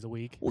many days a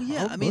week? Well,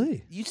 yeah. I mean,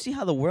 Probably. you see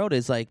how the world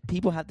is. Like,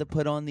 people have to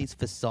put on these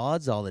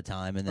facades all the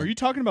time, and then Are you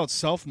talking about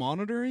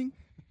self-monitoring?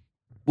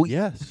 well,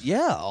 Yes.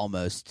 yeah,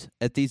 almost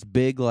at these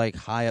big like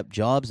high up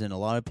jobs, and a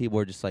lot of people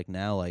are just like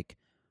now like,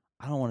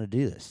 I don't want to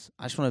do this.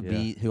 I just want to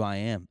be who I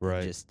am. and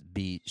Right. just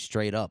be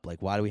straight up.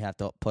 Like, why do we have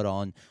to put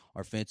on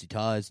our fancy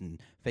ties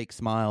and fake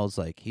smiles?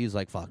 Like, he was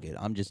like, fuck it,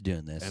 I'm just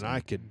doing this. And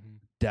I could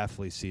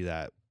definitely see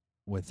that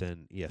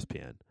within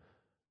ESPN.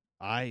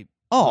 I'm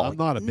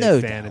not a big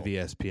no fan doubt. of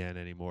ESPN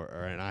anymore,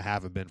 and I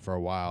haven't been for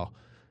a while.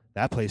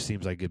 That place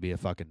seems like it'd be a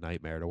fucking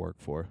nightmare to work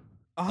for.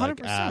 100%.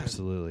 Like,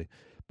 absolutely.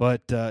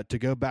 But to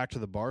go back to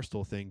the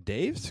Barstool thing,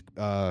 Dave's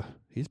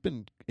he's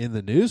been in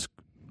the news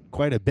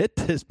quite a bit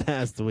this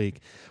past week.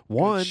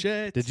 One,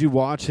 shit. did you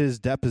watch his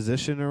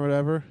deposition or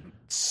whatever?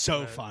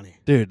 So funny.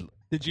 Dude,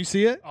 Did you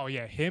see it? Oh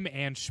yeah, him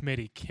and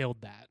Schmitty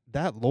killed that.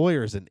 that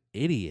lawyer's an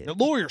idiot. The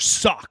lawyer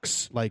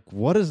sucks. Like,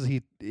 what is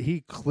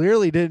he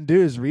clearly didn't do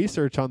his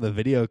research on the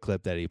video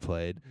clip that he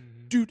played.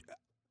 Dude,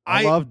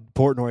 I loved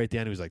Portnoy at the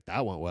end. He was like,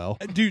 that went well.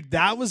 Dude,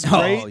 that was Oh,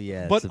 great.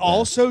 yeah, it's but the best.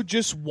 also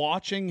just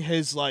watching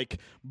his like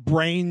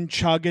brain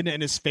chugging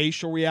and his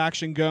facial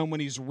reaction going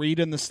when he's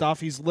reading the stuff.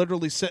 He's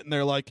literally sitting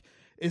there like,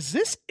 is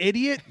this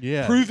idiot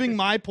Yeah. proving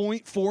my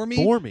point for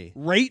me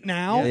right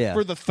now Yeah.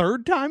 for the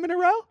third time in a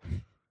row?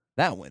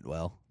 That went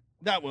well.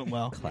 That went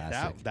well.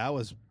 Classic. That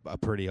was a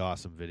pretty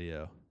awesome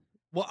video.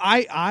 Well,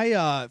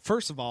 I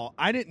first of all,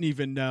 I didn't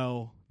even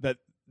know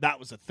that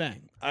was a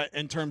thing.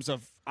 In terms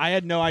of, I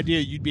had no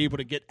idea you'd be able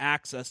to get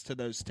access to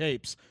those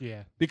tapes.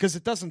 Yeah. Because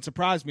it doesn't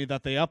surprise me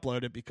that they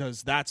upload it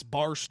because that's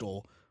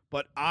Barstool.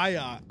 But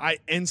I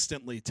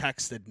instantly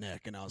texted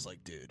Nick and I was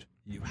like, dude,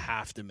 you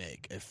have to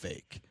make a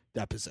fake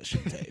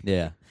deposition tape.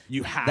 Yeah.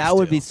 You have That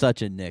would to. be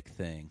such a Nick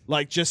thing.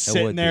 Like just It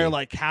sitting would there, be.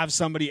 like have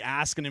somebody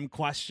asking him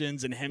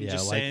questions and him Yeah,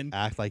 just like saying,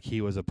 act like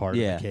he was a part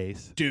Yeah. of the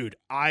case. dude,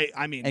 I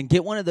mean, And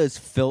get one of those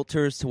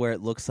filters to where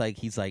it looks like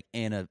he's like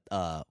in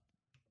a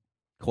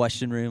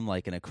question room,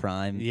 like in a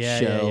crime show.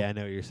 Yeah, I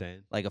know what you're saying.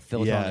 Like a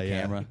filter on Yeah, a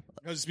yeah. camera.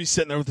 I'll just be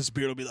sitting there with this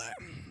beard. I'll be like,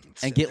 And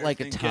sitting get there like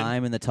a thinking,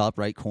 time in the top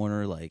right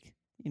corner, like,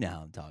 You know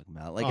how I'm talking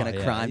about. Like Oh, in a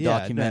yeah, crime yeah,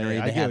 documentary,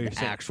 no, I they get have what you're the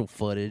saying. actual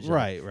footage.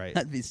 Right.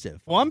 That'd be so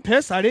funny. Well, I'm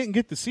pissed I didn't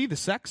get to see the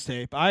sex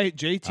tape.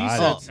 JT I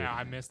said didn't No,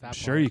 I missed that. I'm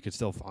sure part. you could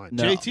still find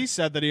No. it. JT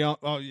said that he.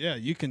 Oh yeah,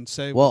 you can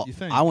say Well, what you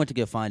think. I went to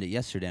go find it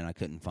yesterday and I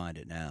couldn't find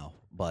it now.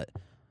 But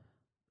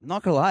I'm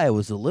not gonna lie, it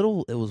was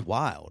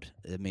wild.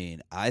 I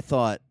mean, I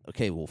thought,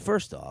 okay, well,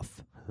 first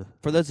off,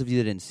 for those of you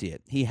that didn't see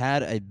it, he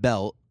had a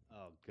belt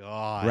Oh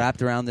God.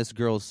 wrapped around this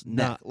girl's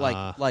neck,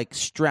 Nuh-uh. like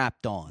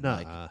strapped on. Nuh-uh.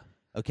 Like,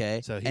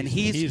 okay, So and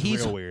he's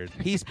real weird.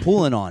 He's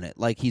pulling on it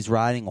like he's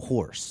riding a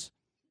horse.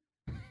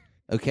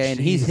 Okay, and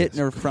he's hitting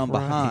her from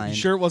Christ. behind.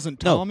 You sure it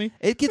wasn't No, Tommy?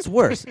 it gets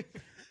worse.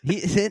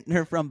 He's hitting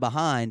her from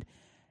behind,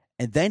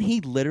 and then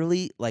he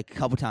literally, like a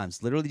couple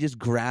times, literally just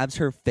grabs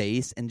her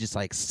face and just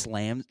like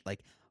slams, like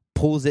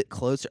pulls it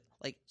closer.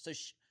 Like, so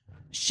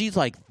she's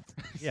like,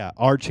 Yeah,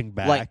 arching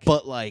back.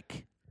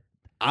 like,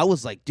 I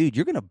was like, dude,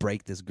 you're going to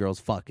break this girl's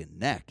fucking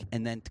neck.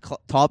 And then to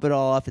top it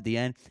all off at the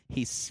end,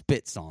 he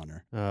spits on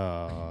her.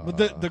 But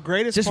the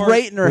greatest Just part,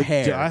 right in her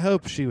hair. I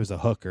hope she was a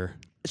hooker.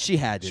 She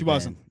had to. She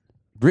wasn't.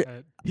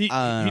 he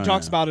don't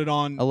talks know. about it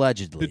on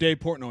Allegedly. the Dave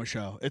Portnoy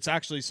show. It's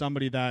actually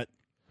somebody that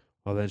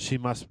Well, then she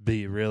must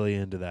be really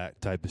into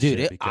that type of Dude,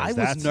 shit. because I was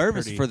that's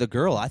nervous pretty- for the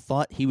girl. I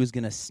thought he was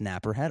going to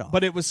snap her head off.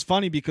 But it was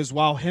funny because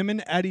while him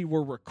and Eddie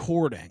were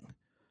recording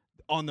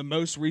on the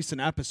most recent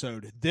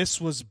episode,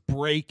 this was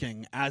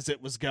breaking as it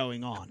was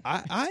going on.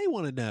 I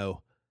want to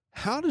know,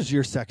 how does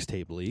your sex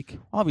tape leak?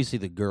 obviously,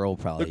 the girl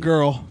probably. The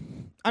girl.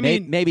 I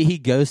mean, maybe he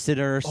ghosted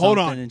her or Hold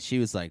something, on. and she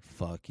was like,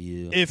 "Fuck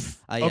you." if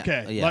yeah,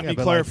 okay, yeah. let Yeah, me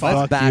but clarify. Like,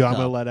 Let's fuck back you. I'm up.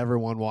 gonna let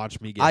everyone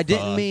watch me get I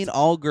didn't fucked. mean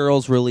all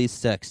girls release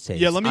sex tapes.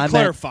 Yeah, let me I meant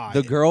clarify.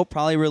 The girl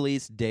probably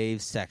released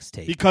Dave's sex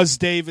tape. Because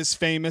Dave is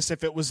famous,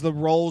 if it was the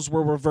roles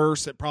were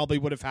reversed, it probably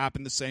would have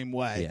happened the same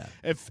way. Yeah.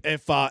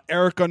 If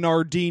Erica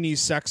Nardini's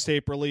sex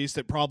tape released,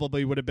 it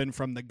probably would have been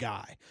from the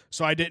guy.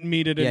 So I didn't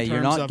mean it in Yeah, you're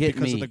terms not of getting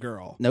because me. of the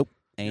girl. Nope,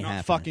 You're ain't not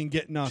happening. fucking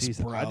getting us,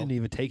 Jeez, bro. I didn't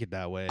even take it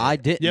that way. I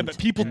didn't. Yeah, but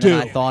people and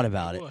then do. I thought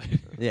about it.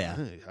 Yeah.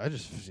 I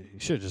just you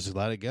should have just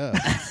let it go.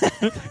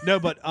 No,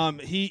 but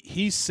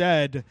he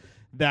said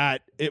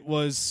that it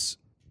was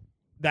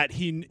that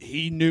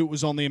he knew it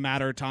was only a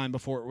matter of time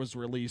before it was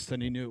released,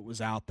 and he knew it was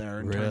out there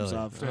in terms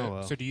Really? of. So, Oh,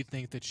 well. so do you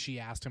think that she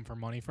asked him for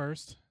money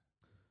first?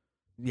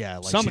 Yeah,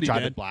 like Somebody she tried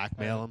did. to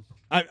blackmail him.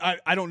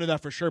 I don't know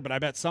that for sure, but I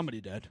bet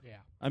somebody did. Yeah.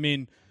 I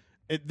mean,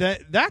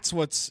 that's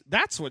what's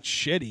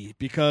shitty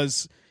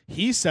because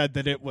he said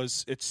that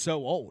it's so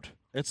old.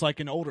 It's like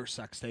an older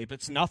sex tape.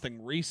 It's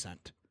nothing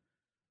recent.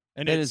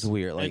 And It it's is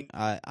weird. Like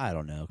and I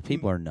don't know.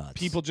 People are nuts.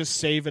 people just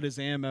save it as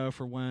ammo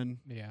for when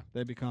Yeah.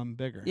 they become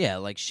bigger. Yeah,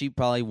 like she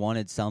probably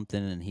wanted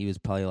something, and he was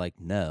probably like,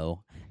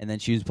 no. And then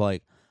she was probably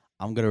like,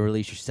 I'm gonna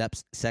release your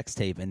sex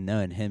tape, and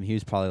knowing him, he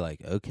was probably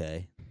like,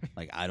 okay,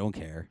 like I don't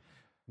care.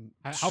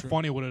 How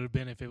funny would it have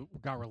been if it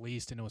got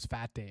released and it was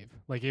Fat Dave?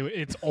 Like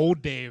it's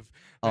old Dave.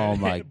 Oh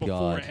my before,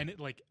 God. And it,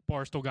 like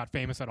Barstool got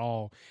famous at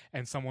all,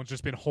 and someone's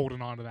just been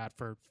holding on to that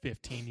for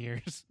 15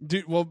 years.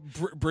 Dude, well,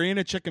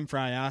 Brianna Chicken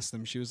Fry asked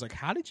him. She was like,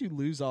 "How did you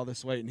lose all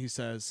this weight?" And he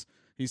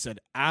said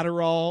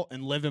Adderall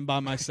and living by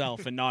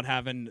myself and not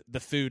having the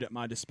food at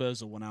my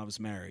disposal when I was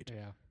married.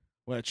 Yeah.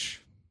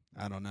 Which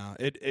I don't know.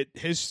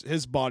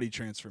 His body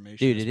transformation.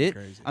 Dude, has it been is.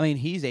 crazy. I mean,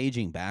 he's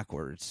aging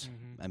backwards.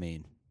 Mhm. I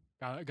mean,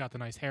 Got the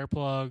nice hair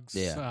plugs.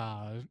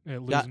 Yeah.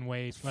 Losing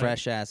weight. Like,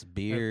 fresh ass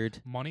beard.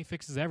 money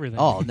fixes everything.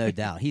 Oh, no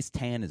doubt. He's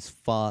tan as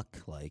fuck.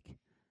 Like,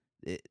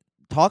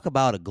 talk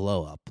about a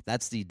glow up.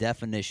 That's the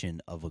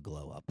definition of a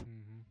glow up.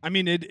 Mhm. I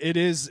mean, it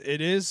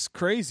is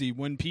crazy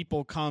when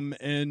people come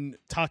in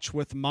touch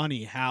with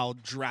money, how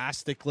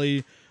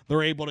drastically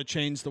they're able to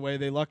change the way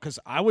they look. Because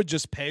I would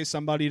just pay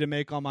somebody to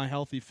make all my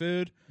healthy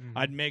food. Mhm.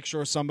 I'd make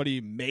sure somebody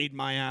made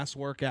my ass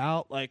work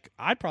out. Like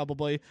I'd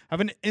probably have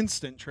an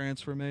instant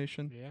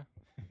transformation. Yeah.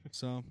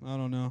 So I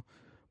don't know.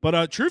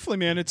 But truthfully,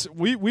 man,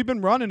 we've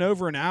been running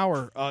over an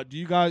hour. Do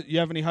you have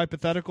any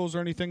hypotheticals or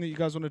anything that you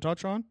guys want to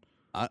touch on?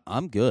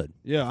 I'm good.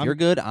 Yeah, If you're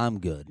good, I'm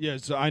good. Yeah,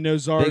 so I know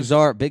Czar's.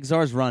 Big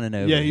Czar's running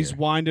over. Yeah, he's here.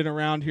 winding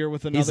around here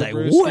with another He's like,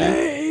 brewski.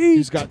 wait.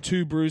 He's got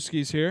two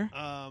brewskis here.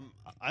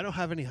 I don't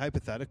have any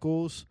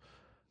hypotheticals.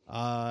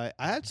 I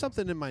had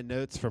something in my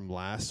notes from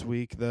last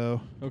week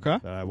though Okay.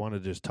 that I want to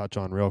just touch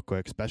on real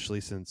quick,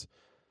 especially since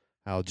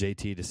how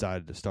JT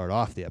decided to start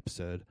off the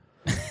episode.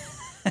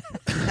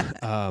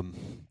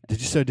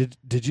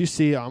 Did you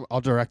see?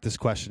 I'll direct this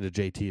question to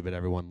JT, but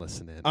everyone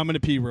listen in. I'm going to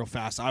pee real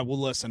fast. I will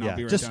listen. I'll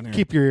be right just down here.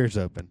 keep your ears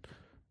open.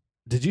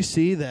 Did you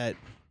see that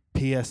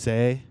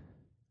PSA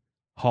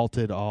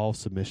halted all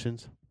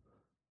submissions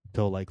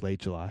till like late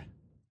July?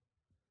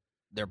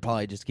 They're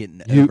probably just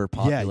getting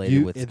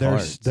overpopulated with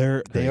cards.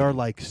 They are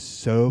like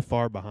so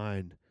far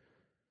behind.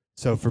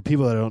 So for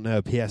people that don't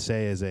know, PSA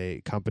is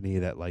a company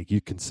that like you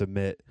can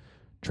submit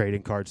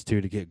trading cards to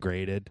get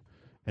graded,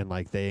 and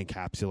like they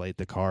encapsulate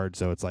the card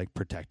so it's like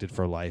protected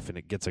for life and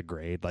it gets a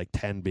grade, like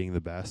 10 being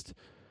the best.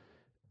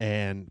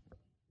 And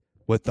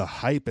with the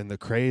hype and the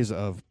craze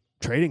of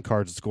trading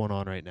cards that's going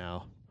on right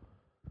now,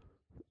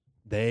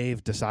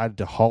 they've decided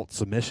to halt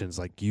submissions.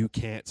 Like you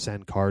can't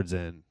send cards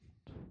in.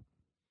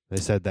 They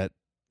said that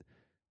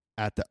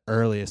at the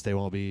earliest they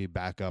won't be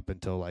back up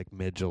until like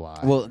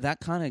mid-July. Well,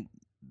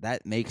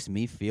 that makes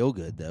me feel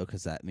good though,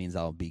 because that means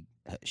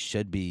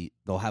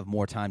they'll have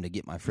more time to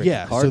get my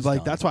freaking cards so like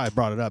done. that's why I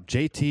brought it up.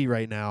 JT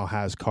right now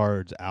has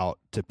cards out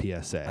to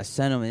PSA. I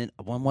sent them in.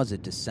 When was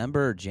it?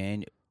 December or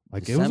January?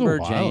 Like December,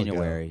 it was a while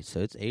January. ago. So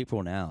it's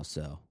April now.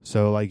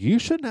 So like you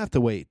shouldn't have to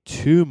wait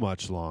too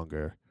much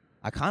longer.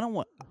 I kind of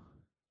want.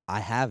 I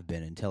have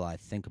been until I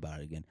think about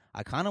it again.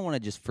 I kind of want to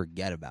just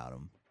forget about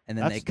them, and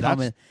then they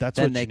come in. That's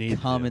then what they you need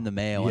come to do. in the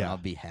mail, and Yeah. I'll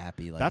be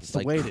happy. Like That's it's the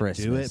like way Christmas.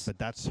 to do it, but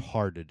that's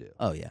hard to do.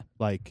 Oh yeah.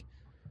 Like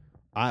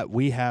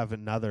we have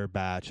another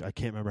batch. I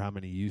can't remember how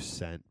many you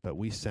sent, but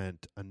we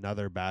sent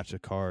another batch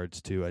of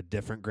cards to a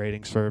different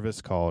grading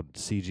service called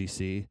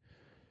CGC.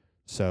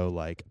 So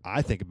like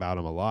I think about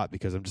them a lot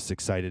because I'm just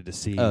excited to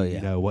see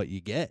what you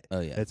get.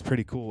 Oh yeah. It's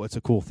pretty cool. It's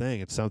a cool thing.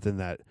 It's something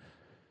that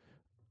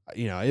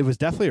it was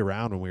definitely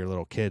around when we were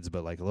little kids,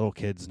 but like a little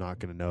kid's not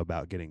going to know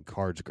about getting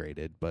cards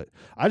graded. But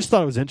I just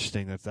thought it was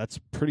interesting. That's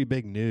pretty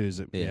big news.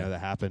 That, that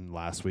happened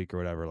last week or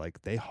whatever.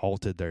 Like they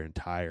halted their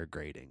entire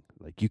grading.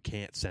 Like you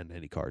can't send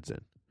any cards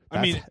in.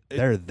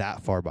 They're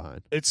that far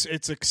behind.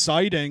 It's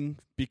exciting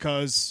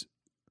because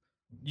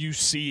you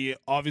see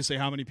obviously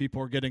how many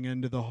people are getting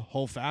into the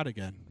whole fad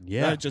again.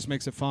 Yeah, it just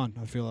makes it fun.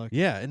 I feel like.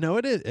 Yeah, no,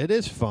 it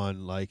is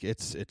fun. Like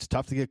it's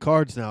tough to get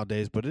cards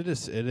nowadays, but it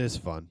is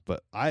fun.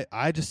 But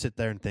I just sit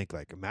there and think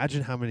like,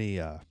 imagine how many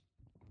of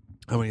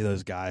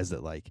those guys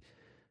that like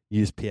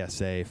use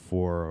PSA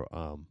for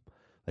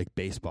like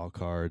baseball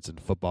cards and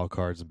football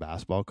cards and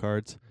basketball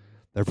cards.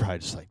 They're probably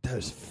just like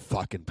those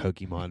fucking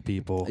Pokemon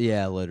people.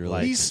 Yeah, literally.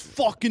 Like, these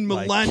fucking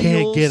millennials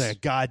can't get a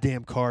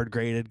goddamn card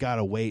graded.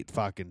 Gotta wait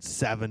fucking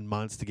 7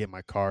 months to get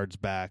my cards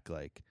back.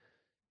 Like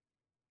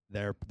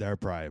they're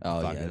probably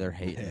they're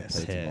hating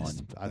pissed.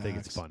 Pokemon. I think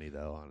it's funny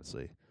though,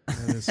 honestly.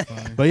 That is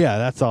funny. But yeah,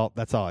 that's all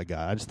I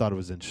got. I just thought it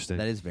was interesting.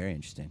 That is very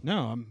interesting.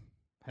 No,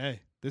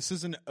 hey, this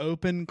is an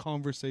open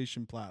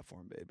conversation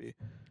platform, baby.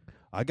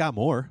 I got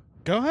more.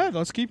 Go ahead.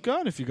 Let's keep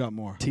going if you got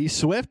more. T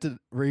Swift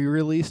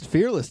re-released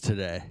Fearless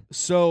today.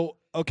 So,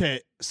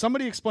 okay,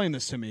 somebody explain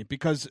this to me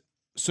because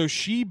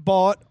she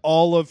bought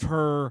all of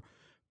her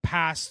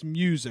past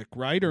music,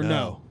 right? Or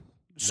no?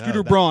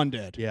 Scooter Braun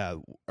did. Yeah,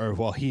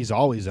 he's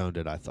always owned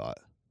it, I thought.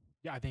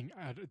 Yeah, I think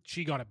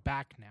she got it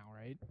back now,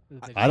 right?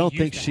 I don't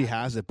think she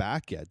has it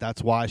back yet.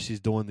 That's why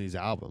she's doing these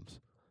albums.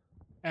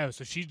 Oh,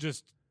 so she's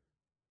just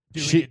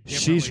doing it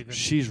differently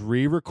she's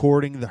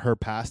re-recording her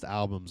past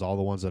albums, all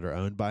the ones that are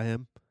owned by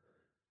him,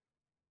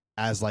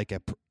 as like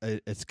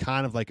it's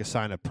kind of like a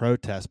sign of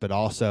protest, but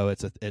also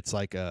it's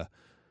like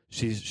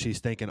she's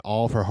thinking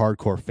all of her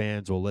hardcore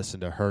fans will listen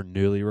to her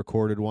newly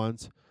recorded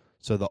ones,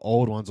 so the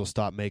old ones will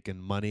stop making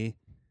money,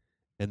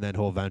 and then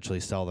he'll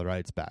eventually sell the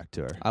rights back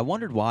to her. I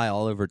wondered why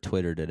all over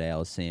Twitter today I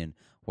was seeing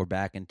we're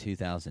back in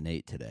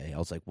 2008 today. I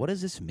was like, what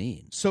does this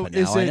mean? So but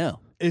now I know.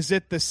 Is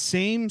it the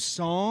same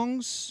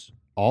songs?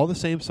 All the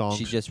same songs.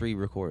 She just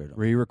re-recorded them.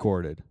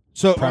 Re-recorded.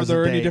 So Present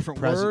are there any day,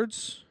 different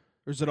words,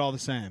 or is it all the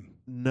same?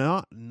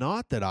 Not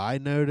that I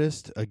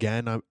noticed.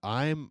 Again,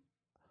 I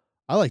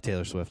like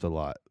Taylor Swift a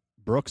lot.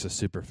 Brooke's a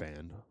super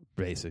fan,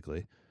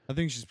 basically. I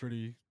think she's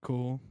pretty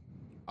cool.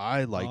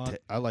 I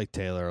like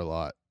Taylor a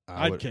lot.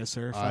 I'd kiss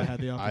her if I had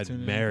the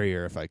opportunity. I'd marry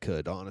her if I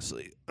could,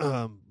 honestly.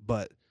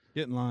 But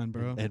get in line,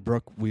 bro. And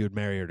Brooke, we would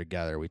marry her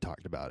together. We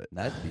talked about it.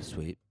 That'd be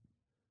sweet.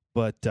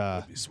 But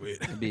that'd be sweet.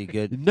 It'd be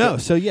good. No,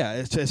 so yeah,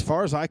 it's, as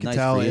far as I can Nice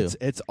tell, for you.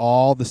 it's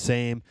all the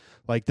same.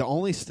 Like the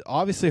only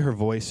obviously her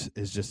voice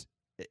is just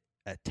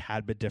a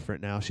tad bit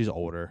different now. She's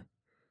older,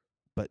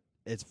 but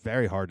it's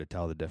very hard to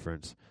tell the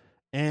difference.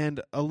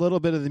 And a little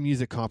bit of the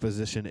music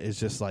composition is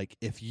just like,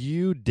 if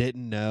you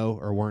didn't know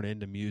or weren't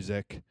into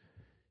music,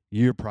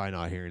 you're probably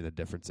not hearing the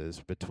differences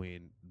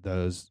between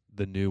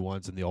the new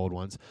ones and the old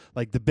ones.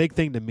 Like the big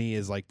thing to me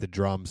is like the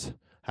drums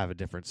have a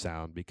different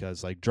sound,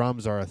 because like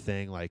drums are a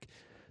thing. Like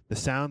the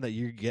sound that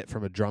you get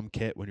from a drum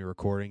kit when you're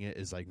recording it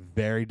is like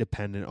very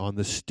dependent on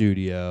the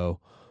studio.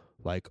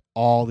 Like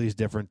all these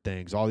different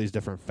things, all these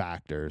different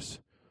factors,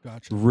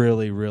 gotcha,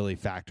 really, really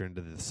factor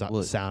into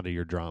the sound of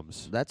your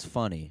drums. That's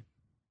funny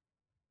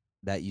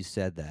that you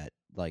said that.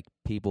 Like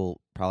people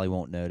probably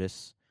won't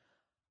notice.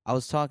 I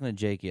was talking to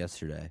Jake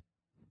yesterday.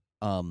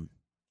 I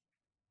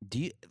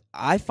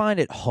find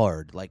it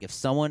hard. Like if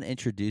someone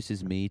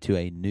introduces me to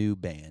a new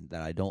band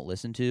that I don't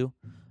listen to,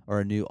 or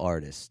a new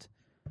artist,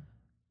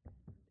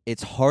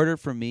 it's harder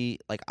for me.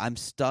 Like I'm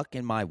stuck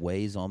in my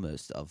ways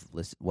almost of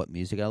what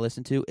music I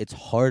listen to. It's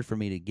hard for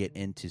me to get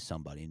into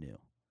somebody new.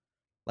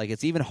 Like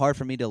it's even hard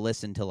for me to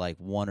listen to like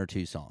one or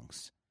two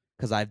songs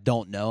because I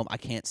don't know them. I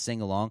can't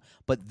sing along.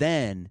 But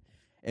then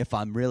if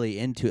I'm really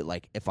into it,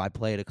 like if I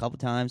play it a couple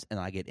times and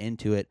I get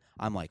into it,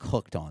 I'm like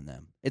hooked on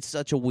them. It's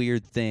such a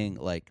weird thing,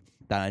 like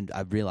that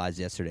I realized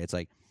yesterday. It's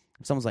like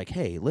if someone's like,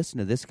 "Hey, listen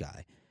to this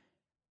guy,"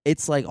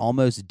 it's like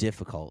almost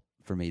difficult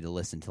for me to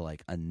listen to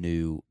like a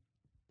new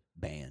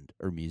band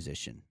or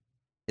musician.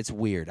 It's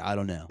weird. I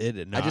don't know.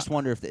 I just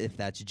wonder if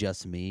that's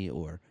just me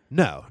or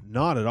no,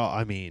 not at all.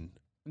 I mean,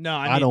 no,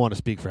 I don't want to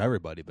speak for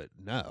everybody, but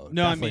no,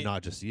 definitely I mean,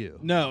 not just you.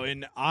 No,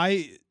 and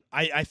I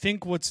I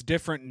think what's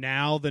different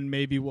now than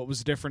maybe what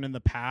was different in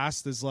the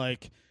past is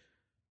like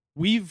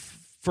we've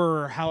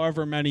for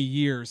however many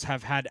years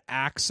have had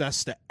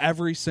access to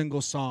every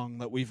single song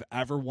that we've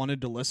ever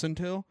wanted to listen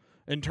to.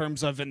 In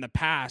terms of in the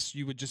past,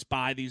 you would just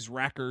buy these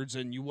records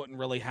and you wouldn't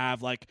really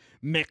have like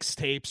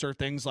mixtapes or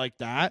things like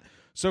that.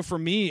 So for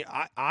me,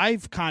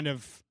 I've kind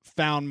of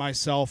found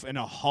myself in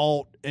a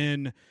halt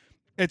in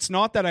it's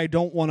not that I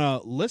don't want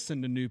to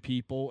listen to new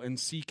people and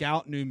seek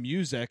out new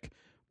music,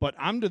 but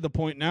I'm to the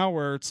point now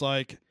where it's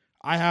like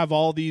I have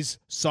all these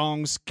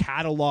songs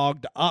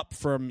cataloged up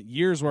from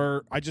years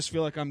where I just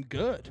feel like I'm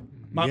good.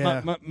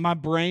 My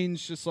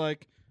brain's just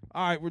like,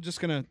 all right, we're just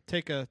gonna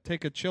take a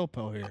chill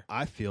pill here.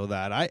 I feel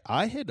that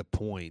I hit a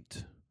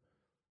point.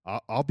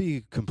 I'll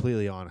be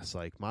completely honest.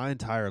 Like my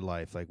entire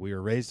life, like we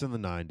were raised in the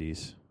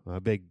 '90s. I'm a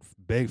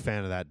big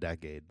fan of that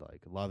decade.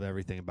 Like love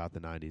everything about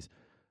the '90s.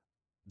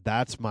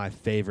 That's my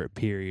favorite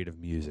period of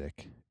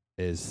music.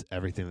 Is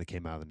everything that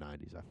came out of the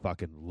 '90s. I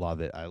fucking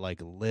love it. I like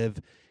live,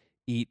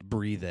 eat,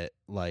 breathe it.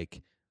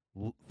 Like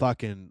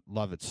fucking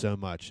love it so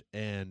much.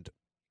 And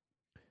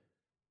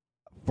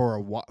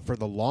for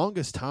the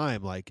longest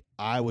time, like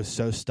I was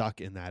so stuck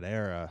in that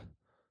era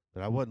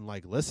that I wouldn't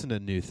like listen to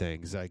new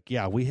things. Like,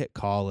 yeah, we hit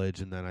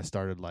college and then I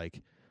started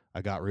like,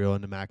 I got real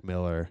into Mac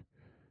Miller.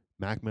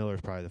 Mac Miller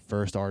is probably the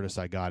first artist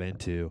I got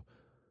into,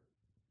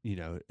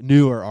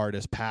 newer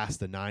artist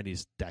past the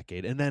 90s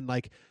decade. And then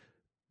like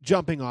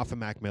jumping off of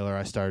Mac Miller,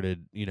 I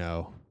started,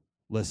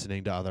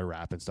 listening to other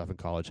rap and stuff in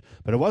college.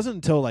 But it wasn't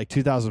until like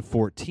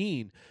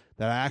 2014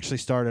 that I actually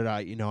started,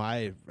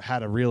 I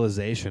had a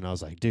realization. I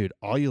was like, dude,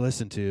 all you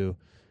listen to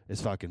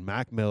is fucking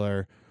Mac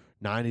Miller,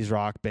 90s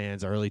rock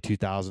bands, early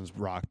 2000s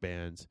rock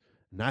bands,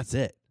 and that's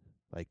it.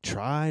 Like,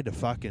 try to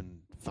fucking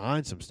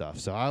find some stuff.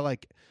 So I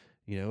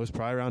it was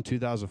probably around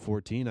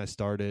 2014 I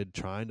started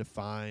trying to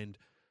find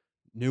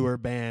newer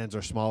bands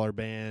or smaller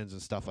bands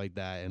and stuff like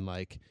that. And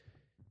like,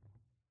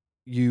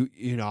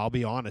 I'll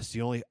be honest,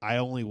 I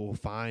only will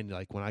find,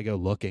 like, when I go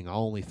looking,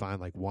 I'll only find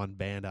like one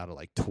band out of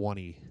like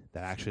 20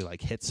 that actually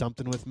like hit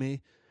something with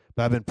me.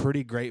 But I've been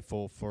pretty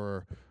grateful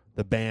for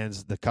the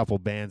couple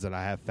bands that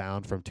I have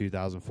found from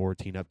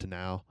 2014 up to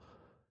now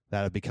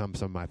that have become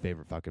some of my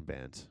favorite fucking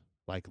bands.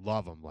 Like,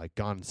 love them, like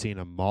gone and seen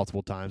them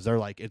multiple times. They're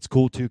like, it's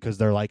cool too because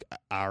they're like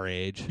our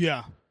age.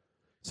 Yeah.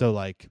 So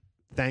like,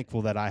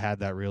 thankful that I had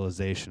that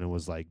realization and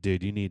was like,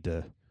 dude, you need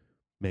to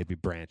maybe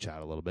branch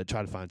out a little bit,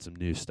 try to find some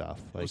new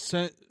stuff. Like,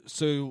 so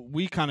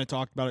we kind of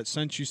talked about it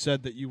since you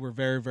said that you were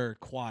very, very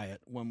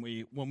quiet when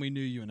we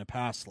knew you in a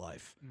past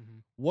life. Mm-hmm.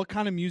 What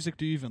kind of music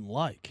do you even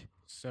like?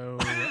 So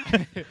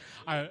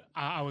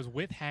I was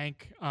with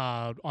Hank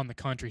on the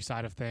country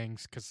side of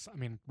things because, I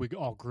mean, we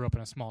all grew up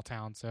in a small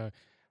town, so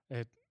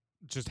it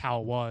just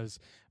how it was.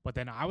 But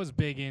then I was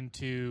big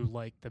into,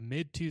 like, the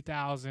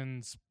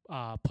mid-2000s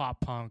pop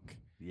punk.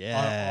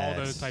 Yes.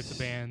 All those types of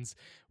bands,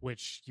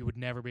 which you would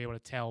never be able to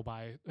tell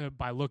by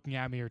looking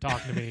at me or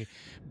talking to me,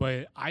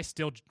 but I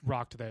still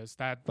rock to those.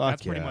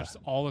 That's pretty much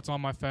all that's on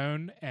my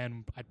phone,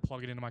 and I'd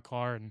plug it into my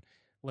car and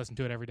listen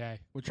to it every day.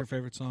 What's your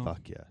favorite song?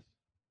 Fuck yeah.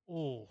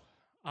 Or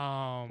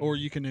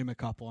you can name a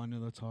couple. I know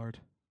that's hard,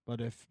 but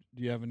do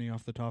you have any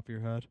off the top of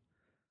your head?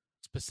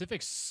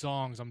 Specific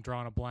songs I'm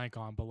drawing a blank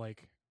on, but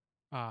like,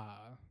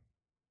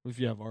 if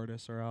you have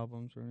artists or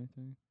albums or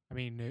anything. I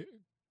mean,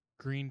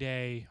 Green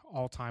Day,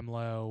 All Time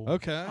Low.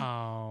 Okay.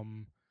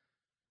 I'm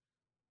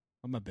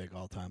a big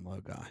All Time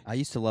Low guy. I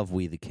used to love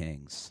We the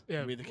Kings.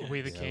 Yeah, We the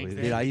Kings.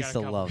 Dude, I used to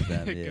love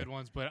them. Yeah. Good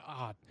ones, but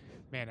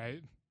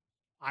man,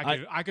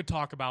 I could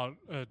talk about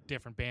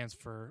different bands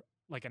for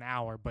like an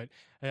hour, but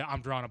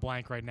I'm drawing a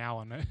blank right now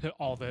on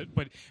all the.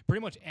 But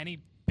pretty much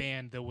any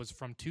band that was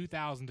from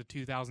 2000 to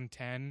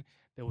 2010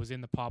 that was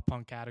in the pop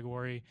punk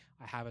category,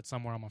 I have it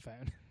somewhere on my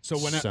phone.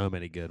 So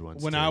many good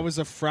ones. When too. I was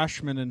a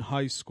freshman in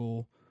high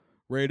school,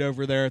 right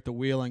over there at the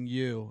Wheeling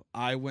U,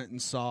 I went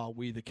and saw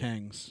We the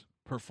Kings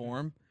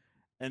perform,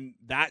 and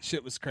that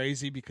shit was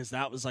crazy because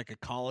that was like a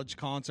college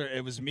concert.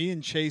 It was me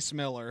and Chase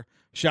Miller.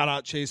 Shout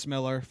out Chase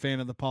Miller, fan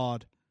of the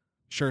pod.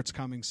 Shirt's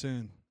coming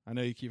soon. I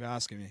know you keep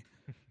asking me.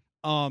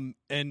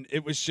 And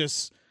it was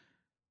just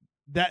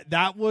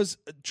that was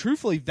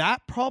truthfully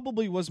that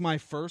probably was my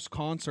first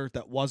concert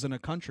that wasn't a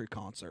country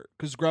concert,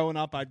 because growing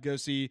up I'd go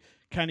see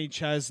Kenny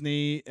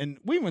Chesney, and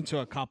we went to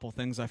a couple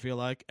things. I feel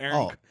like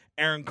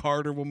Aaron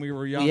Carter when we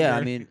were younger. Yeah,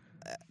 I mean,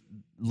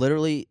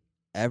 literally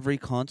every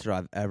concert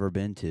I've ever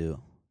been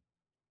to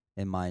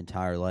in my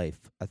entire life,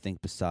 I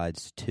think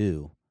besides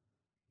two,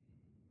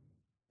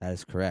 that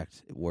is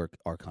correct, work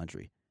our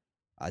country.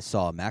 I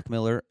saw Mac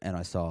Miller and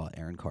I saw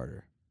Aaron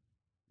Carter.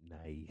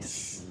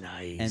 Nice.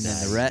 And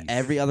then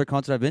every other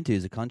concert I've been to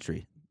is a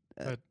country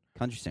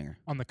singer.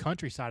 On the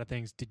country side of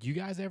things, did you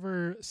guys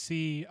ever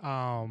see they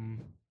were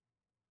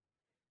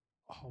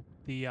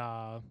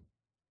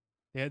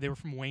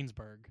from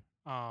Waynesburg.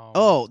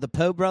 The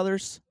Poe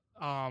Brothers?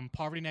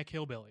 Poverty Neck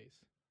Hillbillies.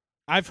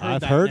 I've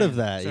heard of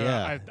that. So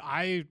yeah.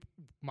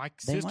 My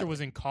sister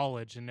was in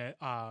college, and they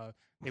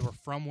were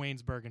from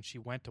Waynesburg, and she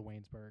went to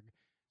Waynesburg.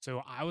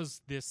 So I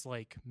was this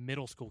like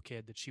middle school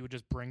kid that she would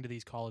just bring to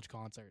these college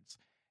concerts,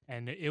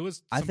 and it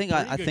was. I some think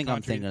pretty I'm good thinking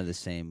country. of the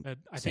same.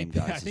 I same think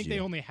guys I as think you. they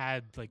only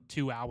had like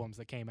 2 albums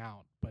that came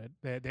out, but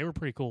they were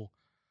pretty cool.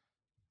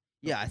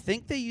 Yeah, I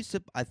think they used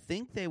to. I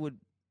think they would.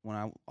 When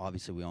I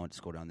obviously we all went to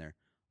school down there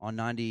on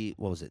 90.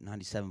 What was it?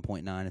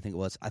 97.9. I think it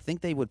was. I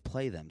think they would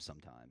play them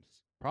sometimes.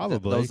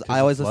 Probably. I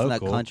always listen to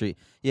that local. country.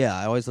 Yeah,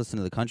 I always listen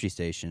to the country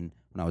station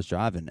when I was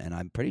driving, and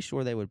I'm pretty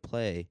sure they would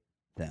play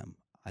them.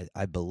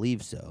 I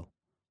believe so.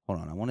 Hold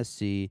on, I want to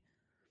see.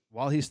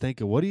 While he's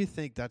thinking, what do you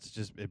think?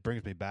 It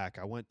brings me back.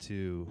 I went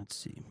to, Let's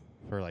see.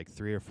 for like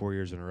 3 or 4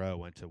 years in a row,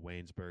 went to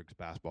Waynesburg's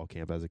basketball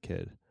camp as a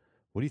kid.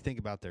 What do you think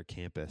about their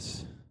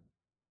campus?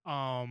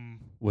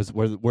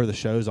 Were the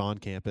shows on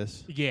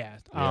campus? Yeah.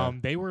 Yeah.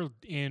 They were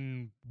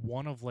in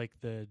one of like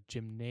the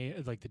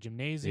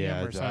gymnasium.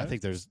 Yeah, or I something.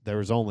 think there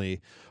was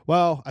only.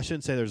 Well, I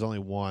shouldn't say there's only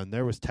one.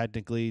 There was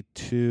technically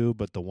 2,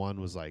 but the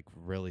one was like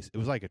really. It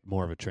was like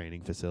more of a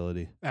training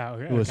facility. Oh,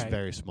 okay. It was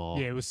very small.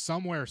 Yeah, it was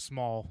somewhere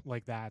small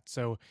like that.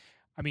 So,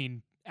 I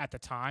mean, at the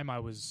time I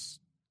was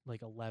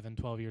like 11,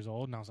 12 years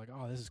old, and I was like,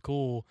 oh, this is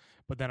cool.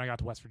 But then I got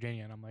to West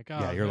Virginia, and I'm like, oh.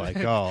 Yeah, you're like,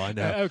 oh, I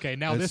know. Okay,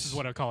 now this is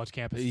what a college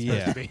campus is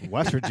supposed to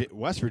be.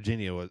 West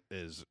Virginia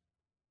is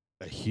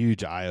a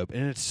huge eye opener,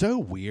 and it's so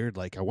weird.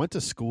 Like I went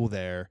to school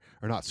there,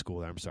 or not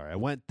school there. I'm sorry, I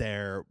went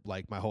there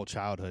like my whole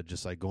childhood,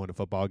 just like going to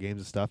football games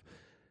and stuff.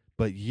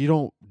 But you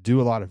don't do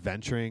a lot of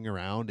venturing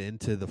around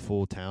into the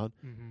full town.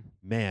 Mm-hmm.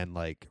 Man,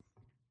 like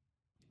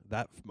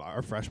that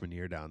our freshman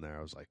year down there,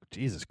 I was like,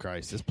 Jesus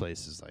Christ, this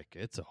place is like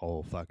it's a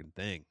whole fucking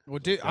thing. Well,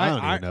 dude, I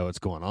don't even know what's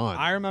going on.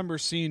 I remember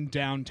seeing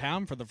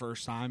downtown for the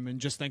first time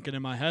and just thinking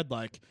in my head,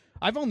 like,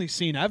 I've only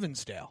seen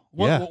Evansdale.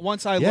 Yeah.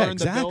 Once I Yeah, learned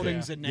exactly. the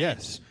buildings and names,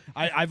 Yes.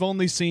 I've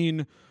only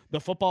seen the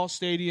football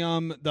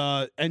stadium,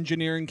 the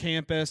engineering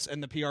campus,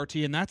 and the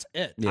PRT, and that's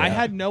it. Yeah. I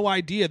had no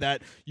idea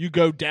that you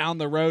go down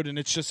the road and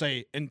it's just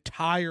a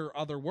entire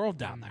other world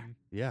down there.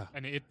 Yeah.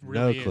 And it No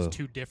really is clue.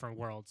 2 different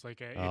worlds.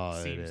 Like it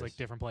It seems is. like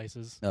different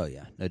places. Oh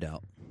yeah, no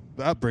doubt.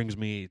 That brings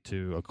me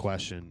to a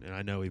question, and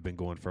I know we've been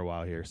going for a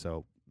while here,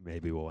 so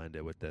maybe we'll end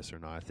it with this or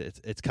not.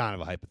 It's kind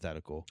of a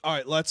hypothetical. All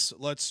right, let's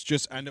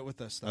just end it with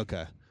this then.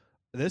 Okay.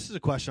 This is a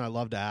question I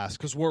love to ask.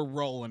 Because we're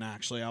rolling,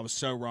 actually. I was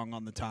so wrong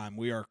on the time.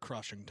 We are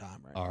crushing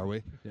time right now. Are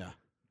we? Yeah.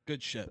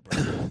 Good shit, bro.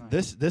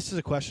 This is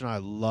a question I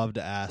love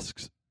to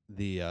ask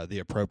the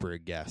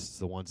appropriate guests,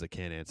 the ones that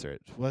can't answer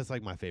it. Well, it's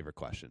like my favorite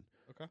question.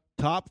 Okay.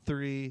 Top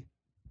 3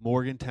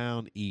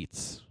 Morgantown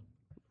eats.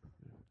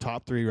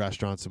 Top 3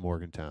 restaurants in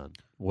Morgantown.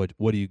 What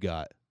do you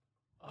got?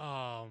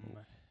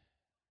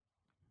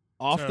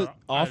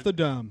 Off the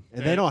dome.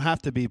 And they don't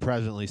have to be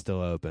presently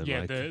still open.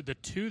 Yeah, like, the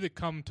 2 that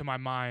come to my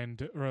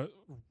mind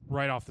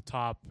right off the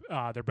top,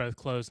 they're both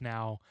closed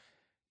now.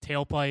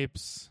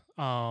 Tailpipes.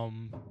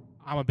 I'm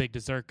a big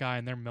dessert guy,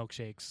 and their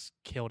milkshakes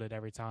killed it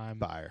every time.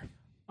 fire.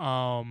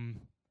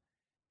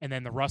 And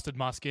then the Rusted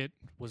Musket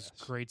was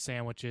great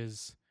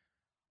sandwiches.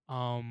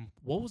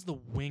 What was the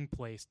wing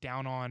place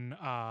down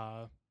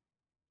on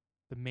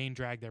the main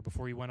drag there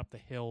before you went up the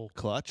hill?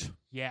 Clutch?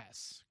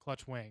 Yes,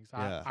 Clutch Wings.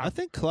 Yeah. I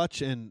think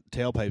Clutch and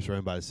Tailpipes are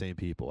owned by the same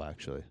people,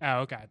 actually.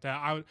 Oh, okay.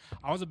 I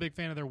was a big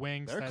fan of their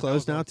wings. They're That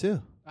closed was now, like-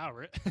 too. Oh,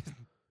 really?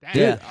 Dang.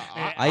 Dude,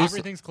 I used to-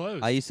 everything's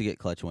closed. I used to get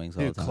Clutch wings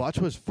all Dude, the time. Clutch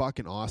was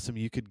fucking awesome.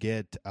 You could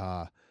get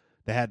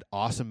they had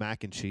awesome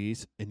mac and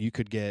cheese, and you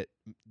could get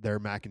their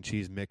mac and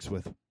cheese mixed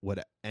with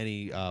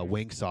any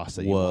wing sauce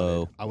that you Whoa.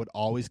 wanted. I would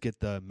always get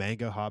the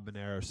mango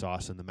habanero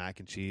sauce and the mac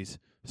and cheese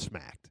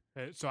smacked.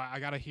 So I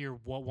got to hear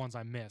what ones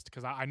I missed,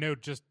 because I know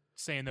just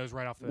saying those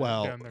right off the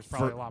Well, dome, there's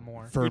probably for- a lot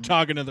more. For You're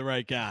talking to the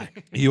right guy.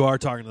 you are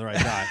talking to the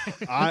right guy.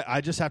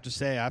 I just have to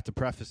say, I have to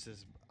preface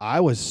this. I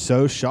was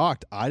so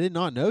shocked. I did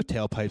not know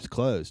Tailpipes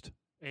closed.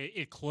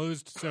 It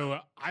closed, so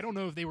I don't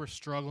know if they were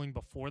struggling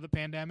before the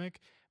pandemic,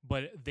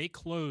 but they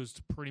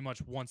closed pretty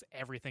much once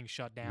everything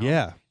shut down.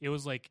 Yeah. It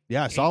was like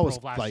Yeah, I saw it April was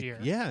of last like, year.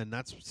 yeah, and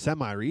that's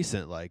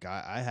semi-recent. Like,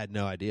 I had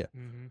no idea.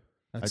 Mm-hmm.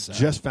 I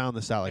just found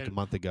this out like a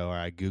month ago, or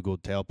I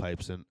Googled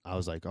Tailpipes, and I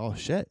was like, oh,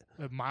 shit.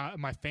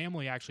 My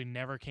family actually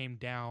never came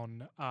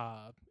down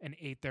and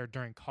ate there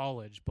during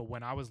college, but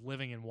when I was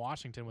living in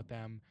Washington with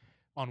them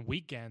on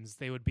weekends,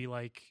 they would be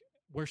like,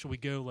 where should we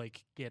go,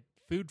 like, get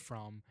food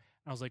from?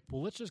 And I was like,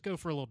 well, let's just go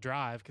for a little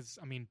drive, because,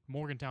 I mean,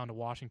 Morgantown to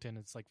Washington,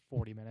 it's like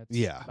 40 minutes.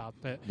 Yeah. About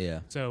that.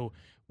 Yeah. So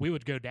we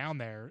would go down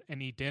there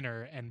and eat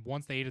dinner, and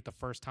once they ate it the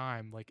first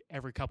time, like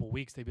every couple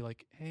weeks, they'd be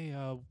like, hey,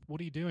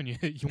 what are you doing? You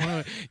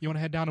want to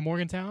head down to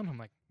Morgantown? I'm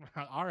like,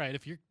 all right,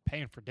 if you're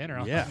paying for dinner,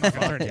 I'm Yeah. not going to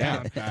turn it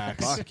Yeah. down.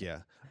 Fuck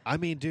yeah. I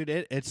mean, dude,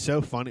 it's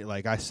so funny.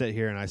 Like, I sit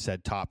here and I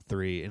said top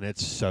 3, and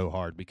it's so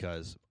hard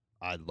because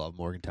I love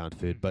Morgantown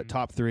food. But Mhm.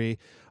 top 3,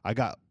 I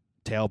got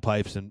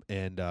Tailpipes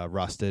and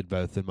Rusted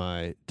both in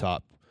my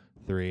top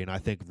 3, and I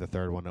think the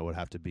third one it would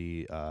have to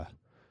be.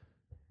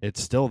 It's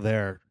still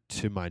there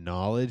to my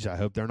knowledge. I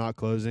hope they're not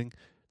closing.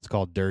 It's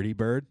called Dirty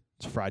Bird.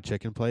 It's a fried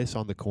chicken place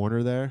on the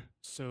corner there.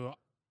 So,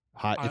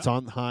 It's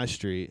on High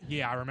Street.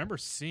 yeah, I remember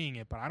seeing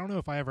it, but I don't know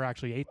if I ever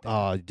actually ate that.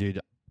 Oh, dude,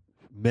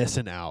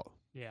 missing out.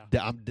 Yeah.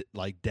 I'm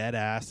like dead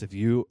ass. If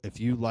you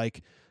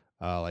like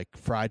like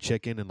fried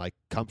chicken and like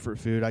comfort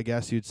food, I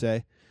guess you'd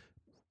say,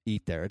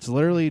 eat there. It's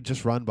literally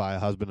just run by a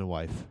husband and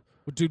wife.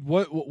 Dude,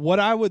 what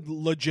I would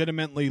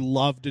legitimately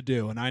love to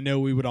do, and I know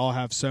we would all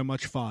have so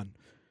much fun,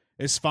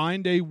 is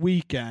find a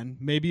weekend,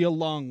 maybe a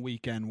long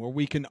weekend, where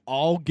we can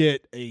all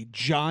get a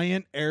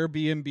giant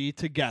Airbnb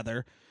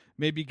together,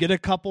 maybe get a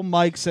couple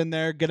mics in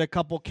there, get a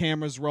couple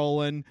cameras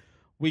rolling.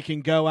 We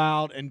can go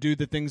out and do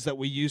the things that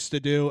we used to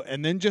do,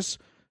 and then just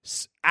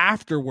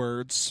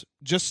afterwards,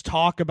 just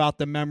talk about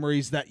the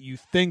memories that you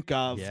think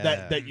of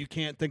that you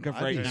can't think of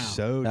right now.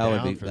 So That would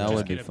down be- for that that.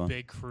 would be Get a fun.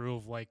 big crew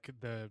of like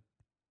the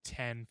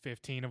 10,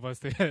 15 of us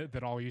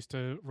that all used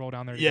to roll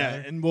down there Yeah,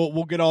 together. and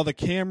we'll get all the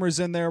cameras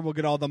in there. We'll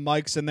get all the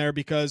mics in there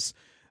because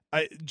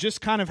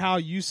just kind of how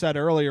you said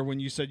earlier when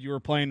you said you were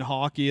playing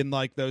hockey and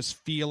like those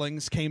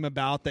feelings came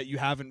about that you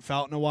haven't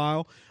felt in a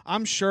while.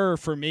 I'm sure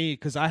for me,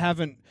 because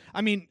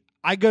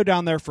I go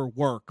down there for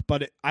work,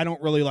 but I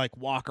don't really like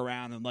walk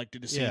around and like do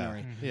the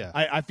scenery. Yeah.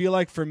 I feel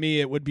like for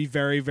me it would be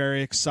very,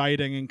 very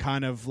exciting and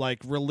kind of like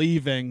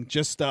relieving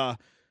just to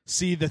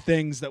see the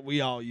things that we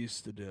all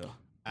used to do.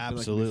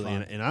 Absolutely.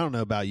 And I don't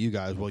know about you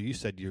guys. Well, you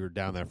said you were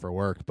down there for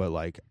work, but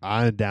like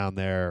I'm down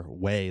there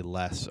way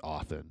less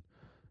often.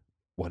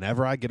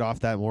 Whenever I get off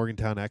that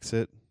Morgantown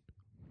exit,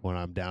 when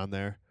I'm down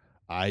there,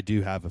 I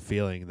do have a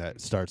feeling that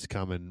starts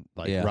coming,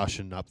 like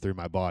rushing up through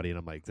my body, and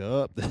I'm like,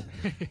 oh,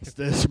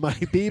 this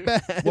might be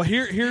bad. Well,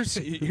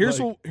 here's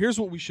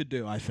what we should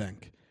do. I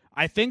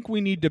think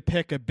we need to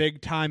pick a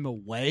big time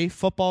away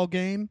football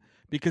game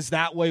because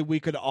that way we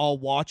could all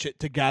watch it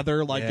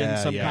together, like in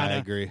some kind of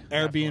agree.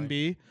 Airbnb.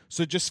 Definitely.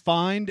 So just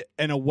find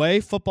an away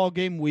football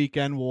game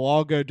weekend. We'll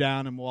all go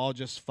down and we'll all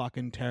just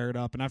fucking tear it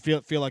up. And I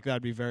feel like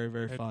that'd be very,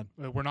 very fun.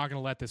 We're not going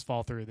to let this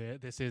fall through.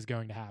 This is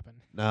going to happen.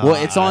 No,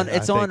 Well, it's on I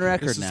it's on think-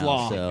 record this is now.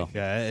 law. So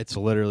Yeah, it's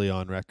literally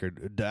on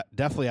record.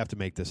 Definitely have to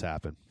make this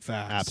happen.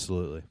 Fast.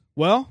 Absolutely.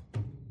 Well,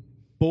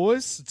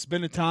 boys, it's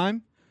been a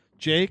time.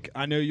 Jake,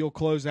 I know you'll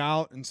close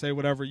out and say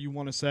whatever you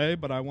want to say,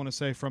 but I want to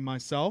say from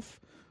myself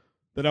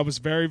that I was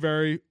very,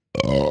 very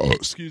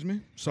excuse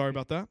me. Sorry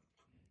about that.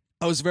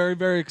 I was very,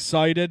 very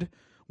excited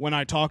when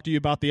I talked to you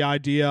about the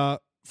idea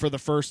for the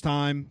first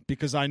time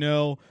because I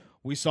know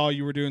we saw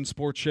you were doing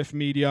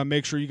SportShiftMedia.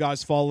 Make sure you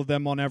guys follow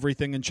them on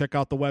everything and check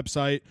out the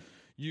website.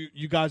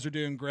 You guys are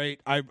doing great.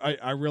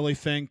 I really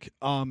think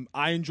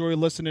I enjoy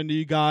listening to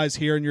you guys,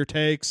 hearing your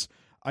takes.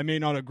 I may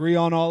not agree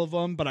on all of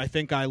them, but I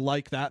think I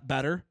like that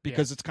better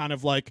because it's kind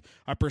of like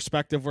a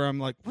perspective where I'm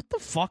like, what the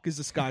fuck is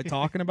this guy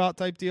talking about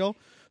type deal?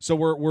 So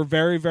we're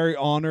very, very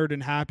honored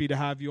and happy to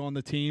have you on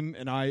the team,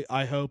 and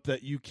I hope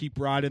that you keep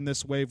riding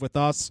this wave with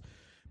us.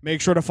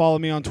 Make sure to follow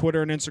me on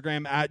Twitter and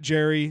Instagram at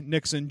Jerry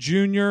Nixon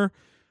Jr.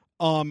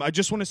 I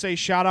just want to say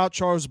shout out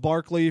Charles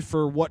Barkley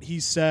for what he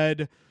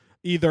said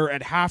either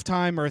at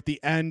halftime or at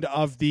the end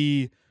of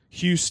the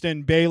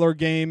Houston-Baylor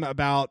game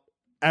about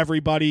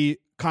everybody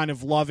kind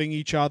of loving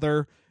each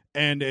other,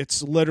 and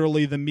it's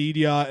literally the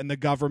media and the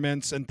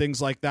governments and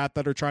things like that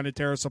that are trying to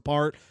tear us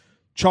apart.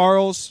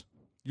 Charles,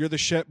 you're the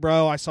shit,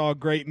 bro. I saw a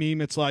great meme.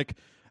 It's like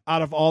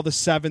out of all the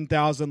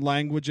 7,000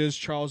 languages,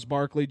 Charles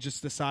Barkley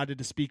just decided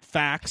to speak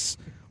facts.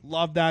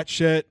 Love that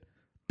shit.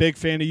 Big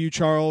fan of you,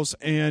 Charles.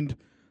 And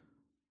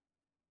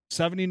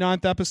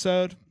 79th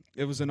episode,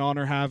 it was an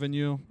honor having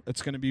you.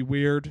 It's going to be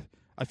weird.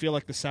 I feel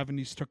like the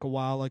 70s took a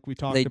while, like we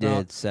talked they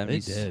about. did. 70s. They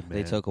did, They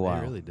man. took a while.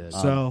 They really did.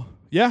 So,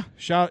 yeah,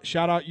 shout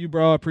out you,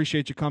 bro. I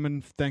appreciate you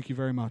coming. Thank you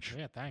very much.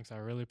 Yeah, thanks. I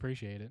really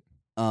appreciate it.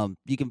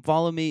 You can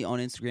follow me on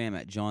Instagram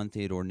at John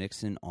Theodore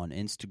Nixon on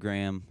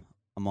Instagram.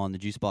 I'm on the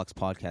Juicebox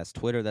Podcast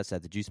Twitter. That's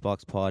at the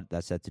Juicebox Pod.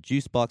 That's at the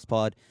Juicebox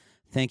Pod.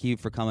 Thank you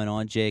for coming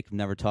on, Jake.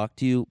 Never talked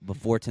to you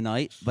before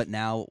tonight, but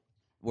now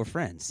we're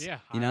friends. Yeah,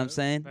 you know what I'm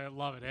saying? I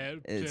love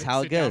it. It's Just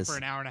how it sit down goes. for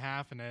an hour and a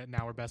half, and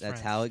now we're best That's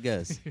friends. how it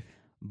goes.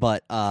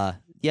 But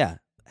yeah,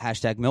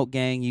 hashtag Milk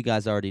Gang. You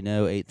guys already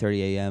know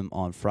 8:30 a.m.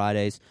 on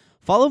Fridays.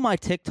 Follow my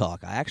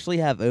TikTok. I actually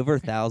have over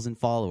 1,000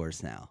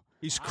 followers now.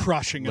 He's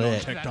crushing it on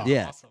Lit. TikTok.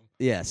 Yeah. Awesome.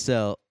 Yeah,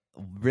 so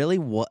really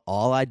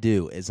all I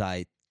do is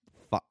I'm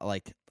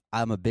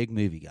a big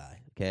movie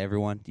guy. Okay,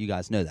 everyone, you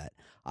guys know that.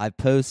 I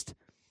post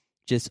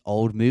just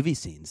old movie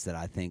scenes that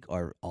I think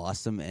are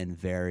awesome and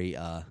very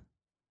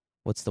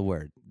what's the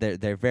word?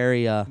 They're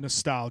very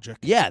Nostalgic.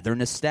 yeah, they're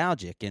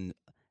nostalgic and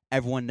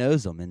everyone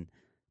knows them and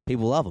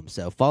people love them.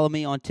 So follow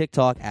me on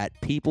TikTok at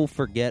People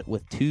Forget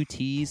with 2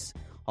 T's.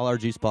 All our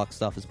Juicebox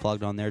stuff is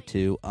plugged on there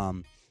too.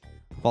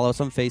 Follow us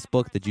on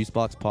Facebook, the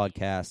Juicebox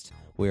Podcast.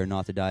 We are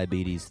not the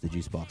diabetes, the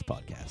Juicebox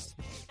Podcast.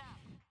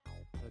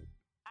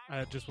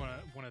 I just want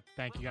to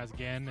thank you guys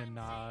again, and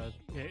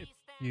if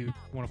you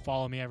want to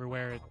follow me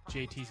everywhere at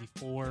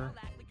JTZ4.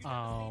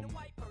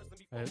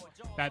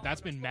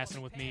 That's been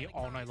messing with me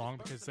all night long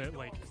because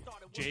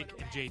Jake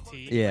and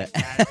JT. Yeah.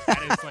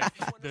 That is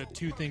like the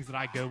two things that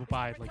I go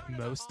by like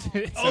most.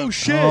 Oh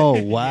shit!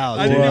 Oh wow!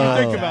 I didn't even Whoa.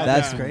 think about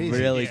That's that. crazy.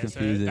 really So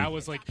confusing. that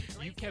was like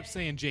you kept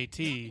saying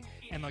JT,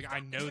 and like I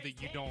know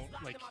that you don't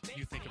like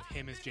you think of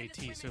him as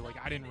JT, so like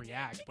I didn't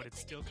react, but it's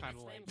still kind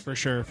of like. For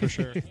sure.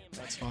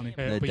 That's funny.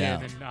 No But yeah,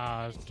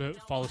 doubt. and then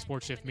follow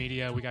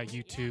SportShiftMedia. We got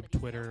YouTube,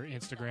 Twitter,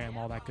 Instagram,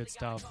 all that good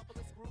stuff.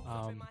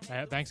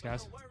 Thanks,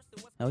 guys.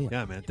 Oh yeah.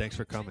 Yeah, man. Thanks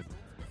for coming.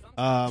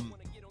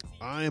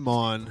 I'm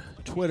on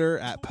Twitter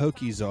at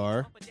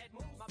Pokezar.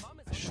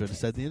 I should have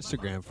said the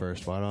Instagram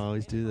first. Why do I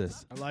always do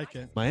this? I like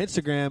it. My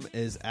Instagram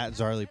is at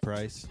Zarly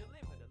Price.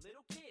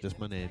 Just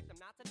my name.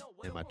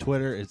 And my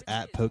Twitter is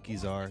at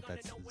Pokezar.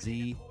 That's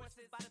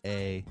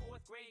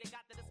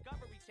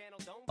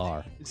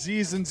ZAR.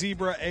 Z's and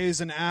zebra,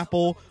 A's and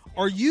apple.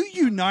 Are you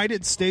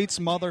United States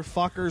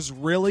motherfuckers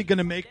really going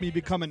to make me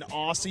become an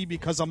Aussie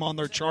because I'm on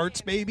their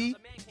charts, baby?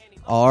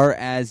 R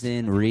as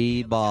in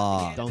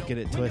Reba. Don't get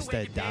it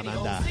twisted. Down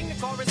under. I'm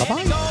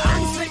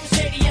Slim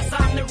Shady, yes,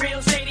 I'm the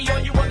real Shady. All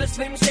you other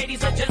Slim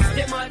Shadys are just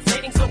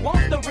imitating. So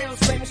won't the real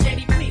Slim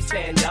Shady please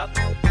stand up?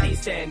 Please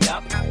stand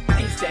up.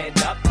 Please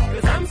stand up.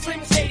 Cause I'm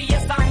Slim Shady,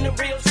 yes, I'm the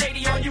real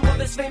Shady. All you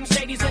other Slim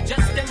Shadys are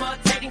just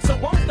imitating. So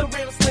won't the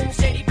real Slim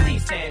Shady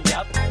please stand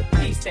up?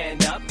 Please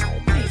stand up.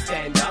 Please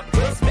stand up.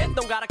 Will Smith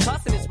don't got a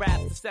cuss in his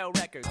raps to sell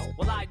records.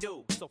 Well, I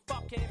do. So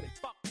fuck him.